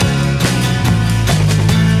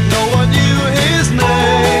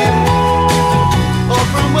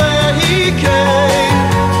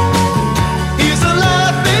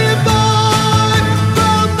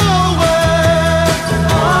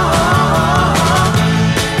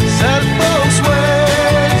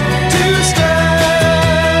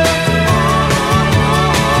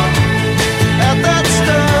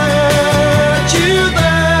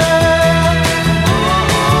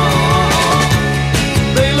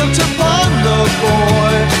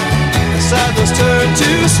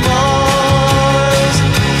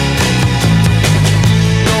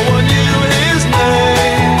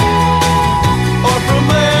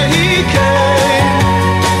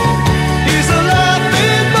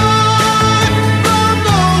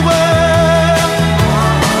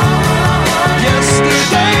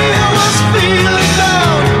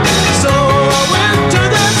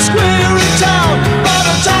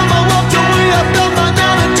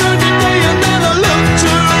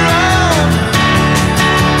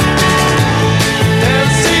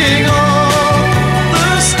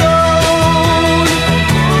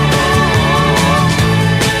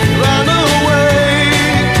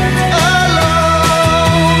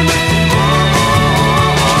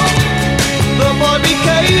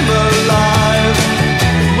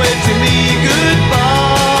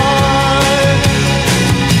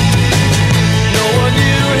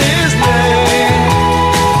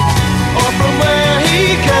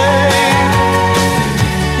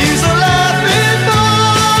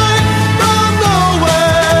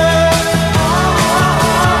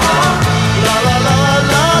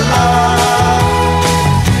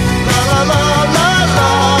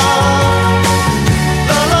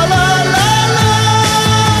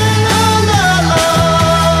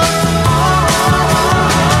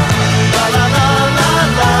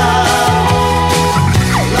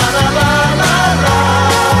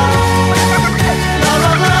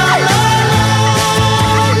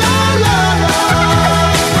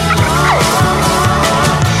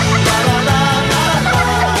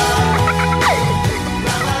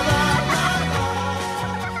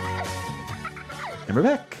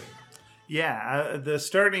 Yeah, the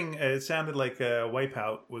starting it sounded like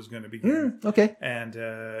Wipeout was going to begin, Okay. and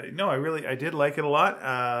no, I did like it a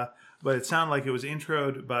lot. But it sounded like it was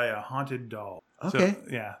introed by a haunted doll. Okay. So,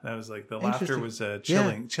 yeah, that was like the laughter was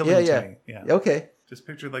Interesting. chilling Yeah. to me. Yeah. Okay. Just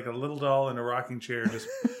pictured like a little doll in a rocking chair, just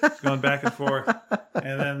going back and forth,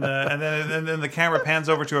 and then the camera pans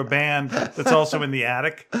over to a band that's also in the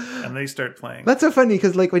attic, and they start playing. That's so funny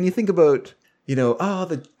because, like, when you think about,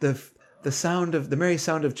 the sound of the merry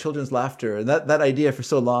sound of children's laughter, and that idea for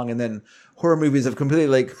so long, and then horror movies have completely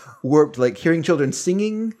like warped, like hearing children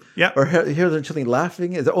singing, or hearing children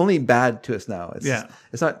laughing is only bad to us now.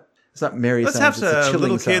 It's not merry. Let's sounds, have it's a some chilling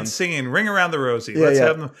little sound. kids singing "Ring Around the Rosie." Yeah, Let's yeah.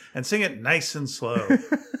 have them and sing it nice and slow.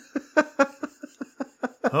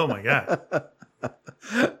 Oh my god!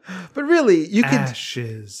 But really, you could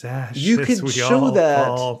Ashes. you could we show all that-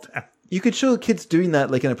 fall down. you could show kids doing that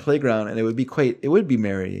like in a playground, and it would be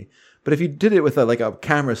merry. But if you did it with a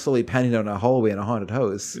camera slowly panning down a hallway in a haunted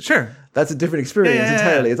house, Sure. that's a different experience Yeah.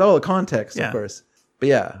 entirely. It's all a context, Yeah. of course. But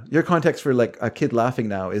yeah, your context for like a kid laughing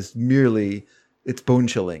now is merely it's bone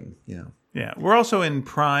chilling. Yeah, we're also in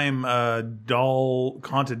prime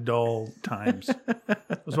haunted doll times.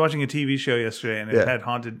 I was watching a TV show yesterday, and it had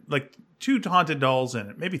two haunted dolls in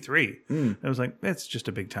it, maybe three. And I was like, it's just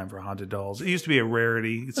a big time for haunted dolls. It used to be a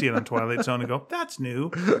rarity. You could see it on Twilight Zone and go, that's new.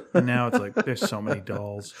 And now it's like, there's so many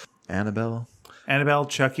dolls. Annabelle,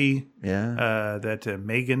 Chucky, yeah,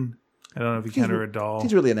 Megan. I don't know if you count her a doll.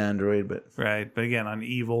 she's really an android, but Right, but again, on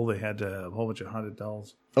Evil, they had a whole bunch of haunted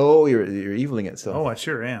dolls. oh, you're eviling it. So, Oh, I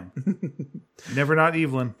sure am. Never not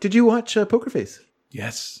Evelyn. did you watch Poker Face?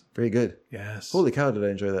 Yes, Very good. yes. Holy cow, did I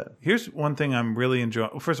enjoy that? Here's one thing I'm really enjoying.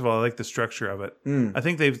 Well, first of all, I like the structure of it. I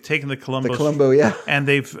think they've taken the Columbo, The Columbo, yeah. and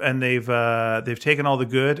they've taken all the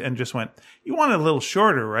good and just went. You want it a little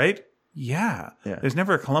shorter, right? Yeah. Yeah. There's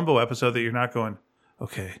never a Columbo episode that you're not going.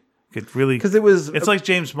 Okay, could really Because it was It's like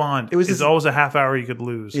James Bond. was It's just- always a half hour you could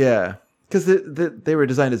lose. yeah. Because they were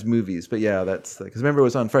designed as movies, but yeah, that's because remember it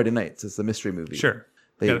was on Friday nights. It's the mystery movie. Sure.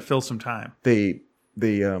 They- Got to fill some time. They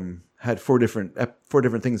had four different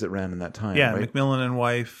things that ran in that time. Yeah, right? McMillan and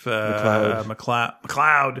wife, McLeod.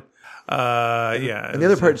 McLeod. Yeah. And the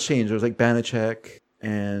other parts changed. There was like Banachek,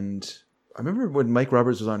 and I remember when Mike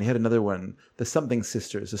Roberts was on, he had another one, the Something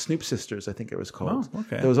Sisters, the Snoop Sisters, I think it was called. Oh,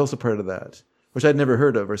 okay. That was also part of that, which I'd never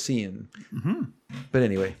heard of or seen. Mm-hmm. But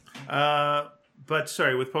anyway, But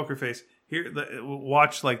sorry, with Poker Face,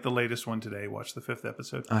 watch like the latest one today. Watch the 5th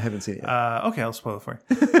episode. I haven't seen it yet. Okay, I'll spoil it for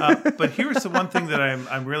you. But here's the one thing that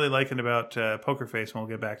I'm really liking about Poker Face, and we'll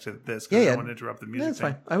get back to this because I Yeah, don't yeah. want to interrupt the Yeah, music that's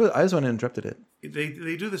thing. fine. I was one who interrupted it.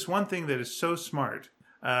 They do this one thing that is so smart,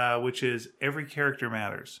 which is every character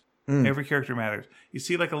matters. Mm. Every character matters. You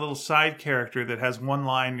see like a little side character that has one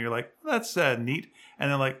line, and you're like, well, that's neat. And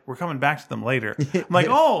then like, we're coming back to them later. I'm like,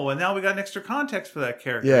 oh, and now we got an extra context for that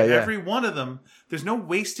character. Yeah, yeah. Every one of them, there's no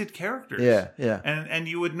wasted characters. Yeah, yeah. And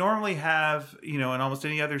you would normally have, in almost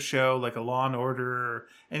any other show, like a Law and Order or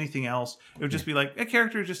anything else, it would just be like, a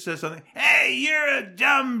character just says something, hey, you're a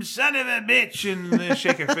dumb son of a bitch, and they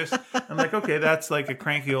shake her fist. I'm like, okay, that's like a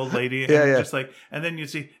cranky old lady. And Yeah, yeah. Just like, and then you'd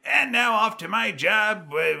see, and now off to my job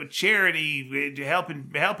with charity,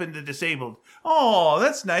 helping the disabled. Oh,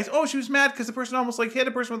 that's nice. Oh, she was mad because the person almost like hit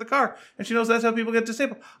a person with a car, and she knows that's how people get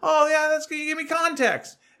disabled. Oh, yeah, that's good. You give me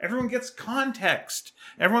context. Everyone gets context.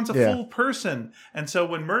 Everyone's a Yeah. full person, and so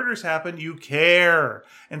when murders happen, you care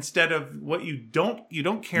instead of what you don't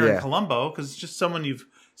care in Yeah. Columbo because it's just someone you've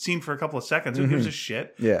seen for a couple of seconds. Who gives a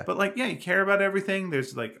shit? Yeah. But like, yeah, you care about everything.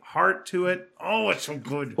 There's like heart to it. Oh, it's so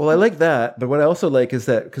good. Well, I like that, but what I also like is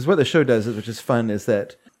that because what the show does, which is fun, is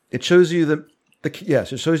that it shows you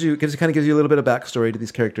it shows you, kind of gives you a little bit of backstory to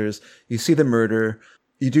these characters. You see the murder,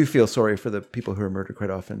 you do feel sorry for the people who are murdered quite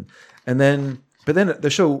often, but then the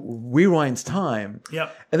show rewinds time,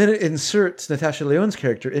 Yep. and then it inserts Natasha Lyonne's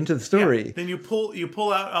character into the story. Yeah. Then you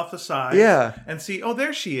pull out off the side. Yeah. And see, oh,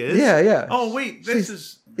 there she is. Yeah, yeah. Oh, wait, this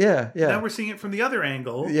is. Yeah, yeah, Now we're seeing it from the other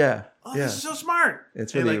angle. yeah, Oh, yeah. this is so smart.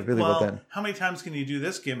 It's You're really, really well done. How many times can you do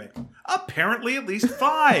this gimmick? Apparently, at least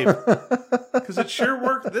 5. Because it sure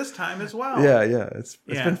worked this time as well. Yeah, yeah. It's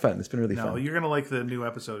Yeah. been fun. It's been really No, fun. you're gonna like the new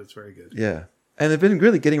episode. It's very good. Yeah, and they've been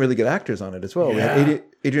really getting really good actors on it as well. We Yeah. had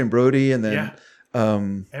Adrian Brody, and then Yeah.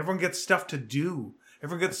 Everyone gets stuff to do.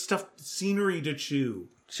 Everyone gets scenery to chew.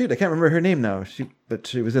 shoot, I can't remember her name now. But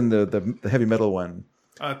she was in the heavy metal one.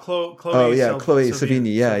 Chloe. Oh yeah, Chloe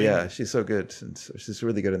Savini. Savini. Yeah, she's so good. And so she's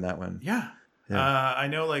really good in that one. Yeah. I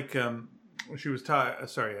know. Like she was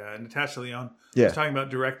Natasha Lyonne Yeah. was talking about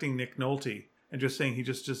directing Nick Nolte and just saying he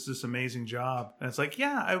just does this amazing job. And it's like,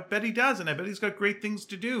 yeah, I bet he does, and I bet he's got great things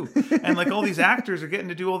to do. And like all these actors are getting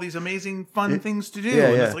to do all these amazing, fun things to do. Yeah,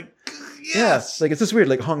 and yeah. it's like, Yes. Like, it's just weird.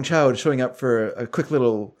 Like Hong Chow showing up for a quick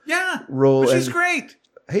little Yeah. role. But she's and, great.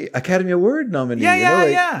 Hey, Academy Award nominee. Yeah, you know,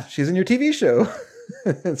 like, yeah. She's in your TV show.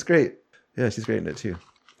 It's great. Yeah, she's great in it too.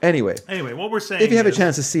 Anyway, Anyway, what we're saying if you have a is-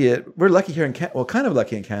 chance to see it, we're lucky here in kind of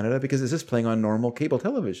lucky in Canada because it's just playing on normal cable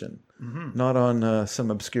television, not on some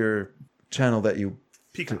obscure channel that you.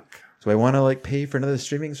 Peacock. Do I want to like pay for another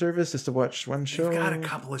streaming service just to watch one show? We've got a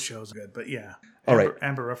couple of shows good, but yeah. All right.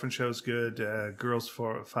 Amber Ruffin show's good. Girls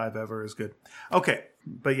 5 Ever is good. Okay,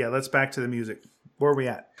 but yeah, let's back to the music. Where are we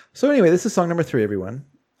at? So anyway, this is song number 3, everyone.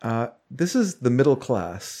 This is The Middle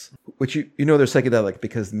Class, which you know they're psychedelic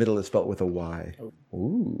because middle is spelled with a Y.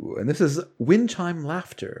 Ooh, and this is Wind Chime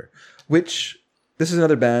Laughter, which this is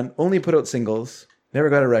another band, only put out singles, never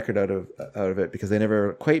got a record out of it because they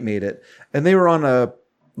never quite made it. And they were on a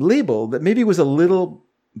label that maybe was a little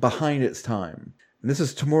behind its time. And this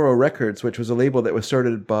is Tomorrow Records, which was a label that was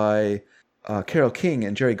started by Carole King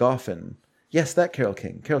and Jerry Goffin. Yes, that Carole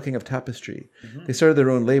King of Tapestry. They started their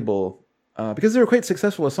own label because they were quite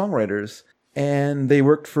successful as songwriters. And they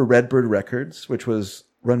worked for Redbird Records, which was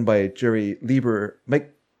run by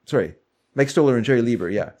Mike Stoller and Jerry Lieber,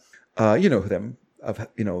 yeah. You know them,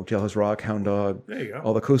 Jailhouse Rock, Hound Dog, There you go.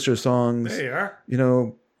 all the Coaster songs. There you are. You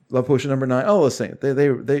know, Love Potion Number 9, all those things. They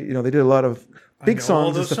did a lot of big know all songs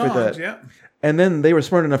and those stuff like that. songs, yeah. And then they were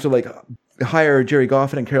smart enough to like hire Jerry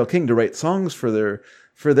Goffin and Carole King to write songs for their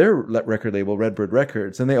record label, Redbird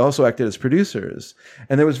Records, and they also acted as producers.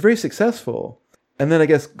 And it was very successful. And then I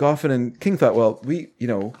guess Goffin and King thought, well,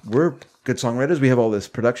 we're good songwriters. We have all this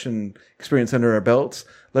production experience under our belts.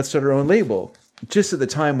 Let's start our own label. Just at the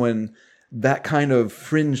time when that kind of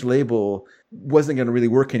fringe label wasn't going to really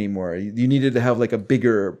work anymore. You needed to have like a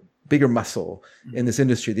bigger muscle in this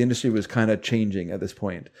industry. The industry was kind of changing at this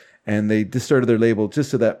point. And they just started their label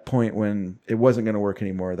just to that point when it wasn't going to work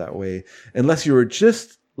anymore that way. Unless you were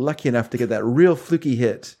just lucky enough to get that real fluky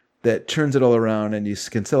hit that turns it all around and you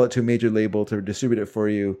can sell it to a major label to distribute it for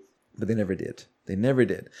you. But they never did.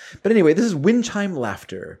 But anyway, this is Wind Chime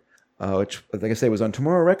Laughter, which, like I say, was on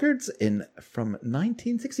Tomorrow Records from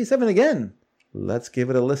 1967 again. Let's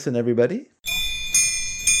give it a listen, everybody.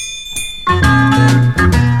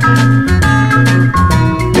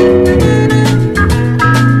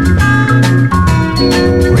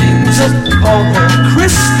 Rings upon the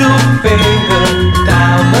crystal finger,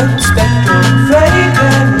 diamond spectrum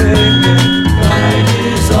fragrant ringing. Mine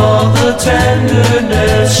is all the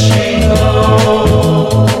tenderness she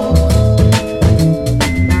knows.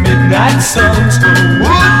 Midnight suns for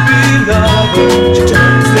would-be lover. She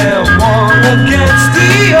turns them one against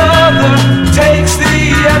the other, takes the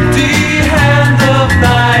empty hand of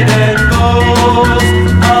night and goes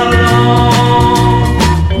alone.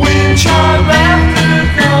 Wind chime laughter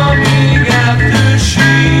coming after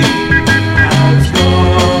she has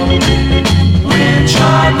gone. Wind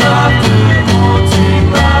chime laughter, haunting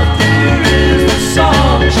laughter is the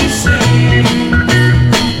song she sings.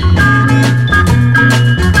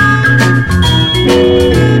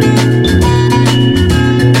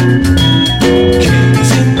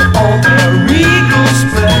 Kings in all their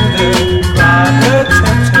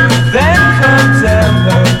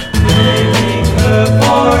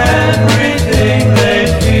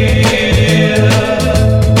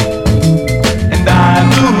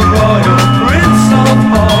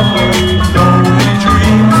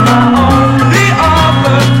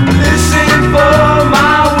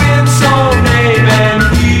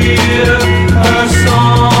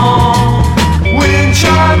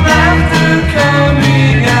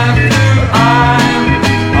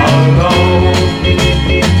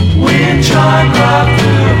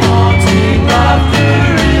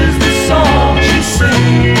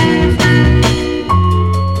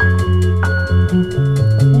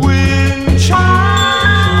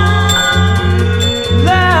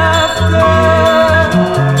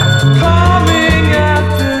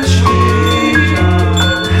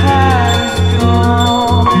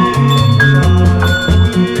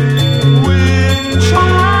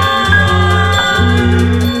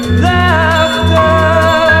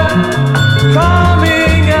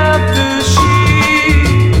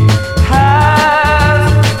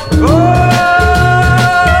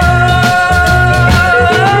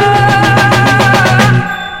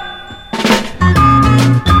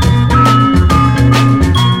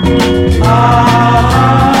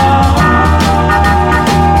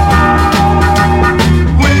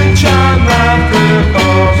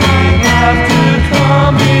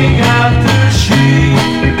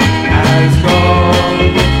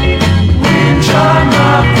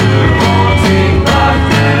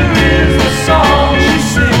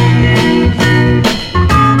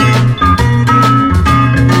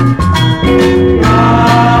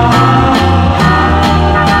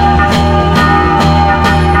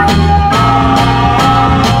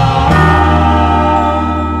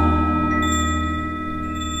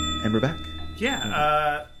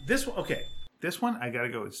this one, I got to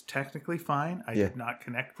go. It's technically fine. I Yeah. did not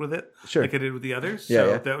connect with it Sure. like I did with the others. Yeah, So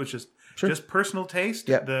yeah. that was just Sure. personal taste.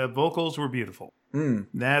 Yeah. The vocals were beautiful.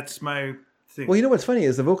 That's my thing. Well, you know what's funny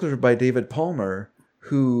is the vocals were by David Palmer,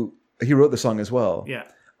 who he wrote the song as well. Yeah.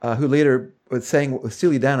 Who later sang with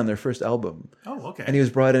Steely Dan on their first album. Oh, okay. And he was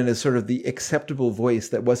brought in as sort of the acceptable voice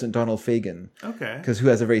that wasn't Donald Fagen. Okay. Because who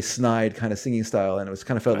has a very snide kind of singing style, and it was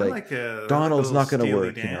kind of felt like Donald's not going to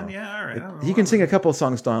work. Dan. You know? Yeah, all right. I don't know. He can sing a couple of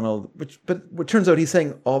songs, Donald, but it turns out he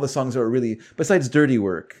sang all the songs that were really, besides Dirty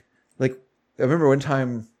Work. Like, I remember one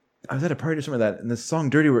time I was at a party or something like that, and the song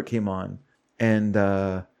Dirty Work came on, and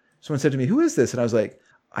someone said to me, "Who is this?" And I was like,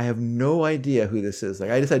 I have no idea who this is. Like,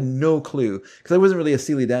 I just had no clue because I wasn't really a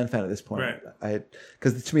Steely Dan fan at this point. Right.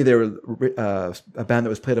 Because to me they were a band that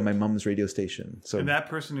was played on my mom's radio station. So And that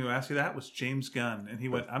person who asked you that was James Gunn, and he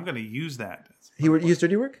went, "I'm going to use that." he used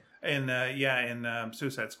Dirty Work. And in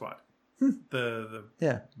Suicide Squad, the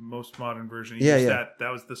Yeah. most modern version. He Yeah, used yeah.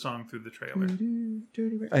 That was the song through the trailer.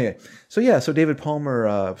 Okay, so David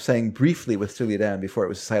Palmer sang briefly with Steely Dan before it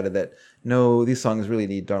was decided that no, these songs really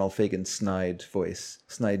need Donald Fagen's snide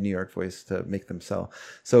New York voice to make them sell.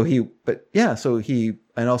 So he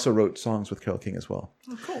and also wrote songs with Carole King as well.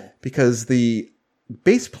 Oh, cool. Because the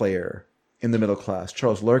bass player in the Middle Class,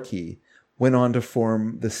 Charles Larkey, went on to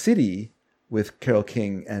form The City with Carole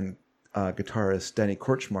King and guitarist Danny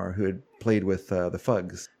Korchmar, who had played with the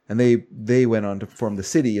Fugs. And they went on to form The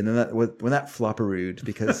City, and then when that flopperooed,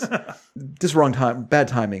 because just bad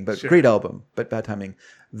timing, but great album, but bad timing.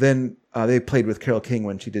 Then they played with Carole King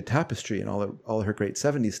when she did Tapestry and all her great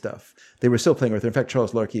 70s stuff. They were still playing with her. In fact,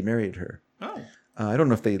 Charles Larkey married her. Oh. I don't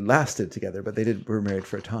know if they lasted together, but were married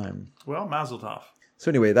for a time. Well, Mazel Tov.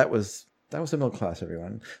 So anyway, that was the Middle Class,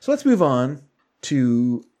 everyone. So let's move on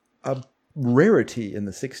to a rarity in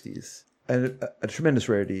the 60s. A tremendous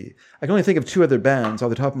rarity. I can only think of two other bands off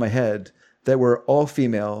the top of my head that were all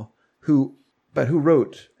female who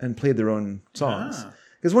wrote and played their own songs.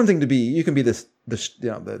 Because one thing to be, you can be There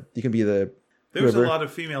was a lot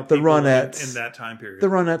of female people Ronettes, in that time period. The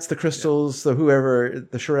Ronettes, the Crystals, the whoever,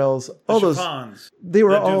 the Shirelles, all those. Chiffons, they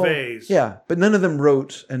were the all Duvets. Yeah, but none of them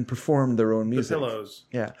wrote and performed their own music. The Pillows.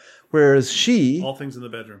 Yeah. Whereas she, All things in the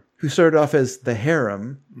bedroom. who started off as the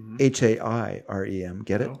Harem, Hairem,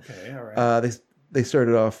 get it? Okay, all right. They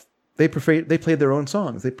started off. They played their own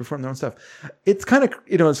songs. They performed their own stuff. It's kind of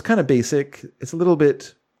it's kind of basic. It's a little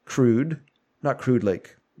bit crude, not crude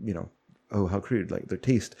like oh how crude like their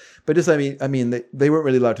taste, but just I mean they weren't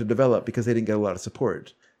really allowed to develop because they didn't get a lot of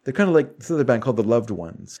support. They're kind of like this other band called the Loved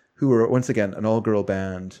Ones, who were once again an all-girl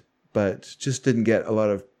band, but just didn't get a lot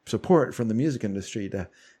of support from the music industry to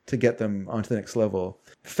get them onto the next level.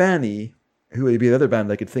 Fanny, who would be the other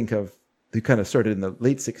band I could think of, who kind of started in the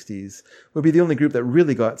late 60s, would be the only group that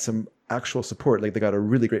really got some actual support. Like they got a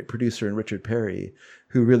really great producer in Richard Perry,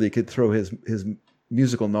 who really could throw his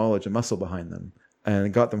musical knowledge and muscle behind them,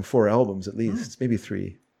 and got them 4 albums at least, maybe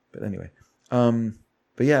 3. But anyway,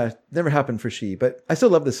 but yeah, it never happened for she. But I still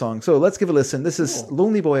love this song, so let's give a listen. This is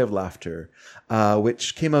 "Lonely Boy of Laughter,"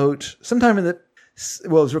 which came out sometime it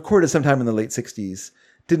was recorded sometime in the late 60s.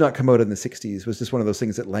 Did not come out in the 60s. Was just one of those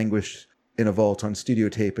things that languished in a vault on studio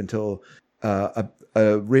tape until a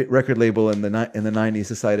record label in the 90s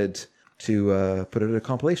decided to put out a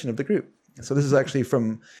compilation of the group. So this is actually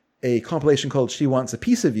from a compilation called "She Wants a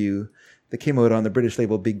Piece of You" that came out on the British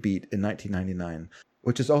label Big Beat in 1999,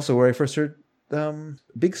 which is also where I first heard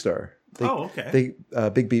Big Star.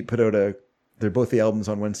 Big Beat put out they're both the albums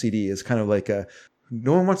on one CD. It's kind of like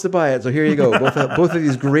no one wants to buy it, so here you go. Both of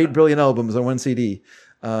these great, brilliant albums on one CD.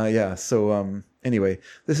 So anyway,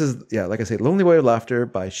 this is, like I say, "Lonely Boy of Laughter"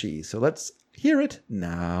 by She. So let's hear it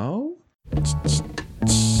now.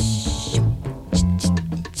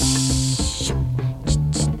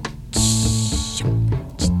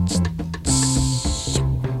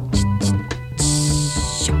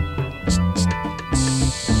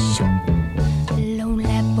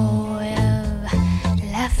 Lonely boy of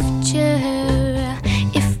laughter,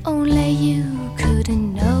 if only you could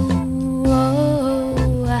know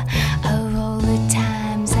of all the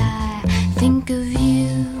times I think of you,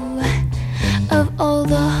 of all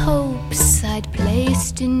the hopes I'd play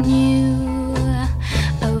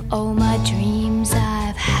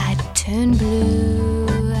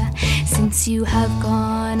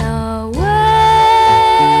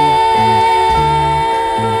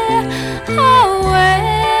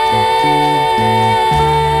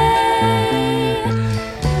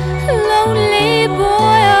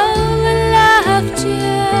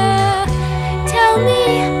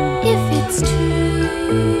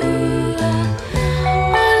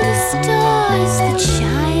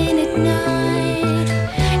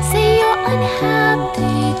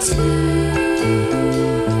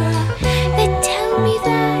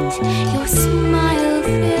your smile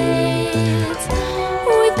fades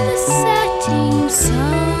with the setting sun,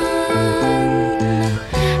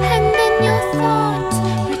 and then your thoughts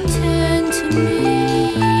return to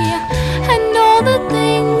me, and all the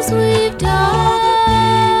things we've done,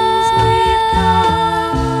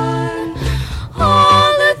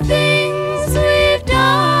 all the things we've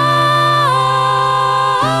done.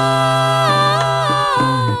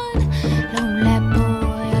 Lonely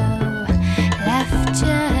boy of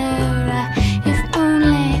laughter, if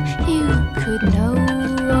only you could know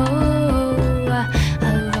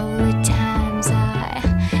of all the times I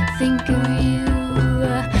think of you,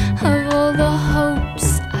 of all the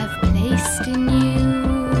hopes I've placed in you,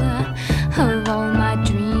 of all my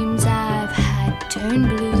dreams I've had turn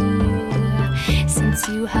blue since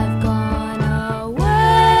you have gone away,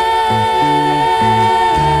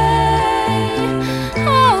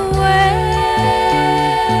 away,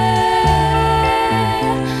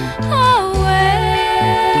 away,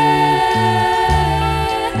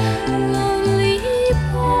 lonely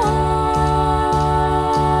boy.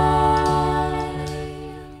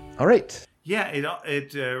 All right. Yeah,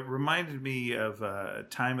 it reminded me of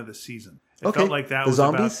Time of the Season. It Okay. felt like that The was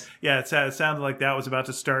zombies? about. Yeah, it sounded like that was about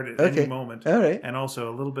to start at Okay. any moment. All right. And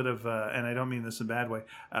also a little bit of, and I don't mean this in a bad way,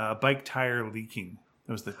 bike tire leaking.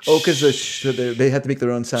 There was the Oh, because they had to make their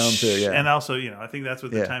own sound too. Yeah. And also, I think that's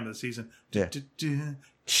what the Yeah. Time of the Season. Yeah.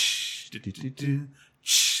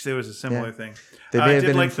 There was a similar thing. They may I have did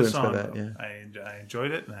been like the influenced by song. that, Though. yeah. I enjoyed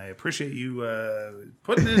it, and I appreciate you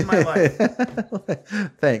putting it in my life.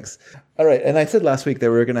 Thanks. All right, and I said last week that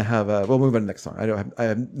we were going to have. We'll move on to the next song. I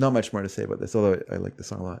have not much more to say about this, although I like the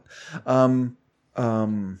song a lot. I'm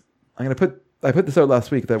going to I put this out last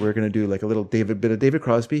week that we are going to do like a little bit of David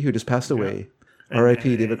Crosby, who just passed away.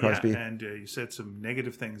 R.I.P. David Crosby. Yeah, and you said some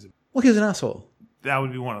negative things. Well, he was an asshole. That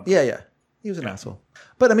would be one of them. Yeah, he was an asshole.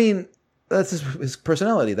 But I mean, that's his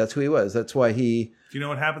personality. That's who he was. That's why he. Do you know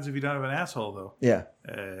what happens if you don't have an asshole, though? Yeah.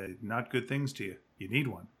 Not good things to you. You need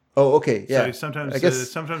one. Oh, okay. Yeah. So sometimes, I guess,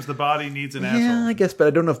 sometimes the body needs an asshole. Yeah, I guess, but I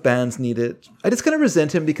don't know if bands need it. I just kind of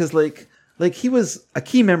resent him because, like he was a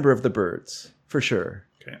key member of the Byrds for sure.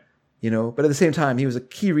 Okay. But at the same time, he was a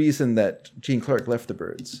key reason that Gene Clark left the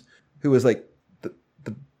Byrds, who was like the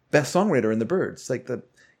best songwriter in the Byrds. But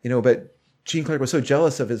Gene Clark was so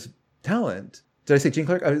jealous of his talent. Did I say Gene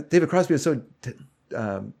Clark? David Crosby was so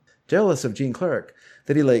jealous of Gene Clark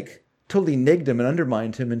that he totally negged him and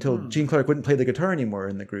undermined him until Gene Clark wouldn't play the guitar anymore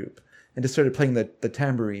in the group and just started playing the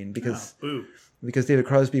tambourine because David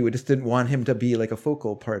Crosby just didn't want him to be like a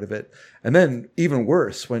focal part of it. And then even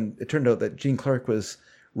worse, when it turned out that Gene Clark was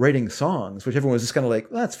writing songs, which everyone was just kind of like,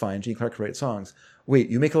 well, that's fine, Gene Clark can write songs. Wait,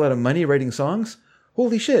 you make a lot of money writing songs?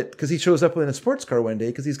 Holy shit, because he shows up in a sports car one day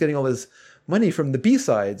because he's getting all his money from the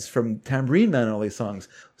B-sides, from Tambourine Man and all these songs.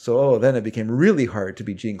 So, then it became really hard to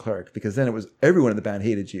be Gene Clark because then it was everyone in the band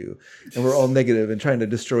hated you and we're all negative and trying to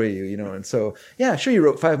destroy you, And so, yeah, sure, you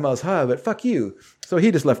wrote 5 Miles High, but fuck you. So he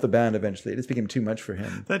just left the band eventually. It just became too much for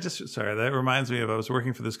him. That reminds me of I was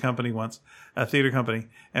working for this company once, a theater company,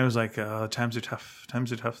 and it was like, times are tough.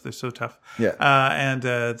 They're so tough. Yeah. And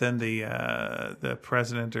then the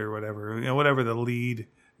president or whatever, whatever the lead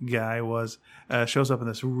guy was, shows up in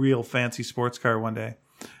this real fancy sports car one day,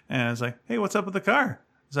 and I was like, "Hey, what's up with the car?"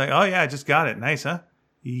 He's like, "Oh yeah, I just got it. Nice, huh?"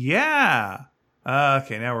 Yeah.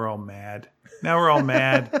 Okay, now we're all mad.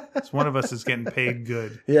 It's one of us is getting paid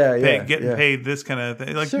good. Getting paid this kind of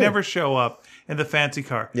thing. Sure. Never show up in the fancy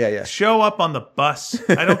car. Yeah. Show up on the bus.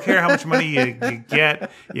 I don't care how much money you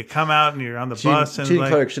get. You come out and you're on the bus. And Gene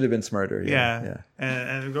Clark should have been smarter. Yeah.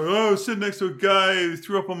 And go, I was sitting next to a guy who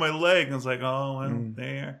threw up on my leg. And I was like, oh, well,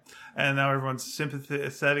 there. And now everyone's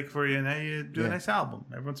sympathetic for you. And now you do a nice album.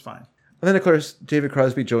 Everyone's fine. And then, of course, David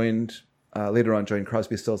Crosby later on joined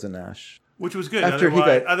Crosby, Stills and Nash. Which was good. After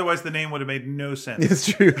Otherwise, the name would have made no sense. It's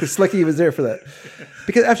true. It's lucky he was there for that.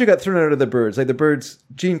 Because after he got thrown out of the Byrds, Roger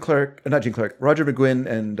McGuinn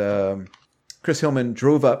and Chris Hillman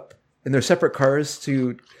drove up in their separate cars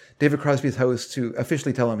to David Crosby's house to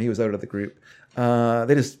officially tell him he was out of the group.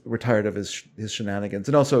 They just were tired of his shenanigans.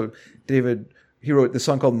 And also, he wrote this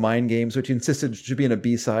song called Mind Games, which he insisted should be in a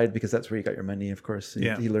B-side because that's where you got your money, of course.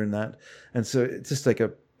 He learned that. And so it's just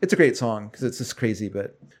it's a great song because it's just crazy,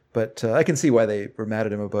 but I can see why they were mad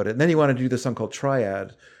at him about it. And then he wanted to do this song called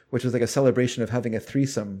Triad, which was like a celebration of having a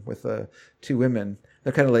threesome with 2 women.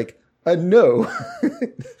 They're kind of like, no.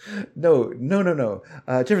 No.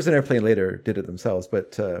 Jefferson Airplane later did it themselves,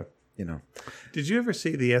 but, Did you ever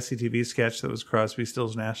see the SCTV sketch that was Crosby,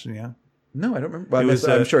 Stills, Nash and Young? No, I don't remember. Well,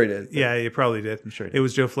 I'm sure he did. Yeah, you probably did. I'm sure he did. It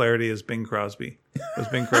was Joe Flaherty as Bing Crosby. It was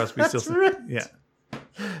Bing Crosby. That's right. Yeah.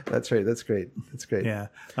 That's right. That's great. That's great. Yeah.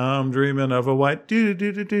 I'm dreaming of a white do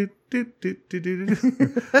do do do do do do do do.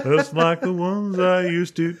 Just like the ones I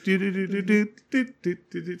used to do do do do do do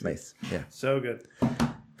do do. Nice. Yeah. So good.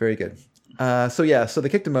 Very good. So they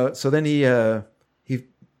kicked him out. So then he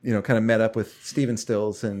kind of met up with Stephen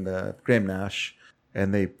Stills and Graham Nash,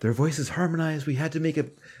 and their voices harmonized. We had to make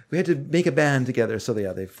a band together. So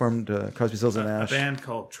they formed Crosby, Stills and Nash. A band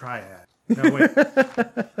called Triad. No, wait.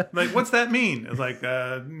 Like, what's that mean? It's like,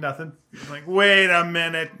 nothing. It's like, wait a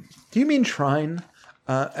minute. Do you mean Trine?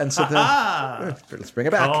 And so then, let's bring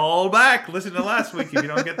it back. Call back. Listen to last week if you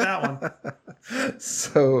don't get that one.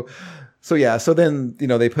 So then,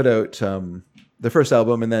 they put out the first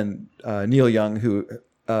album, and then Neil Young, who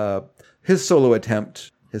his solo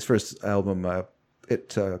attempt, his first album,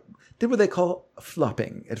 it did what they call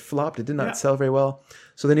flopping. It flopped. It did not sell very well.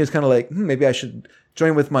 So then he was kind of like, maybe I should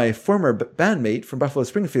join with my former bandmate from Buffalo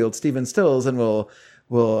Springfield, Stephen Stills, and we'll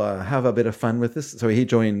have a bit of fun with this. So he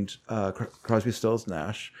joined Crosby, Stills,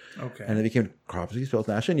 Nash. Okay. And it became Crosby, Stills,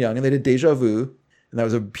 Nash and Young, and they did Deja Vu, and that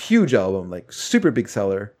was a huge album, like super big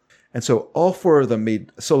seller. And so all four of them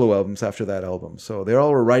made solo albums after that album. So they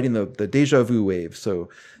all were riding the Deja Vu wave. So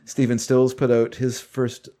Stephen Stills put out his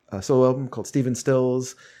first solo album called Stephen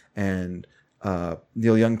Stills, and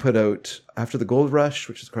Neil Young put out After the Gold Rush,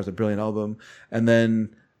 which is, of course, a brilliant album. And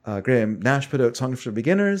then Graham Nash put out Songs for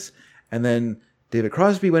Beginners. And then David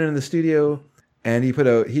Crosby went in the studio, and he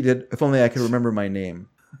did If Only I Could Remember My Name,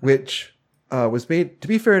 which was made, to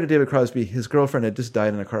be fair to David Crosby, his girlfriend had just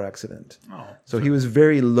died in a car accident. Oh. So he was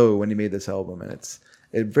very low when he made this album, and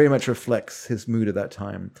it very much reflects his mood at that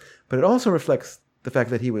time. But it also reflects the fact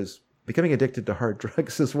that he was becoming addicted to hard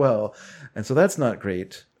drugs as well. And so that's not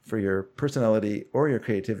great for your personality or your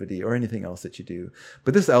creativity or anything else that you do.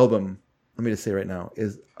 But this album, let me just say right now,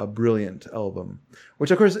 is a brilliant album,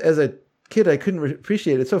 which, of course, as a kid, I couldn't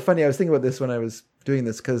appreciate. It's so funny. I was thinking about this when I was doing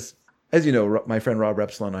this because, as you know, my friend Rob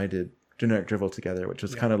Repsol and I did Generic Drivel together, which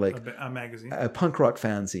was kind of like a magazine, a punk rock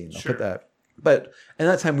fanzine. I'll Sure. put that. But at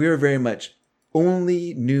that time, we were very much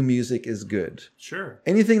only new music is good. Sure.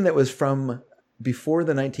 Anything that was from before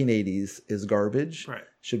the 1980s is garbage. Right.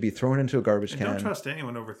 Should be thrown into a garbage can. Don't trust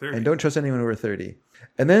anyone over 30. And don't trust anyone over 30.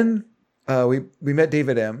 And then we met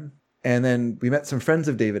David M. And then we met some friends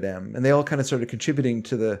of David M. And they all kind of started contributing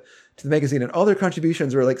to the magazine. And all their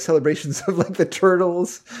contributions were like celebrations of like the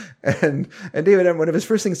Turtles. And David M., one of his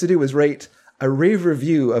first things to do was write a rave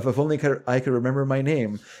review of If Only I Could Remember My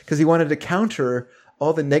Name, because he wanted to counter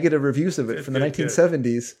all the negative reviews of it from the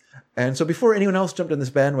 1970s. And so before anyone else jumped on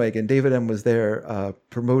this bandwagon, David M. was there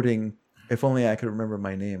promoting If Only I Could Remember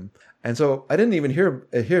My Name. And so I didn't even hear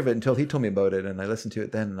of it until he told me about it. And I listened to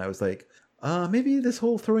it then, and I was like, maybe this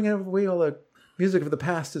whole throwing away all the music of the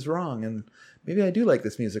past is wrong, and maybe I do like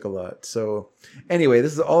this music a lot. So anyway,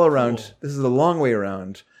 this is all around. Cool. This is a long way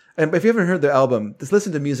around. And if you haven't heard the album, just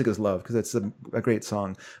listen to Music is Love, because it's a great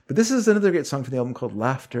song. But this is another great song from the album called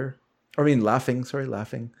Laughing, which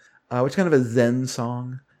is kind of a Zen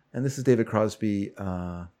song. And this is David Crosby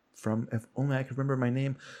from If Only I Could Remember My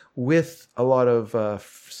Name, with a lot of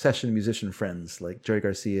session musician friends like Jerry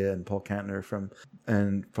Garcia and Paul Kantner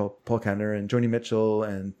and Joni Mitchell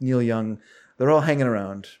and Neil Young. They're all hanging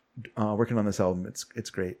around working on this album. It's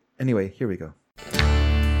great. Anyway, here we go.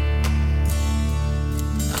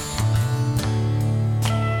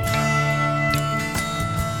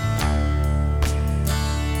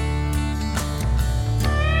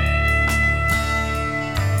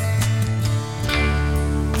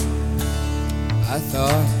 I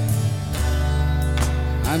thought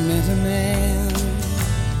I met a man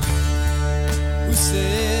who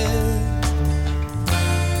said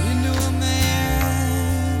he knew a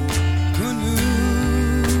man who knew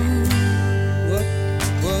what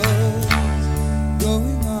was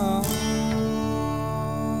going on.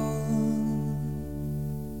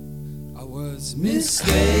 I was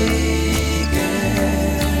mistaken.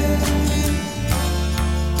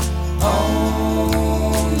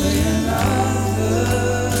 Only another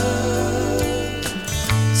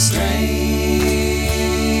stranger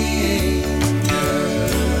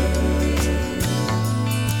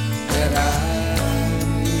that I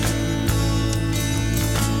knew.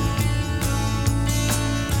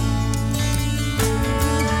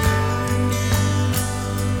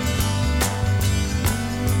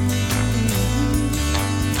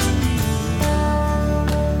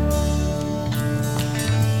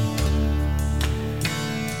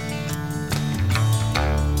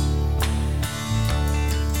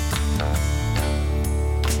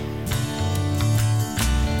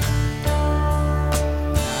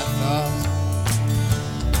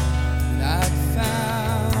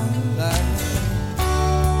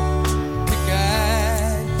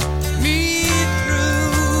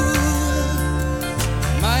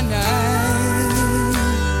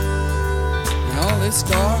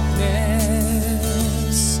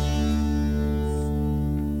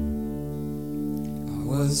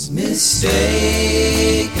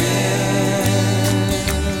 mistaken.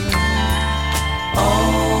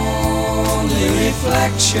 Only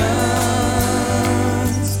reflections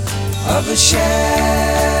of a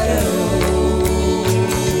shadow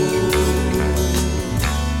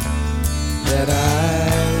that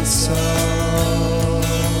I saw.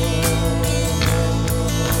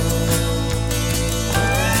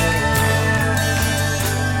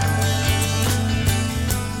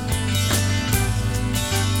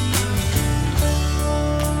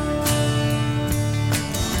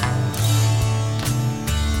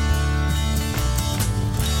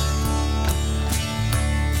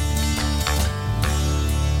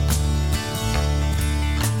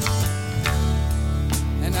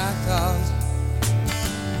 And I thought,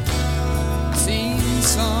 seen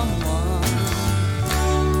someone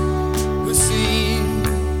was seen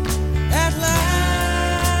at last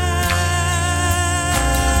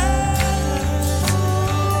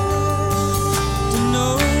to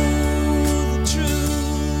know the truth.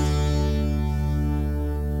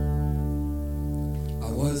 I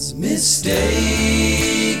was mistaken.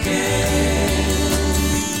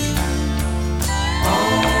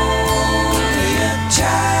 Only a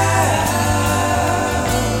child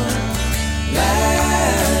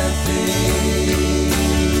laughing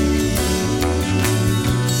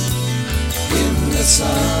in the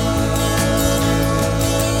sun.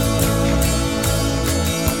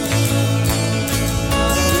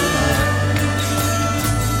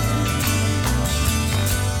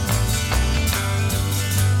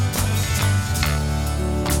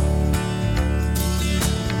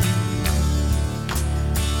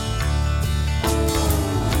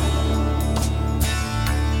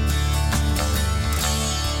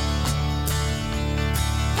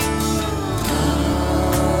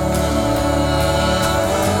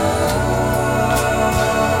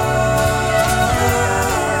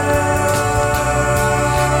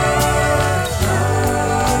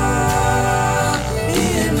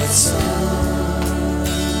 In the sun.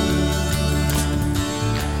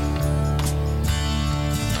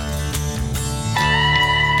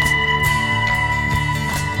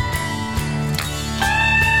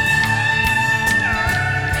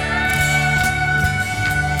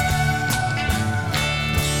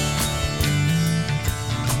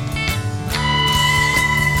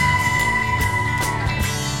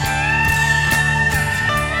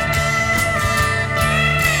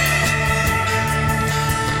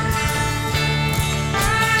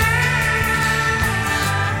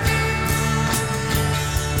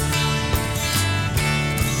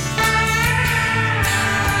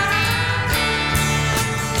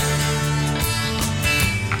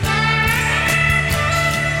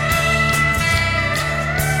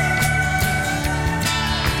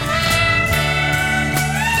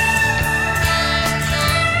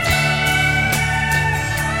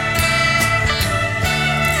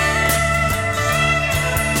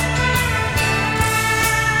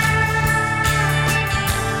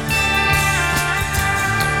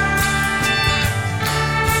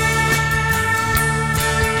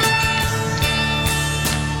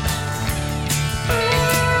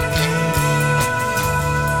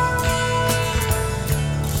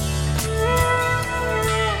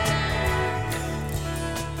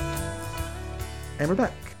 And we're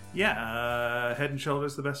back. Yeah, Head and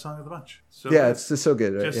Shoulders the best song of the bunch. So Yeah, it's just so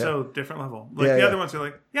good. Right? just Yeah. so different level. Like Yeah, the yeah. other ones are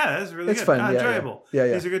like, yeah, this is really It's good. fun. Ah, Yeah, yeah. enjoyable. Yeah,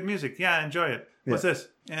 yeah. These are good music. Yeah, enjoy it. What's Yeah. this?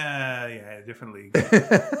 Yeah, different league.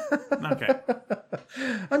 Okay.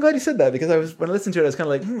 I'm glad you said that because when I listened to it, I was kind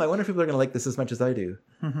of like, I wonder if people are going to like this as much as I do.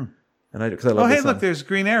 Mm-hmm. And I do because I love Oh, this hey, song. look, there's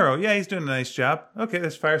Green Arrow. Yeah, he's doing a nice job. Okay,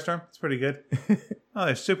 there's Firestorm. It's pretty good. Oh,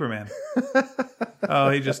 there's Superman. Oh,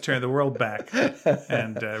 he just turned the world back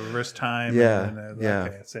and reversed time. Yeah, and, yeah.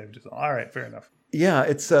 Okay, it saved us all. All right, fair enough. Yeah,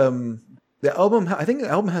 it's the album. I think the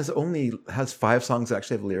album has 5 songs that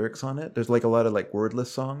actually have lyrics on it. There's like a lot of like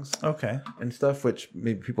wordless songs Okay. and stuff, which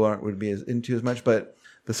maybe people would be as into as much. But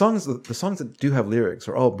the songs that do have lyrics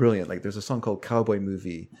are all brilliant. Like there's a song called "Cowboy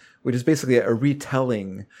Movie," which is basically a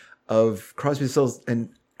retelling of Crosby, Stills and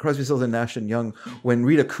Nash and Young when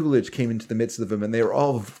Rita Coolidge came into the midst of them, and they were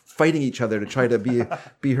all fighting each other to try to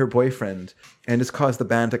be her boyfriend, and it's caused the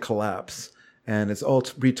band to collapse. And it's all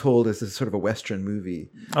retold as this sort of a Western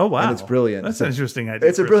movie. Oh, wow. And it's brilliant. That's an interesting idea.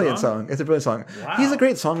 It's a for brilliant song. song. It's a brilliant song. Wow. He's a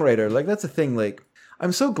great songwriter. Like that's the thing. Like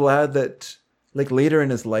I'm so glad that like later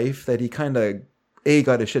in his life that he kind of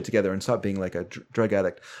got his shit together and stopped being like a drug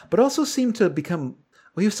addict, but also seemed to become.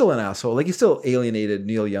 Well, he was still an asshole. Like he still alienated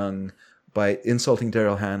Neil Young by insulting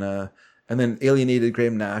Daryl Hannah, and then alienated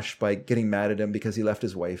Graham Nash by getting mad at him because he left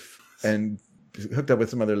his wife and hooked up with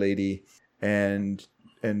some other lady. And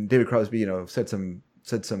David Crosby, said some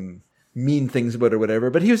mean things about or whatever.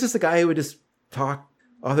 But he was just a guy who would just talk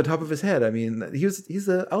off the top of his head. I mean, he's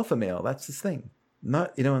the alpha male. That's his thing.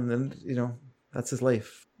 Not, and then, that's his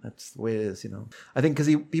life. That's the way it is, I think because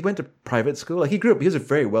he went to private school. Like he was a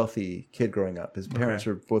very wealthy kid growing up. His parents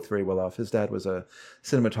were both very well off. His dad was a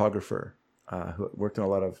cinematographer who worked on a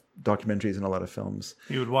lot of documentaries and a lot of films.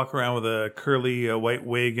 He would walk around with a curly white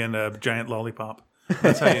wig and a giant lollipop.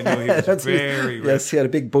 That's how you knew he was very rich. Yes, he had a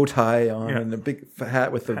big bow tie on and a big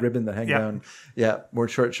hat with the ribbon that hang down. Yeah, more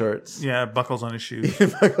short shorts. Yeah, buckles on his shoes.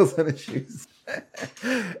 Buckles on his shoes.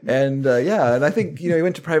 And and I think he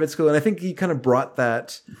went to private school, and I think he kind of brought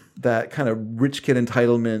that kind of rich kid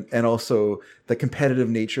entitlement, and also the competitive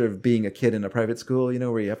nature of being a kid in a private school,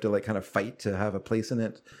 where you have to like kind of fight to have a place in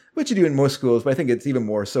it, which you do in most schools, but I think it's even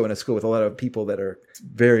more so in a school with a lot of people that are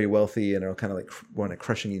very wealthy and are kind of like want to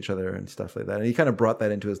crushing each other and stuff like that. And he kind of brought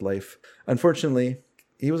that into his life. Unfortunately,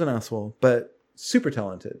 he was an asshole, but super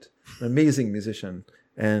talented, an amazing musician.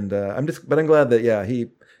 And I'm glad that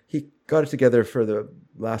he got it together for the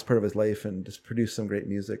last part of his life and just produced some great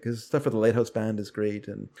music. His stuff with the Lighthouse Band is great,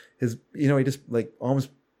 and he just like almost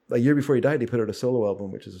a year before he died, he put out a solo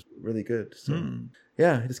album, which is really good. So he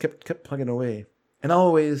just kept plugging away and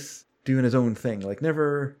always doing his own thing. Like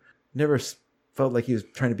never felt like he was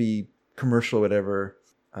trying to be commercial or whatever.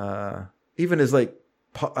 Even his which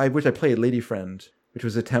I played Lady Friend, which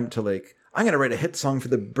was an attempt to like, I'm going to write a hit song for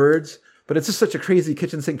the Byrds. But it's just such a crazy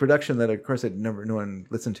kitchen sink production that, of course, no one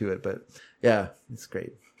listened to it. But yeah, it's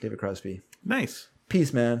great. David Crosby. Nice.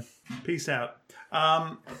 Peace, man. Peace out.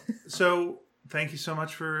 So thank you so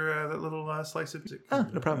much for that little slice of music. Oh,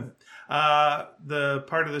 no problem. The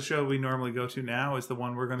part of the show we normally go to now is the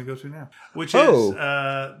one we're going to go to now, which is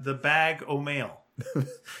the Bag o' Mail.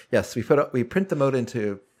 Yes, we print all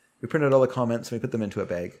the comments and we put them into a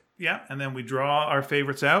bag. Yeah, and then we draw our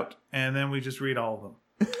favorites out, and then we just read all of them.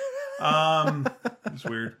 It's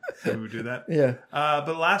weird when we do that. Yeah.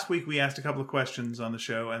 But last week we asked a couple of questions on the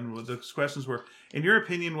show, and those questions were, in your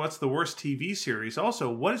opinion, what's the worst TV series?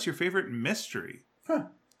 Also, what is your favorite mystery? Huh.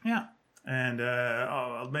 Yeah. And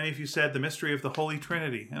many of you said The Mystery of the Holy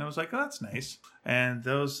Trinity, and I was like, oh, that's nice. And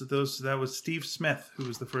that was Steve Smith, who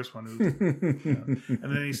was the first one. And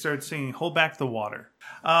then he started singing "Hold Back the Water."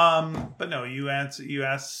 But no, you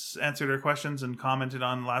answered our questions and commented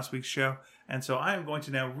on last week's show. And so I am going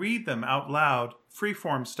to now read them out loud,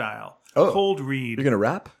 freeform style. Oh, cold read. You're going to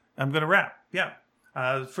rap? I'm going to rap, yeah.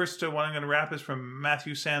 The first one I'm going to rap is from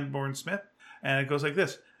Matthew Sanborn Smith. And it goes like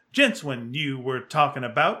this. Gents, when you were talking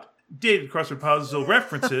about dated crossword puzzle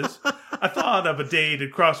references, I thought of a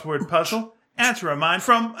dated crossword puzzle answer of mine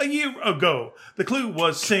from a year ago. The clue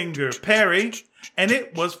was Singer Perry, and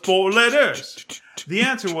it was 4 letters. The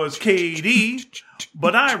answer was KD,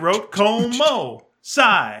 but I wrote Como.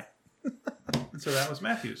 Sigh. So that was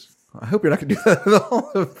Matthew's. I hope you're not going to do that with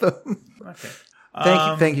all of them. Okay.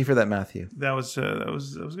 Thank you for that, Matthew. That was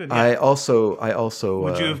good. Yeah. I also.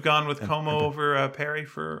 Would you have gone with Como over Perry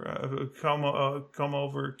for Como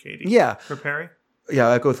over Katie? Yeah, for Perry. Yeah,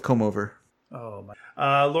 I go with Como over. Oh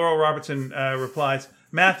my! Laurel Robertson replies,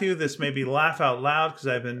 Matthew, this may be laugh out loud because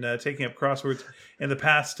I've been taking up crosswords in the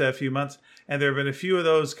past few months, and there have been a few of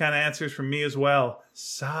those kind of answers from me as well.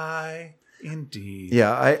 Sigh. Indeed.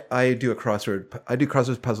 Yeah, I do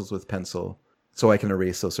crossword puzzles with pencil, so I can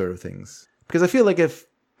erase those sort of things. Because I feel like if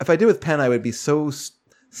I did with pen, I would be so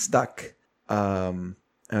stuck, and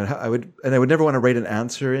I would never want to write an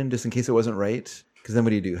answer in just in case it wasn't right. Because then what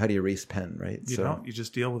do? How do you erase pen? Right? You don't. You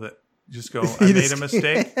just deal with it. You just go. I made a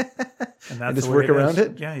mistake, and that's just work around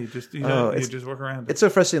it. Yeah, you just work around it. It's so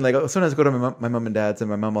frustrating. Like sometimes I go to my mom and dad's, and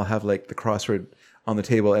my mom will have like the crossword on the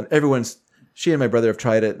table, and she and my brother have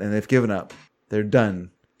tried it and they've given up. They're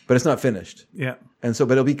done, but it's not finished. Yeah. And so,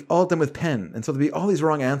 but it'll be all done with pen. And so there'll be all these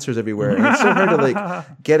wrong answers everywhere. And it's so hard to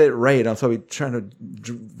like get it right. And so I'll be trying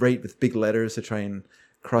to write with big letters to try and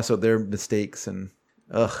cross out their mistakes. And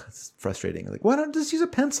it's frustrating. Like, why don't just use a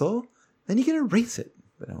pencil? Then you can erase it.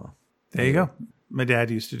 But oh well. There you go. My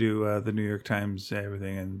dad used to do the New York Times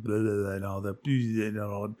everything and blah, blah, blah, and all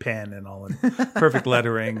the pen and all the perfect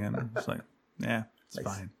lettering. And it's like, yeah, it's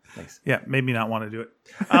fine. Thanks. Yeah, made me not want to do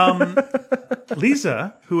it.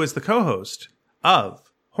 Lisa, who is the co-host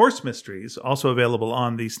of Horse Mysteries, also available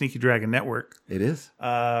on the Sneaky Dragon Network. It is.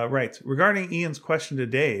 Right. Regarding Ian's question to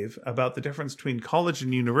Dave about the difference between college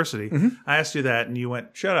and university, I asked you that and you went,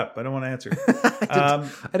 shut up, I don't want to answer.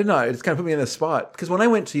 I did not. It's kind of put me in a spot. Because when I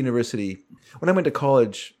went to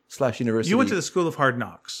college / university. You went to the School of Hard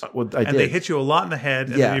Knocks. Well, I did. And they hit you a lot in the head,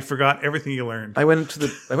 and then you forgot everything you learned. I went to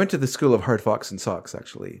the School of Hard Fox and Socks,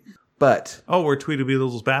 actually. But where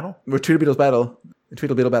Tweedlebeetles battle? Where Tweedlebeetles battle and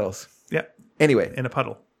Tweedlebeetle battles. Yeah. Anyway. In a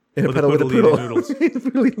puddle. In a With a puddle with a poodle eating poodle. noodles.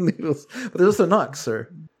 Poodle eating noodles. But there's also Knox, sir.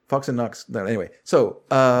 Fox and Knox. No, anyway. So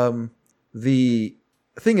the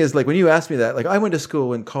thing is, like, when you asked me that, like, I went to school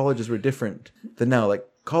when colleges were different than now. Like,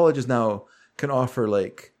 colleges now can offer,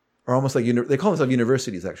 like, or almost like, they call themselves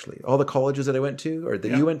universities, actually. All the colleges that I went to, or that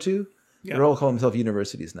Yeah. you went to, Yeah. they're all calling themselves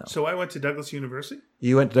universities now. So I went to Douglas University.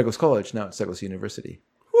 You went to Douglas College, now it's Douglas University.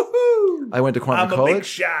 Woohoo! I went to Quantum I'm a College. big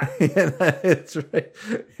shot. That's right.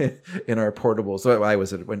 In our portables. So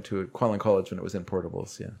went to Quantum College when it was in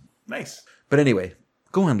portables, yeah. Nice. But anyway,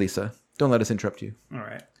 go on, Lisa. Don't let us interrupt you. All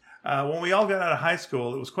right. When we all got out of high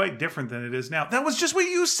school, it was quite different than it is now. That was just what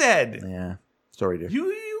you said. Yeah. Sorry, dear. You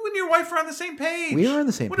and your wife are on the same page. We are on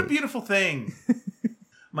the same What a page. beautiful thing.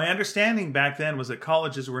 My understanding back then was that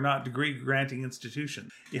colleges were not degree-granting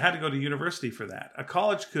institutions. You had to go to university for that. A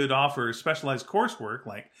college could offer specialized coursework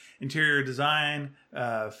like interior design,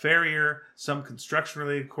 farrier, some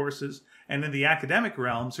construction-related courses, and in the academic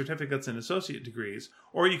realm, certificates and associate degrees.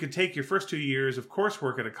 Or you could take your first 2 years of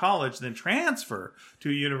coursework at a college, then transfer to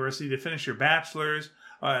a university to finish your bachelor's,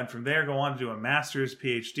 and from there go on to do a master's,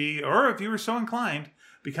 PhD, or if you were so inclined,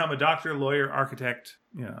 become a doctor, lawyer, architect.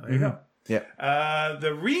 There you go. Yeah.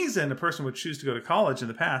 The reason a person would choose to go to college in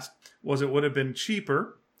the past was it would have been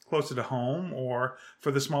cheaper, closer to home, or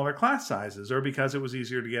for the smaller class sizes, or because it was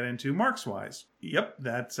easier to get into marks-wise. Yep,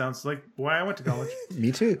 that sounds like why I went to college.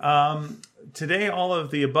 Me too. Today, all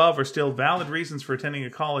of the above are still valid reasons for attending a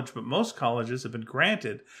college, but most colleges have been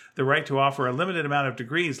granted the right to offer a limited amount of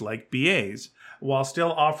degrees, like BAs, while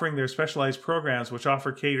still offering their specialized programs, which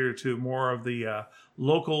offer cater to more of the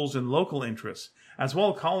locals and local interests. As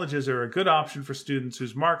well, colleges are a good option for students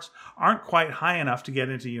whose marks aren't quite high enough to get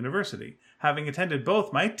into university. Having attended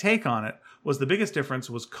both, my take on it was the biggest difference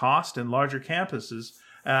was cost and larger campuses,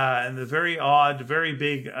 and the very odd, very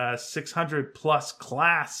big 600-plus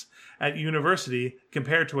class at university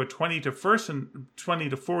compared to a 20 to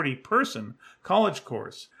 40 person college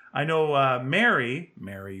course. I know Mary,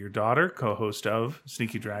 your daughter, co-host of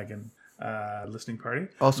Sneaky Dragon Listening Party.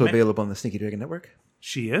 Also available on the Sneaky Dragon Network.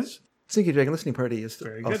 She is? Sneaky Dragon Listening Party is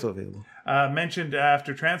Very also good. available. Mentioned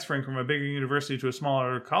after transferring from a bigger university to a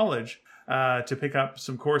smaller college to pick up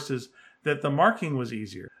some courses that the marking was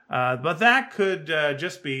easier. But that could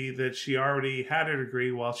just be that she already had her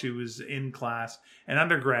degree while she was in class and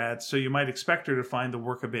undergrad, so you might expect her to find the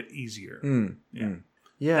work a bit easier. Yeah.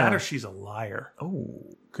 Yeah. That or she's a liar.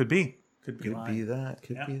 Oh, Could be. could be lying. that.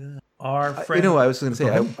 Could Yeah. be that. Our friend. You know, I was going to say,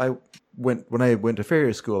 I went when I went to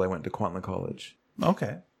farrier school. I went to Kwantlen College,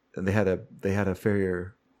 Okay. and they had a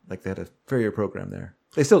farrier program there.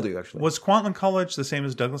 They still do, actually. Was Kwantlen College the same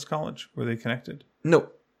as Douglas College? Were they connected?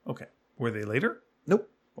 Nope. Okay. Were they later? Nope.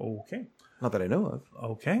 Okay. Not that I know of.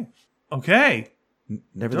 Okay. Okay.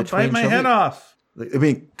 Never Don't the twain bite my shall head meet. off. I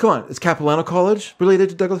mean, come on. Is Capilano College related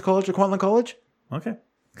to Douglas College or Kwantlen College? Okay.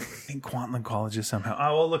 I think Kwantlen College is somehow. I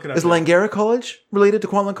will look it up. Is Langara College related to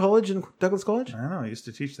Kwantlen College and Douglas College? I don't know. I used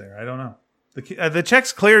to teach there. I don't know. The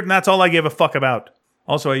check's cleared, and that's all I give a fuck about.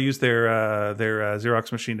 Also, I used their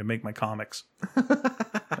Xerox machine to make my comics.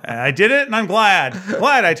 I did it, and I'm glad.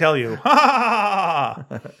 Glad, I tell you. Ha ha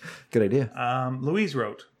ha Good idea. ha. Louise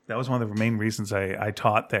wrote. That was one of the main reasons I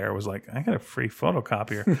taught there. Was like, I got a free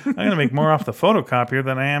photocopier. I'm going to make more off the photocopier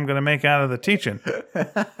than I am going to make out of the teaching.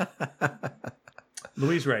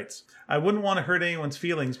 Louise writes, I wouldn't want to hurt anyone's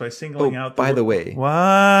feelings by singling out. By the way,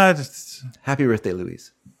 What? happy birthday,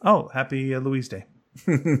 Louise. Oh, happy Louise Day.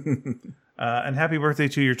 And happy birthday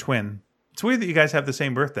to your twin. It's weird that you guys have the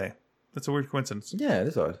same birthday. That's a weird coincidence. Yeah, it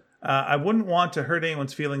is odd. I wouldn't want to hurt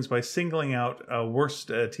anyone's feelings by singling out a worst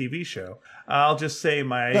TV show. I'll just say You're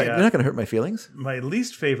not going to hurt my feelings. my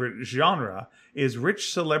least favorite genre is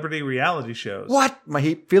rich celebrity reality shows. What?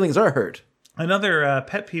 My feelings are hurt. Another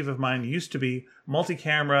pet peeve of mine used to be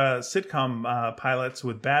multi-camera sitcom pilots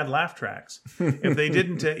with bad laugh tracks. If they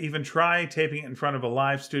didn't even try taping it in front of a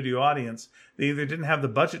live studio audience, they either didn't have the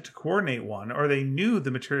budget to coordinate one, or they knew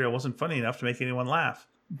the material wasn't funny enough to make anyone laugh.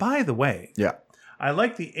 By the way, Yeah. I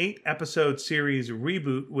like the 8-episode series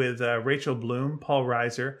Reboot with Rachel Bloom, Paul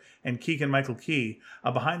Reiser, and Keegan-Michael Key,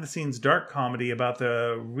 a behind-the-scenes dark comedy about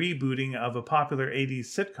the rebooting of a popular 80s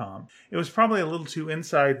sitcom. It was probably a little too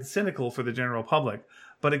inside and cynical for the general public,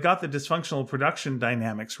 but it got the dysfunctional production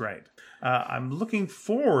dynamics right. I'm looking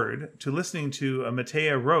forward to listening to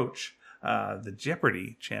Matea Roach, the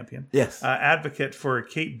Jeopardy champion, Yes. advocate for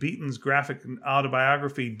Kate Beaton's graphic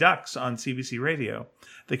autobiography Ducks on CBC Radio.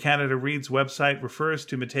 The Canada Reads website refers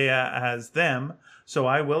to Matea as them, so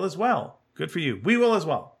I will as well. Good for you. We will as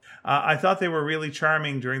well. I thought they were really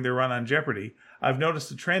charming during their run on Jeopardy. I've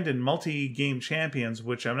noticed a trend in multi-game champions,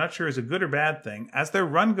 which I'm not sure is a good or bad thing. As their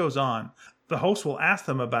run goes on, The host will ask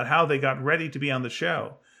them about how they got ready to be on the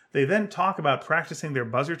show. They then talk about practicing their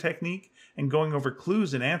buzzer technique and going over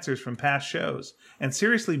clues and answers from past shows, and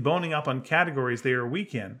seriously boning up on categories they are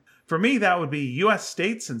weak in. For me, that would be U.S.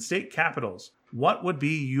 states and state capitals. What would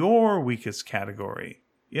be your weakest category?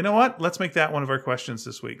 You know what? Let's make that one of our questions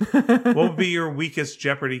this week. What would be your weakest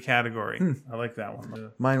Jeopardy category? I like that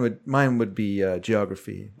one. Mine would be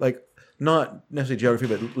geography. Like, not necessarily geography,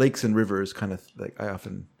 but lakes and rivers kind of, like, I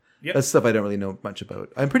often... Yep. That's stuff I don't really know much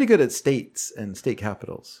about. I'm pretty good at states and state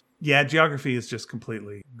capitals. Yeah, geography is just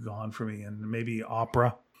completely gone for me. And maybe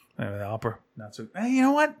opera. Opera. Not so... Hey, you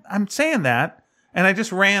know what? I'm saying that. And I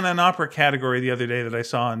just ran an opera category the other day that I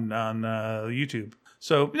saw on YouTube.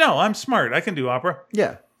 So, no, I'm smart. I can do opera.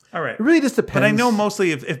 Yeah. All right. It really just depends. But I know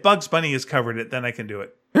mostly if Bugs Bunny has covered it, then I can do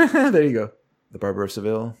it. There you go. The Barber of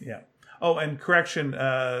Seville. Yeah. Oh, and correction,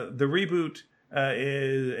 the reboot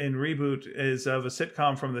is of a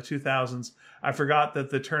sitcom from the 2000s. I forgot that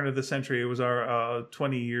the turn of the century was our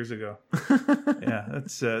 20 years ago. Yeah,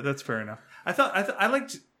 that's fair enough. I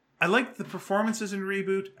liked the performances in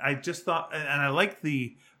Reboot. I just thought, and I liked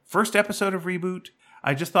the first episode of Reboot.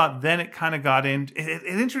 I just thought then it kind of got in. It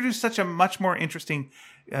introduced such a much more interesting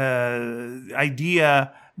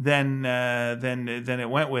idea than it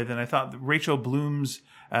went with, and I thought Rachel Bloom's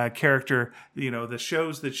character, the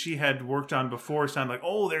shows that she had worked on before sounded like,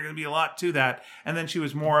 oh, there's going to be a lot to that, and then she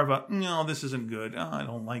was more of a, no, this isn't good. Oh, I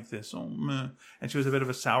don't like this. Oh, meh. And she was a bit of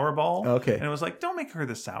a sour ball. Okay. And it was like, don't make her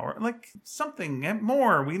the sour. Like something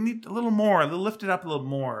more. We need a little more. Lift it up a little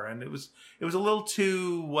more. And it was a little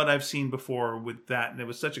too what I've seen before with that. And it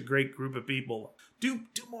was such a great group of people. Do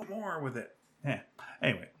more with it. Yeah.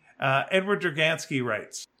 Anyway, Edward Dragansky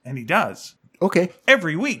writes, and he does. Okay.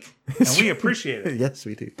 Every week. And we appreciate it. Yes,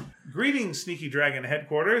 we do. Greetings, Sneaky Dragon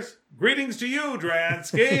headquarters. Greetings to you,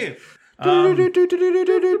 Dransky.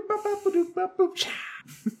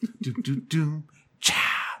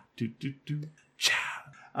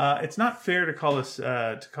 It's not fair to call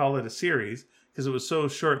it a series because it was so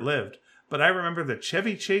short-lived. But I remember the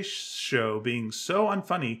Chevy Chase show being so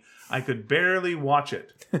unfunny I could barely watch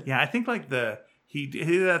it. Yeah, I think like he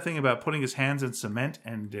did that thing about putting his hands in cement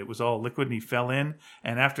and it was all liquid and he fell in.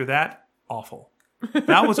 And after that, awful.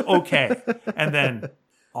 That was okay. And then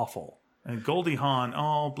awful. And Goldie Hawn,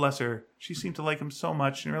 oh, bless her. She seemed to like him so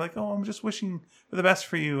much. And you're like, oh, I'm just wishing for the best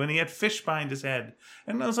for you. And he had fish behind his head.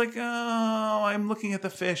 And I was like, oh, I'm looking at the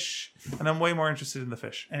fish. And I'm way more interested in the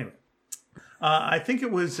fish. Anyway. I think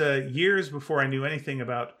it was years before I knew anything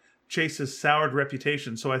about Chase's soured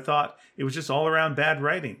reputation. So I thought it was just all around bad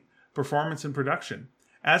writing, performance, and production.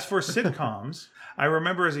 As for sitcoms, I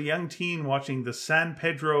remember as a young teen watching the San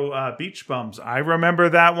Pedro Beach Bums. I remember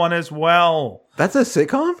that one as well. That's a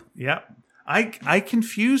sitcom? Yeah. I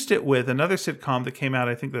confused it with another sitcom that came out,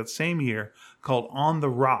 I think, that same year called On the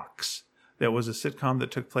Rocks. That was a sitcom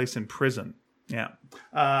that took place in prison. Yeah.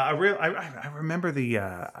 I remember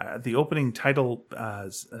the opening title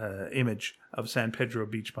image of San Pedro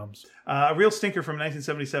Beach Bums. A real stinker from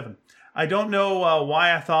 1977. I don't know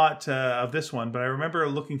why I thought of this one, but I remember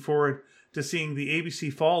looking forward to seeing the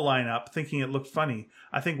ABC Fall lineup, thinking it looked funny.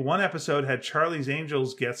 I think one episode had Charlie's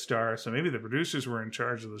Angels guest star, so maybe the producers were in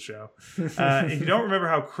charge of the show. If you don't remember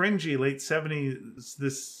how cringy late 70s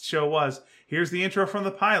this show was, here's the intro from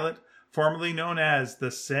the pilot, formerly known as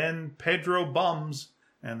the San Pedro Bums.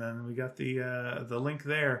 And then we got the link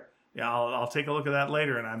there. Yeah, I'll take a look at that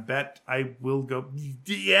later, and I bet I will go,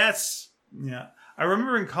 yes! Yeah. I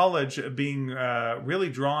remember in college being really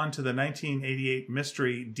drawn to the 1988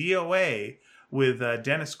 mystery DOA with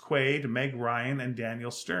Dennis Quaid, Meg Ryan, and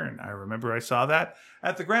Daniel Stern. I remember I saw that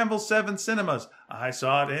at the Granville 7 cinemas. I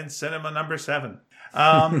saw it in cinema number 7.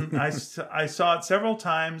 I saw it several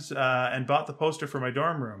times and bought the poster for my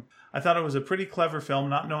dorm room. I thought it was a pretty clever film,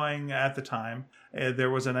 not knowing at the time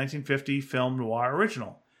there was a 1950 film noir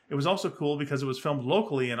original. It was also cool because it was filmed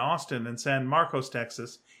locally in Austin and San Marcos,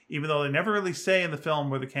 Texas, even though they never really say in the film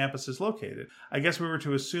where the campus is located. I guess we were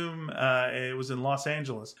to assume it was in Los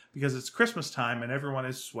Angeles because it's Christmas time and everyone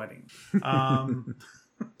is sweating. I mean,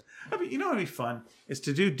 you know what would be fun is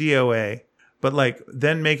to do DOA, but like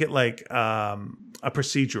then make it like a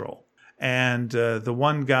procedural. And the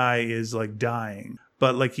one guy is like dying,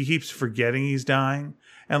 but like he keeps forgetting he's dying.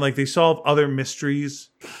 And like they solve other mysteries,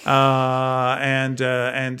 and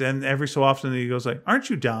every so often he goes like, "Aren't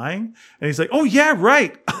you dying?" And he's like, "Oh yeah,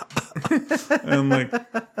 right." And I'm like,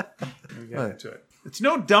 we get into it. It's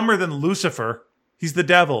no dumber than Lucifer. He's the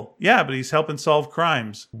devil. Yeah, but he's helping solve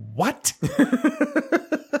crimes. What?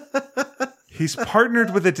 He's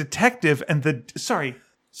partnered with a detective, and the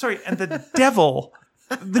devil.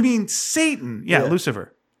 I mean Satan. Yeah,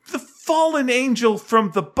 Lucifer. The fallen angel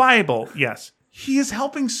from the Bible. Yes. He is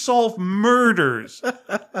helping solve murders.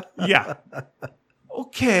 Yeah.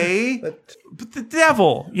 Okay. But the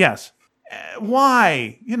devil. Yes.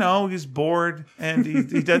 Why? You know, he's bored and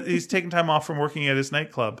he's taking time off from working at his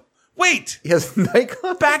nightclub. Wait. He has a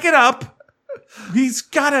nightclub? Back it up. He's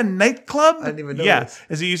got a nightclub? I didn't even know Yeah. this.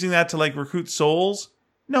 Is he using that to like recruit souls?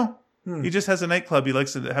 No. He just has a nightclub. He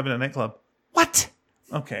likes having a nightclub. What?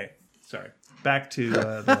 Okay. Sorry. Back to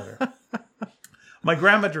the letter. My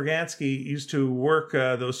grandma Dragansky used to work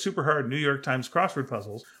those super hard New York Times crossword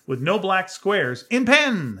puzzles with no black squares in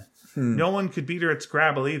pen. No one could beat her at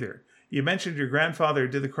Scrabble either. You mentioned your grandfather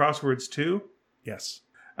did the crosswords too? Yes.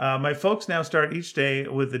 My folks now start each day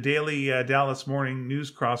with the daily Dallas Morning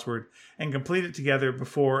News crossword and complete it together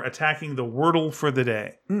before attacking the Wordle for the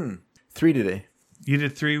day. 3 today. You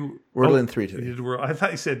did 3... Wordle and 3 You today. did Wordle. I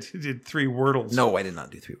thought you said you did 3 Wordles. No, I did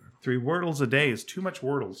not do 3 Wordle. 3 Wordles a day is too much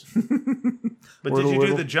Wordles. But Wordle, did you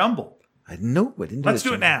do Wordle. the jumble? No, I didn't do Let's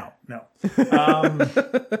this do it one. now. No.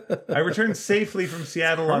 I returned safely from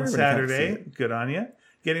Seattle on hard when I can't see Saturday. Good on you.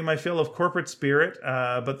 Getting my fill of corporate spirit,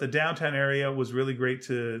 but the downtown area was really great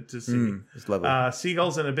to see. It's lovely.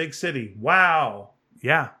 Seagulls in a big city. Wow.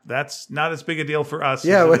 Yeah, that's not as big a deal for us.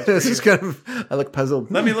 Yeah, as it well, is for this you. is kind of. I look puzzled.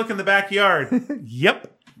 Let me look in the backyard.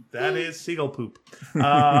 Yep, that is seagull poop.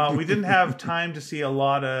 We didn't have time to see a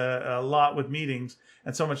lot with meetings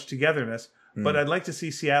and so much togetherness, but I'd like to see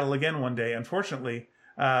Seattle again one day. Unfortunately,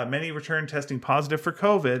 many returned testing positive for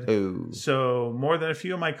COVID, Oh. so more than a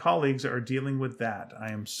few of my colleagues are dealing with that.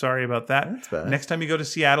 I am sorry about that. That's bad. Next time you go to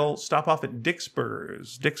Seattle, stop off at Dick's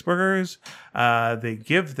Burgers. Dick's Burgers, they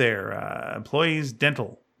give their employees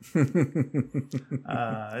dental.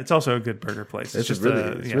 It's also a good burger place. It's just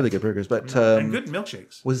really good burgers. But and good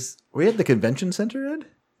milkshakes. were you at the convention center, Ed?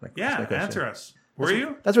 That's Yeah, my question. answer us. Were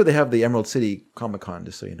you? That's where they have the Emerald City Comic Con,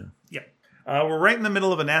 just so you know. Yeah. We're right in the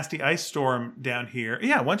middle of a nasty ice storm down here.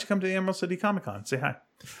 Yeah, why don't you come to the Emerald City Comic Con? Say hi.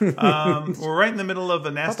 We're right in the middle of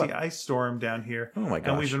a nasty ice storm down here. Oh my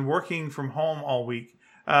And we've gosh. been working from home all week.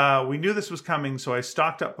 We knew this was coming, so I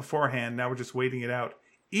stocked up beforehand. Now we're just waiting it out.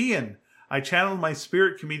 Ian, I channeled my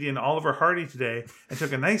spirit comedian Oliver Hardy today and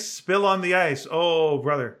took a nice spill on the ice. Oh,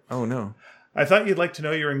 brother. Oh no. I thought you'd like to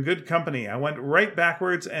know you're in good company. I went right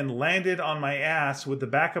backwards and landed on my ass with the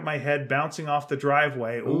back of my head bouncing off the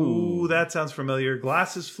driveway. Ooh, that sounds familiar.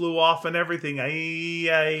 Glasses flew off and everything.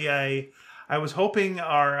 I was hoping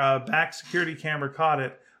our back security camera caught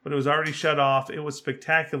it, but it was already shut off. It was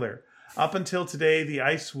spectacular. Up until today, the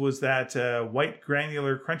ice was that white,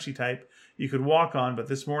 granular, crunchy type you could walk on, but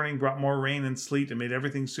this morning brought more rain and sleet and made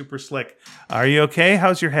everything super slick. Are you okay?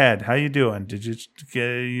 How's your head? How you doing?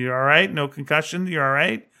 You all right? No concussion? You all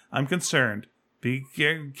right? I'm concerned. Be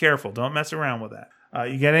careful. Don't mess around with that.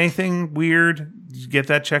 You get anything weird, get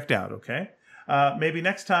that checked out, okay? Maybe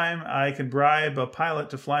next time I can bribe a pilot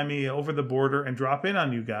to fly me over the border and drop in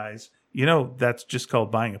on you guys. You know, that's just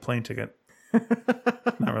called buying a plane ticket.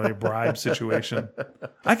 Not really a bribe situation.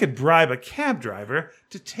 I could bribe a cab driver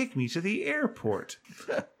to take me to the airport.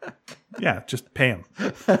 Yeah, just pay him.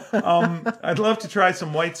 I'd love to try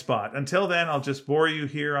some White Spot. Until then, I'll just bore you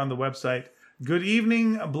here on the website. Good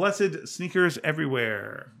evening, blessed sneakers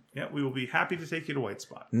everywhere. Yeah, we will be happy to take you to White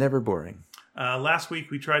Spot. Never boring. Last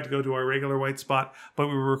week we tried to go to our regular White Spot, but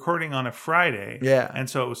we were recording on a Friday. Yeah. And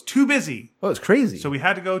so it was too busy. Oh, it's crazy. So we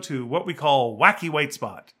had to go to what we call Wacky White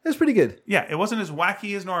Spot. It's pretty good. Yeah, it wasn't as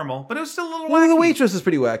wacky as normal, but it was still a little Well, wacky. the waitress is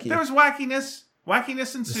pretty wacky. There was wackiness.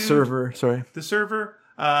 Wackiness ensued. Server, sorry. The server.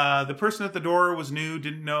 The person at the door was new,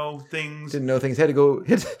 didn't know things. Didn't know things. Had to go.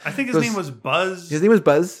 I think his name was Buzz. His name was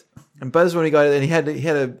Buzz. And Buzz, when he got it, and he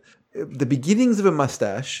had the beginnings of a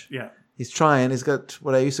mustache. Yeah. He's trying. He's got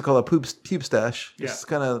what I used to call a pube stash. Just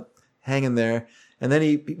kind of hanging there. And then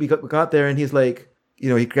we got there, and he's like,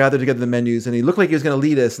 he gathered together the menus, and he looked like he was going to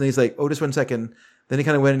lead us. And he's like, oh, just 1 second. Then he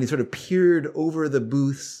kind of went and he sort of peered over the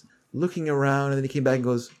booths, looking around, and then he came back and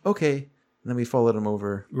goes, okay. And then we followed him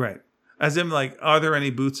over. Right. As in, like, are there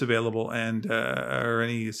any booths available and or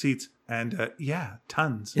any seats? And yeah,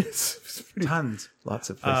 tons. Yes, Tons. lots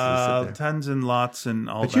of places to sit there. Tons and lots and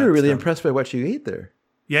all that. But you were really stuff. impressed by what you ate there.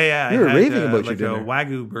 Yeah. You I were had, raving about like your a dinner.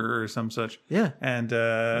 Wagyu burger or some such. Yeah. And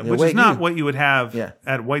which is Wagyu. not what you would have Yeah.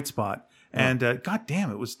 at White Spot. And god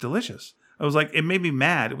damn, it was delicious. I was like, it made me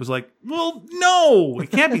mad. It was like, well, no,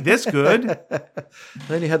 it can't be this good. It And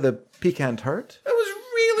then you had the pecan tart. was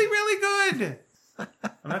really, really good.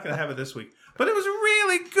 I'm not going to have it this week, but it was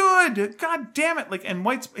really good. God damn it! Like, and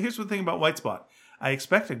here's the thing about White Spot. I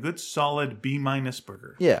expect a good, solid B-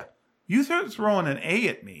 burger. Yeah. You throwing an A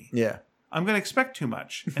at me. Yeah. I'm going to expect too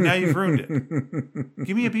much, and now you've ruined it.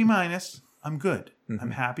 Give me a B-. I'm good. Mm-hmm.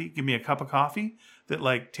 I'm happy. Give me a cup of coffee that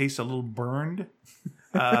like tastes a little burned.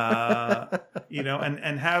 And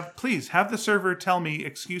please have the server tell me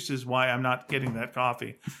excuses why I'm not getting that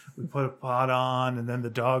coffee. We put a pot on, and then the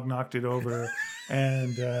dog knocked it over,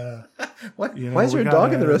 and What? Why is there a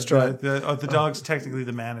dog in the restaurant? The dog's technically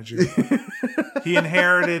the manager. He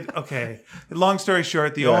inherited. Okay, long story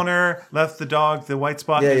short, the owner left the dog the white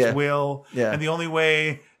spot in his will, and the only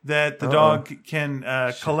way that the dog can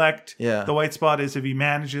collect the white spot is if he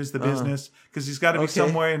manages the business, because he's got to be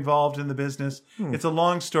somewhere involved in the business. It's a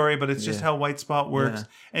long story, but it's just how white spot works.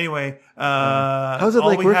 Anyway, how's it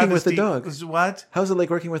like working with the dog? What? How's it like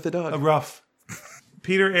working with the dog? Rough.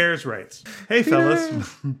 Peter Ayers writes, "Hey fellas,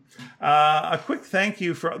 a quick thank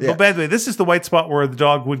you for." Oh, by the way, this is the white spot where the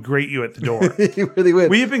dog would grate you at the door. He really would.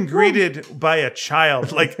 We have been greeted by a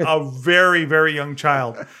child, like a very, very young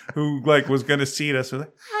child, who like was going to seat us. We're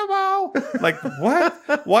like, hello, like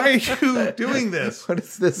what? Why are you doing this? What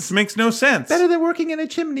is this? This makes no sense. Better than working in a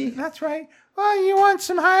chimney. That's right. Oh, you want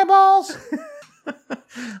some highballs?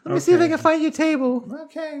 Let me see if I can find your table.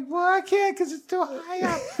 Okay. Well, I can't because it's too high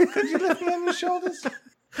up. Could you lift me on your shoulders?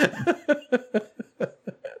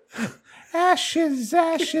 Ashes,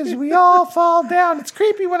 ashes, we all fall down. It's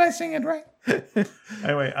creepy when I sing it, right?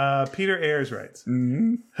 Anyway, Peter Ayers writes,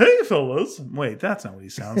 Hey, fellas. Wait, that's not what he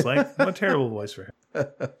sounds like. What a terrible voice for him.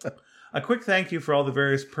 A quick thank you for all the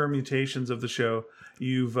various permutations of the show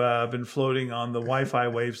you've been floating on the Wi-Fi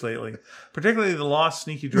waves lately, particularly the Lost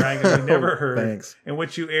Sneaky Dragon we never heard, Thanks. in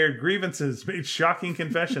which you aired grievances, made shocking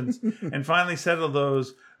confessions, and finally settled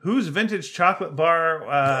those whose vintage chocolate bar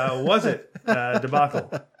was it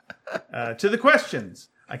debacle. To the questions.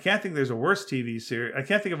 I can't think there's a worse TV series. I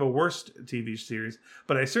can't think of a worse TV series,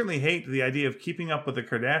 but I certainly hate the idea of keeping up with the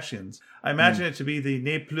Kardashians. I imagine it to be the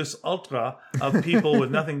ne plus ultra of people with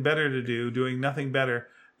nothing better to do, doing nothing better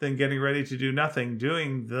than getting ready to do nothing,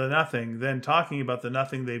 doing the nothing, then talking about the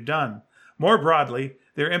nothing they've done. More broadly,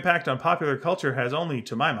 their impact on popular culture has only,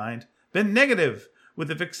 to my mind, been negative, with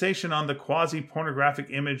the fixation on the quasi-pornographic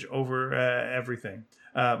image over everything.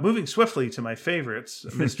 Moving swiftly to my favorites,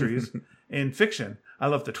 mysteries, in fiction, I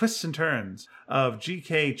love the twists and turns of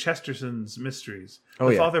G.K. Chesterton's mysteries.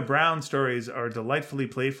 The Father Brown stories are delightfully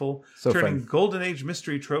playful, turning fun. Golden Age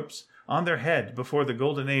mystery tropes on their head before the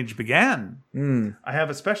Golden Age began. I have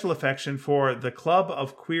a special affection for the Club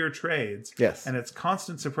of Queer Trades and its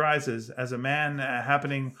constant surprises as a man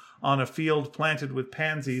happening on a field planted with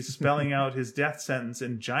pansies spelling out his death sentence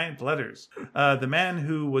in giant letters. The Man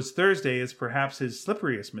Who Was Thursday is perhaps his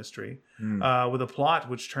slipperiest mystery, with a plot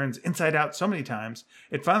which turns inside out so many times,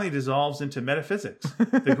 it finally dissolves into metaphysics,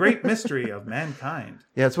 the great mystery of mankind.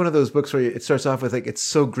 Yeah, it's one of those books where it starts off with like it's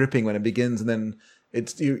so gripping when it begins, and then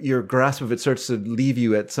it's your grasp of it starts to leave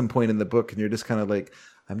you at some point in the book, and you're just kind of like,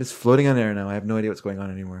 I'm just floating on air now. I have no idea what's going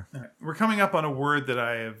on anymore. All right. We're coming up on a word that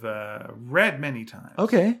I have read many times.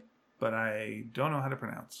 Okay. But I don't know how to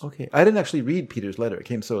pronounce. Okay. I didn't actually read Peter's letter. It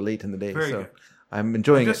came so late in the day. Very so good. I'm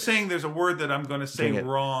enjoying I'm just it. saying there's a word that I'm going to say Doing it.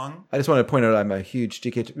 wrong. I just want to point out I'm a huge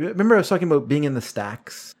GK. Remember I was talking about being in the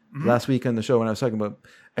stacks last week on the show when I was talking about...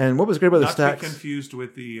 And what was great about the Not stacks... to be confused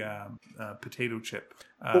with the potato chip.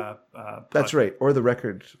 That's right, or the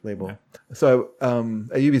record label. Yeah. So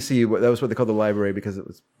at UBC, that was what they called the library because it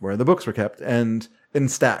was where the books were kept, and in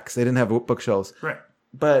stacks. They didn't have bookshelves. Right.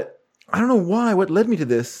 But I don't know why. What led me to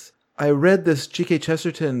this? I read this G.K.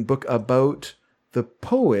 Chesterton book about the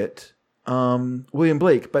poet William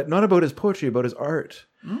Blake, but not about his poetry, about his art,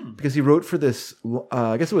 because he wrote for this.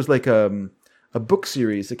 I guess it was like a book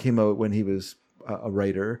series that came out when he was a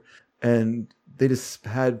writer, and they just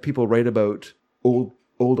had people write about old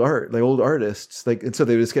art, like old artists, like, and so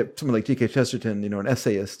they would just get someone like G.K. Chesterton, an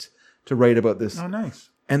essayist, to write about this. Oh, nice!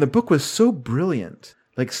 And the book was so brilliant,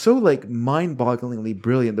 so mind-bogglingly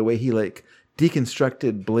brilliant, the way he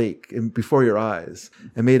deconstructed Blake before your eyes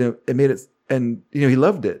and made it, and he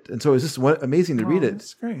loved it, and so it was just amazing to read it.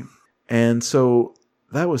 That's great. And so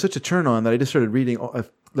that was such a turn on that I just started reading,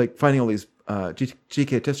 finding all these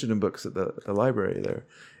G.K. Chesterton books at the library there,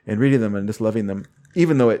 and reading them and just loving them,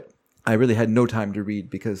 even though I really had no time to read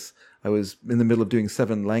because I was in the middle of doing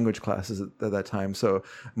 7 language classes at that time. So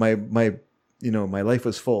my life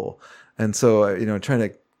was full, and so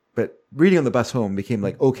but reading on the bus home became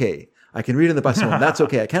okay, I can read on the bus home. That's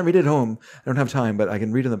okay. I can't read at home. I don't have time, but I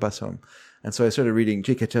can read on the bus home. And so I started reading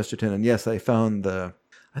G.K. Chesterton, and yes, I found I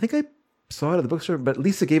think I saw it at the bookstore, but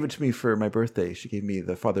Lisa gave it to me for my birthday. She gave me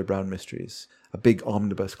the Father Brown Mysteries, a big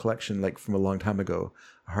omnibus collection, from a long time ago,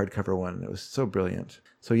 a hardcover one. It was so brilliant.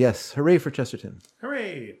 So yes, hooray for Chesterton.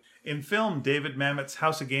 Hooray! In film, David Mamet's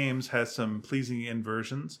House of Games has some pleasing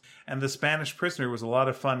inversions, and The Spanish Prisoner was a lot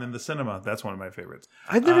of fun in the cinema. That's one of my favorites.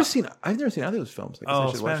 I've never seen either of those films. I guess I should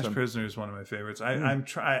watch Spanish them. Prisoner is one of my favorites.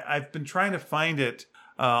 I've been trying to find it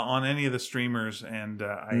on any of the streamers, and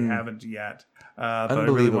I haven't yet. But I really want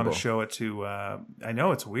Unbelievable. to show it to. I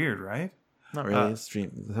know it's weird, right? Not really. It's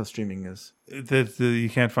that's how streaming is. You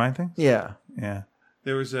can't find things. Yeah. Yeah,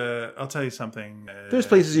 there was a. I'll tell you something. There's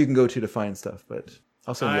places you can go to find stuff, but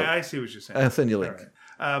I'll send you. I see what you're saying. I'll send you a link.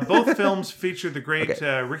 All right. Both films feature the great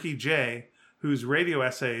Okay. Ricky Jay, whose radio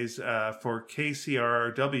essays for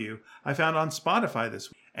KCRW I found on Spotify this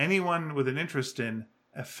week. Anyone with an interest in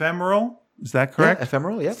ephemeral, is that correct? Yeah,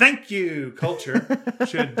 ephemeral, yeah. Thank you, culture,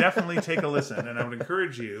 should definitely take a listen. And I would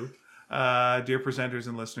encourage you, dear presenters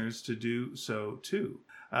and listeners, to do so too.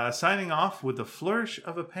 Signing off with the flourish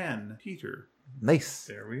of a pen, Peter. Nice.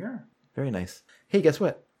 There we are. Very nice. Hey, guess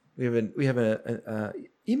what? We have an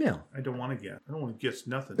email. I don't want to guess. I don't want to guess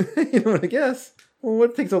nothing. You don't want to guess? Well,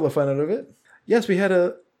 what takes all the fun out of it? Yes, we had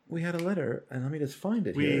a letter, and let me just find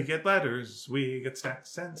it We here. get letters. We get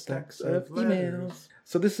stacks and stacks Of of letters. emails.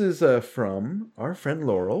 So this is from our friend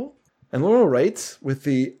Laurel. And Laurel writes with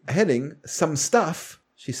the heading, Some Stuff.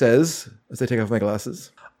 She says, as I take off my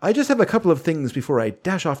glasses, I just have a couple of things before I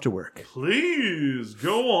dash off to work. Please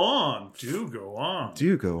go on. Do go on.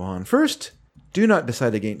 Do go on. First, do not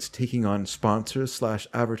decide against taking on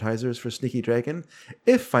sponsors/advertisers for Sneaky Dragon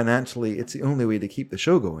if financially it's the only way to keep the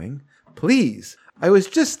show going. Please. I was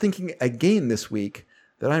just thinking again this week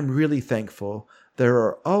that I'm really thankful. There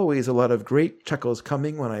are always a lot of great chuckles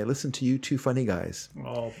coming when I listen to you two funny guys.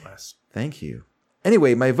 Oh, bless. Thank you.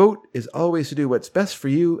 Anyway, my vote is always to do what's best for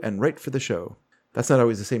you and right for the show. That's not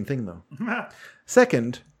always the same thing, though.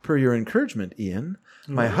 Second, per your encouragement, Ian,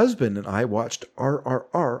 my husband and I watched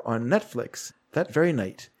RRR on Netflix that very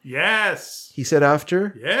night. Yes. He said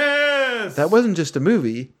after, Yes. that wasn't just a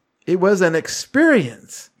movie, it was an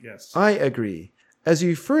experience. Yes. I agree. As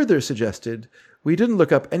you further suggested, we didn't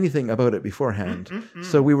look up anything about it beforehand,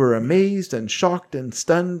 so we were amazed and shocked and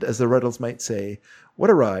stunned, as the Ruddles might say. What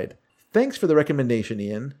a ride. Thanks for the recommendation,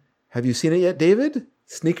 Ian. Have you seen it yet, David?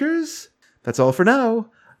 Sneakers? That's all for now.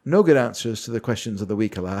 No good answers to the questions of the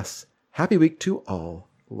week, alas. Happy week to all,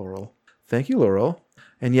 Laurel. Thank you, Laurel.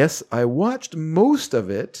 And yes, I watched most of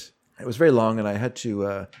it. It was very long, and I had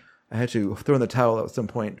to throw in the towel at some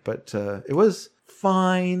point, but it was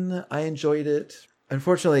fine. I enjoyed it.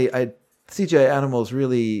 Unfortunately, CGI animals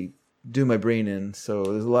really do my brain in, so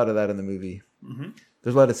there's a lot of that in the movie. Mm-hmm.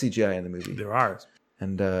 There's a lot of CGI in the movie, There are.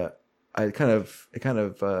 and it kind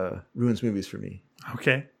of ruins movies for me.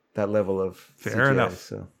 Okay. That level of Fair CGI, enough.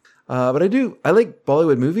 So, but I like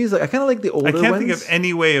Bollywood movies. Like I kind of like the older I can't ones. think of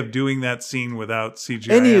any way of doing that scene without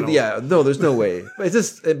CGI. No, there's no way. But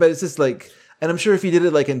it's just like, and I'm sure if you did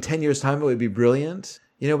it like in 10 years' time, it would be brilliant.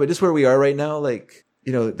 You know, but just where we are right now, like,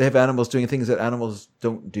 you know, they have animals doing things that animals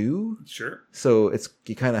don't do. Sure. So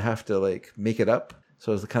you kind of have to like make it up.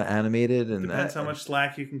 So it's kind of animated and Depends how much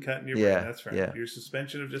slack you can cut in your Yeah, brain. That's right. yeah. Your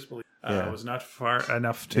suspension of disbelief Yeah. was not far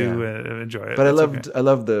enough to enjoy it. But I That's okay.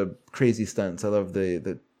 loved the crazy stunts. I love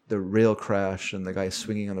the rail crash and the guy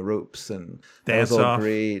swinging on the ropes and that was all Dance-off.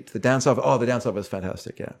 great. The dance off. Oh, the dance off was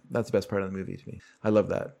fantastic. Yeah, that's the best part of the movie to me. I love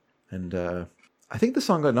that. And I think the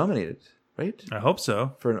song got nominated, right, I hope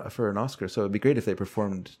so. for an Oscar. So it'd be great if they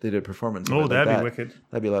did a performance. of Oh, it like that'd be that. wicked.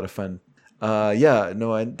 That'd be a lot of fun.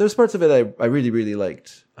 There's parts of it I really really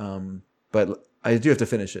liked. But I do have to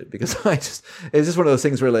finish it because it's just one of those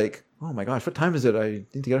things where like, oh my gosh, what time is it? I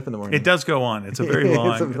need to get up in the morning. It does go on. It's a very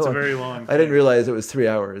long. It's a very long. I didn't realize it was 3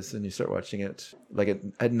 hours, and you start watching it like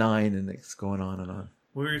at 9, and it's going on and on.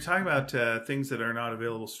 We were talking about things that are not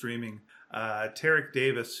available streaming. Tarek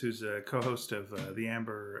Davis, who's a co-host of the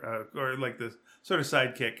Amber, or like the sort of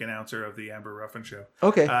sidekick announcer of the Amber Ruffin Show.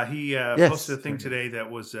 Okay. He Yes. posted a thing today that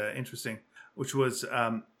was interesting, which was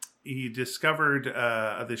he discovered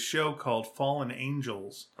this show called Fallen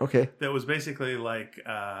Angels Okay. that was basically like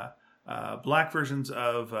black versions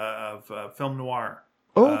of film noir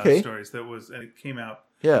Oh, okay. stories. And it came out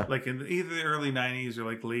Yeah. like in either the early 90s or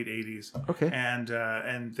like late 80s. Okay.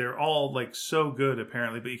 And they're all like so good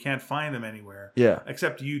apparently, but you can't find them anywhere. Yeah.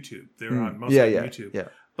 Except YouTube. They're on mostly Yeah. on Yeah. YouTube. Yeah.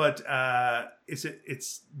 But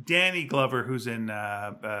it's Danny Glover who's in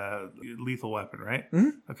Lethal Weapon, right?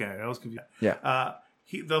 Mm-hmm. Okay, I was confused. Yeah.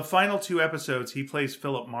 The final 2 episodes, he plays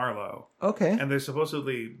Philip Marlowe. Okay. And they're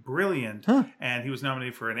supposedly brilliant. Huh. And he was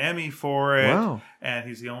nominated for an Emmy for it. Wow. And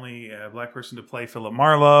he's the only black person to play Philip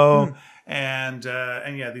Marlowe. And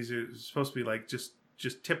yeah, these are supposed to be like just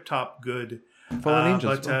tip top good. Fallen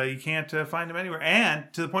Angels. But you can't find them anywhere. And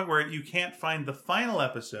to the point where you can't find the final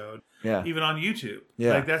episode Yeah. even on YouTube.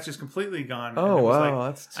 Yeah. Like, that's just completely gone. Oh, And it was wow,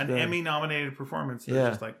 like that's an bad. Emmy-nominated performance. They're Yeah.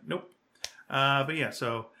 just like, nope. But yeah,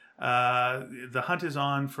 so the hunt is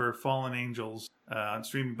on for Fallen Angels on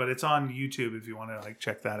streaming, but it's on YouTube if you want to like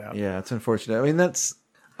check that out. Yeah, it's unfortunate. I mean, that's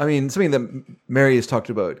something that Mary has talked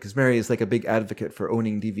about, because Mary is like a big advocate for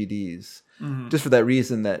owning DVDs, just for that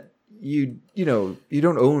reason that you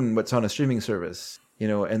don't own what's on a streaming service,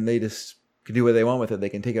 and they just can do what they want with it. They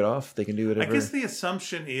can take it off. They can do I whatever. guess the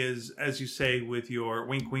assumption is, as you say, with your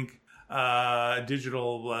wink wink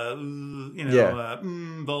digital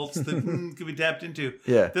vaults that can be tapped into,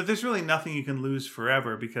 Yeah. that there's really nothing you can lose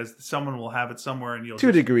forever, because someone will have it somewhere and you'll To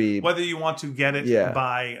a degree. whether you want to get it Yeah.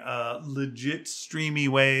 by legit streamy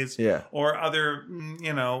ways Yeah. or other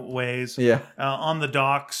ways Yeah. on the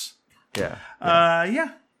docks. Yeah.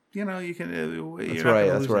 You can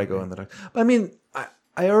That's where I go in the dark. But I mean,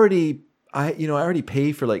 I already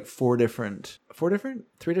pay for like three different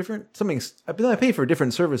something. I pay for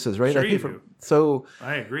different services, right? Sure I pay you for do. so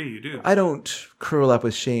I agree, you do. I don't curl up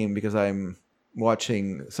with shame because I'm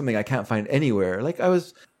watching something I can't find anywhere. Like I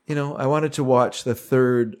wanted to watch the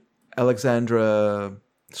third Alexandra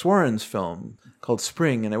Swarens film called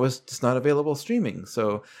Spring, and it was just not available streaming.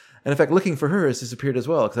 So, and in fact, Looking for Her has disappeared as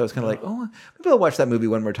well, because I was kind of like, oh, maybe I'll watch that movie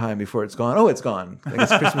one more time before it's gone. Oh, it's gone. I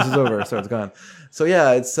guess Christmas is over, so it's gone. So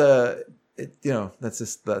yeah, it's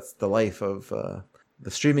that's the life of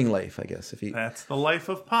the streaming life, I guess. That's the life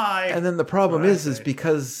of Pi. And then the problem That's what I is say.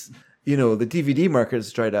 because the DVD market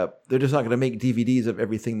is dried up. They're just not going to make DVDs of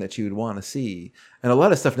everything that you would want to see. And a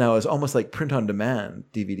lot of stuff now is almost like print on demand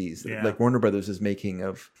DVDs, Yeah. like Warner Brothers is making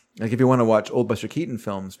of. Like if you want to watch old Buster Keaton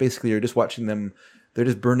films, basically you're just watching them. They're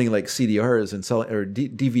just burning like CDRs and selling, or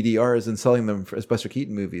DVDRs and selling them as Buster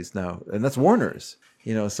Keaton movies now, and that's Warner's.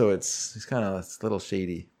 So it's a little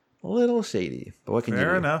shady, But what can you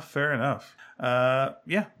do? Fair enough.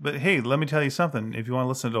 Yeah, but hey, let me tell you something. If you want to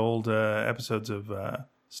listen to old episodes of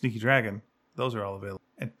Sneaky Dragon, those are all available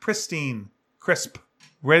and pristine, crisp,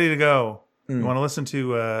 ready to go. You want to listen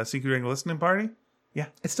to Sneaky Dragon Listening Party? Yeah,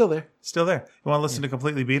 It's still there. still there. You want to listen to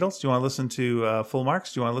Completely Beatles? Do you want to listen to Full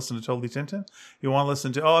Marks? Do you want to listen to Totally Tintin? You want to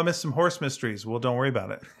listen to, I missed some horse mysteries. Well, don't worry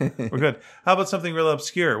about it. We're good. How about something real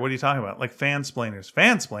obscure? What are you talking about? Like Fansplainers.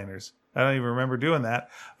 Fansplainers. I don't even remember doing that.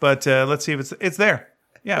 But let's see if it's there.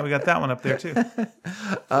 Yeah, we got that one up there too. So check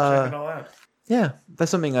it all out. Yeah, that's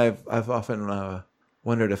something I've often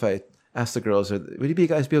wondered if I asked the girls, would you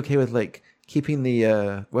guys be okay with like keeping the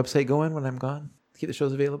website going when I'm gone? Keep the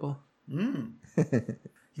shows available?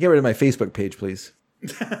 Get rid of my Facebook page, please.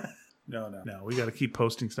 No. We got to keep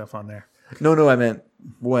posting stuff on there. No, I meant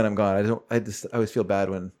when I'm gone. I always feel bad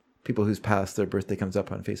when people who's passed their birthday comes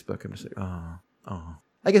up on Facebook. I'm just like, oh.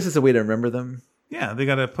 I guess it's a way to remember them. Yeah, they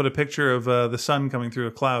got to put a picture of the sun coming through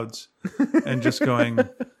the clouds and just going,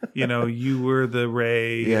 you were the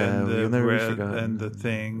ray Yeah, and the you'll never be red forgotten. and the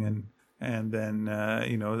thing and then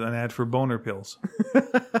an ad for boner pills.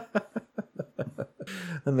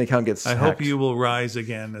 And the account gets I hope you will rise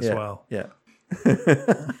again as well. Yeah.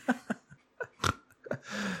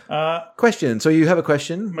 Question. So you have a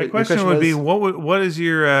question? My Your question would be, was- what is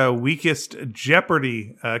your weakest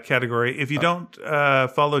Jeopardy category? If you don't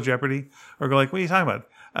follow Jeopardy or go like, what are you talking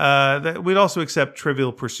about? We'd also accept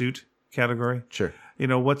Trivial Pursuit category. Sure.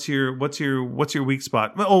 What's your weak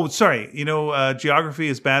spot? Oh, sorry. Geography,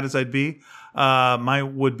 as bad as I'd be,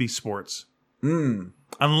 mine would be sports.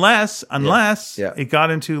 Unless Yeah. it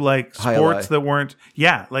got into like High sports lie. that weren't,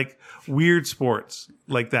 like weird sports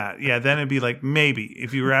like that. Yeah, then it'd be like maybe.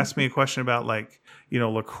 If you were asking me a question about like,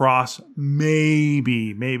 lacrosse,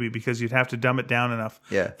 maybe because you'd have to dumb it down enough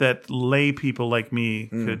Yeah. that lay people like me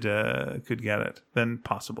could get it. Then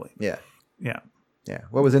possibly. Yeah. Yeah. Yeah.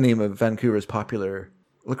 What was the name of Vancouver's popular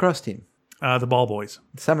lacrosse team? The Ball Boys.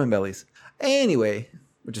 Salmon Bellies. Anyway,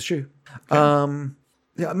 which is true.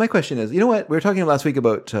 Yeah, my question is, you know what? We were talking last week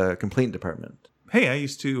about complaint department. Hey, I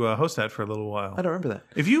used to host that for a little while. I don't remember that.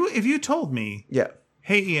 If you told me, Yeah.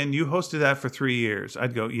 hey Ian, you hosted that for 3 years,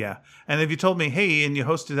 I'd go, yeah. And if you told me, hey Ian, you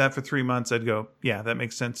hosted that for 3 months, I'd go, yeah, that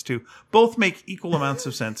makes sense too. Both make equal amounts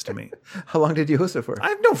of sense to me. How long did you host it for? I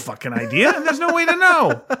have no fucking idea. There's no way to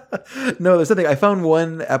know. No, there's something. I found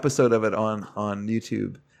one episode of it on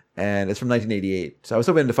YouTube, and it's from 1988. So I was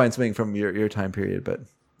hoping to find something from your time period, but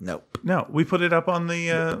nope. No, we put it up on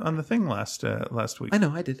the thing last week. I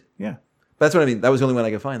know, I did. Yeah. But that's what I mean. That was the only one I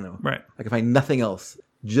could find, though. Right. I could find nothing else.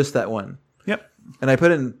 Just that one. Yep. And I put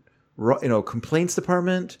in, complaints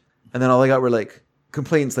department, and then all I got were like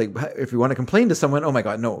complaints like if you want to complain to someone, oh my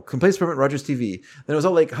god, no, complaints department Rogers TV. Then it was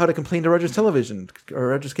all like how to complain to Rogers Television or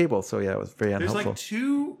Rogers Cable. So yeah, it was very There's unhelpful. like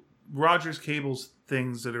 2 Rogers Cables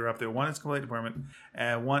things that are up there. One is Complaint Department,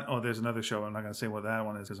 and there's another show. I'm not going to say what that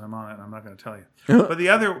one is because I'm on it, and I'm not going to tell you. but the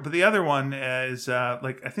other one is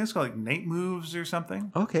like I think it's called like Night Moves or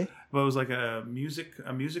something. Okay. But it was like a music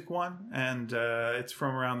one, and it's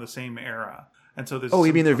from around the same era. And so there's Oh,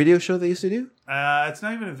 you mean their video show they used to do? it's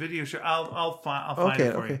not even a video show. I'll find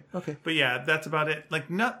it for you. Okay. But yeah, that's about it. Like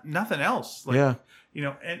nothing else. Like, Yeah. You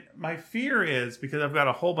know, and my fear is because I've got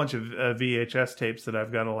a whole bunch of VHS tapes that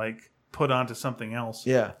I've got to like put onto something else.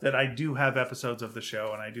 Yeah. That I do have episodes of the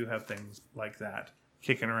show, and I do have things like that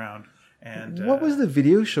kicking around. And What was the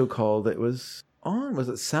video show called that was on? Was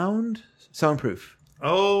it Soundproof?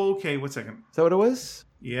 Okay, one second. Is that what it was?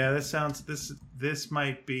 Yeah, this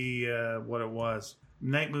might be what it was.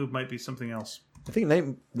 Night Move might be something else. I think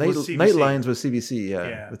Was CBC. Nightlines was CBC,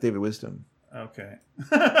 Yeah. with David Wisdom. Okay.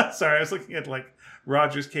 Sorry, I was looking at like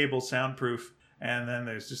Rogers Cable Soundproof, and then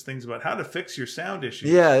there's just things about how to fix your sound issues.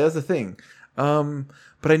 Yeah, that's the thing.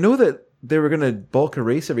 But I know that they were going to bulk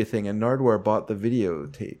erase everything, and Nardwuar bought the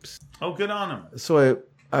videotapes. Oh, good on them. So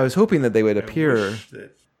I was hoping that they would appear. I wish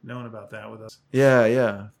that known about that with us.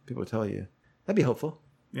 Yeah. People tell you. That'd be helpful.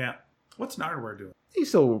 Yeah. What's Nardwuar doing? He's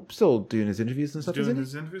still doing his interviews and stuff, Doing isn't he?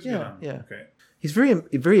 his interviews? Yeah, Good on him. yeah. Okay. He's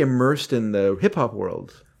very immersed in the hip hop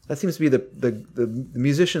world. That seems to be the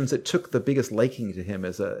musicians that took the biggest liking to him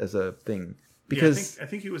as a thing. Because I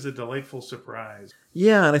think he was a delightful surprise.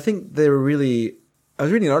 yeah, and I think they were really. I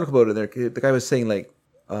was reading an article about it. There, the guy was saying like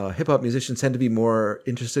hip hop musicians tend to be more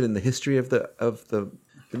interested in the history of the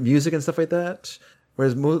music and stuff like that,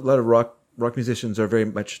 whereas a lot of rock musicians are very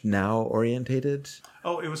much now orientated.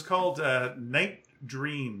 Oh, it was called Night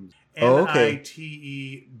Dreams. Oh, okay.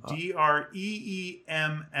 NITEDREEMS.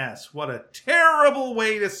 What a terrible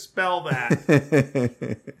way to spell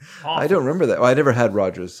that. I don't remember that. Well, I never had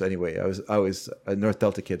Rogers anyway. I was a North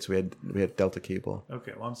Delta kid, so we had Delta cable.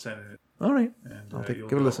 Okay, well, I'm sending it. All right, And, I'll you'll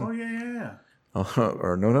give it a listen. Oh, yeah.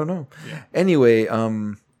 Or no. Yeah. Anyway,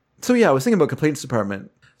 so yeah, I was thinking about complaints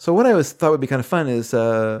department. So what I thought would be kind of fun is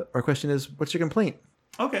our question is, what's your complaint?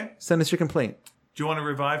 Okay. Send us your complaint. Do you want to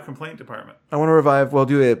revive Complaint Department? I want to revive. We'll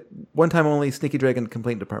do a one-time only Sneaky Dragon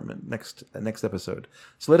complaint department next episode.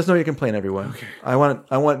 So let us know your complaint, everyone. Okay. I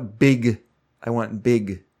want big. What's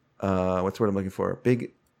the word I'm looking for?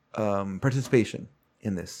 Big participation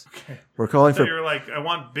in this. Okay. We're calling So for. you're like, I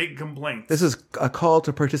want big complaints. This is a call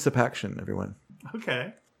to participation, everyone.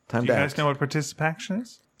 Okay. Time Do to you guys act. know what participation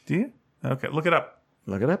is? Do you? Okay, look it up.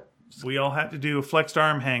 Look it up. We all had to do a flexed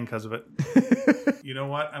arm hang because of it. You know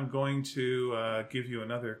what? I'm going to give you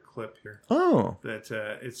another clip here. Oh, That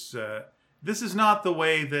this is not the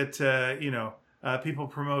way that people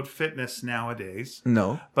promote fitness nowadays.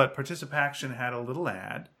 no. But Participation had a little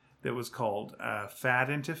ad that was called "Fat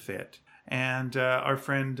into Fit," and our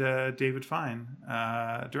friend David Fine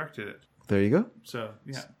directed it. There you go. So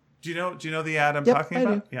yeah, do you know the ad I'm Yep, talking I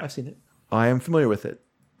about? do. Yeah, I've seen it. I am familiar with it,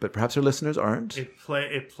 but perhaps our listeners aren't. it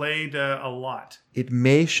played a lot, It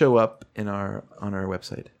may show up on our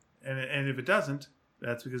website. and if it doesn't,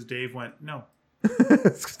 that's because Dave went no.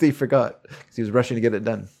 Steve forgot because he was rushing to get it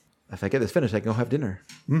done. If I get this finished, I can go have dinner.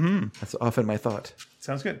 Mm-hmm. That's often my thought.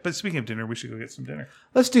 Sounds good. But speaking of dinner, we should go get some dinner.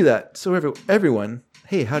 Let's do that. So everyone,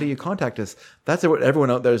 hey, how do you contact us? That's what everyone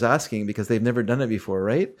out there is asking because they've never done it before,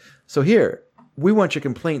 right? So here, we want your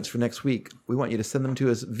complaints for next week. We want you to send them to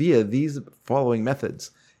us via these following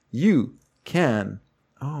methods. You can.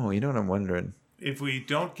 Oh, you know what I'm wondering? If we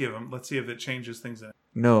don't give them, let's see if it changes things.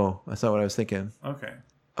 No, that's not what I was thinking. Okay.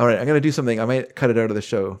 All right, I'm going to do something. I might cut it out of the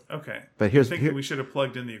show. Okay. But here's I think that we should have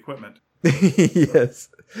plugged in the equipment. Yes.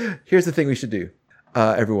 Here's the thing we should do,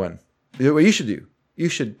 everyone. What you should do, you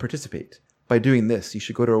should participate by doing this. You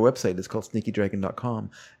should go to our website. It's called sneakydragon.com.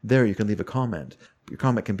 There you can leave a comment. Your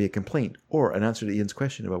comment can be a complaint or an answer to Ian's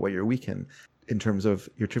question about what your weekend in terms of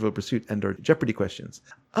your Trivial Pursuit and or Jeopardy questions.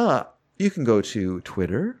 You can go to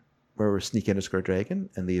Twitter, where we're sneaky_dragon,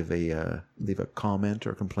 and leave a comment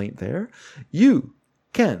or complaint there. You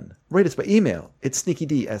can write us by email. It's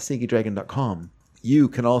sneakyd@sneakydragon.com. You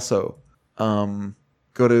can also go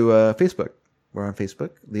to Facebook. We're on Facebook.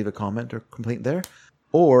 Leave a comment or complaint there.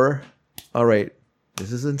 Or, all right,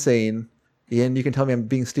 this is insane. Ian, you can tell me I'm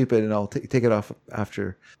being stupid and I'll take it off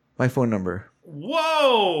after. My phone number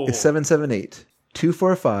Whoa! is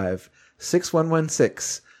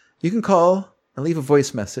 778-245-6116. You can call and leave a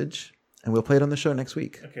voice message, and we'll play it on the show next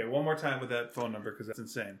week. Okay, one more time with that phone number because that's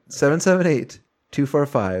insane.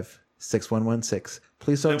 778-245-6116. 6116.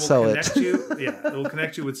 Please It don't will sell connect it. you. Yeah, it will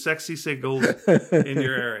connect you with sexy signals in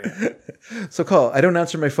your area. So call. I don't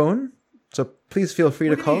answer my phone, so please feel free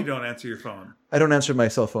What to do you mean call. you don't answer your phone? I don't answer my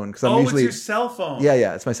cell phone because I'm Oh, usually. it's your cell phone.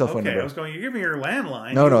 Yeah, it's my cell phone Okay, I number. was going. You give me your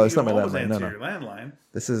landline. No, You it's not my always landline. No, answer no. your landline.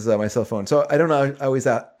 This is my cell phone. So I don't always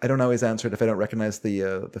answer it if I don't recognize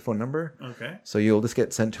the phone number. Okay. So you'll just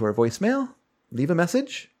get sent to our voicemail. Leave a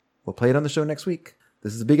message. We'll play it on the show next week.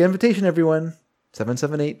 This is a big invitation, everyone.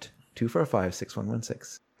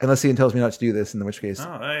 778-245-6116. Unless Ian tells me not to do this, in which case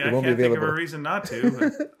Oh, it I won't can't be think of available. a reason not to.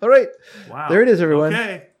 But, All right. wow. There it is, everyone.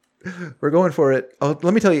 Okay. We're going for it. Oh,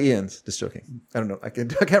 let me tell you Ian's. Just joking. I don't know. I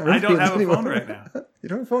can't remember. I don't Ian's have a anymore. phone right now. You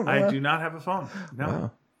don't have a phone? I Wow. do not have a phone.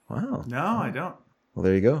 No. Wow. No, I don't. Well,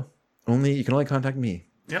 there you go. You can only contact me.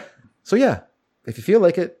 Yep. So yeah, if you feel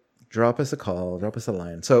like it, drop us a call, drop us a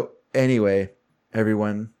line. So anyway,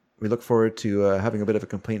 everyone, we look forward to having a bit of a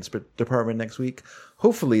complaints department next week.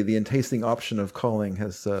 Hopefully the enticing option of calling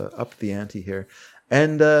has upped the ante here.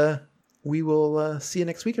 And we will see you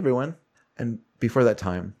next week, everyone. And before that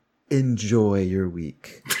time, enjoy your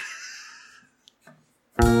week.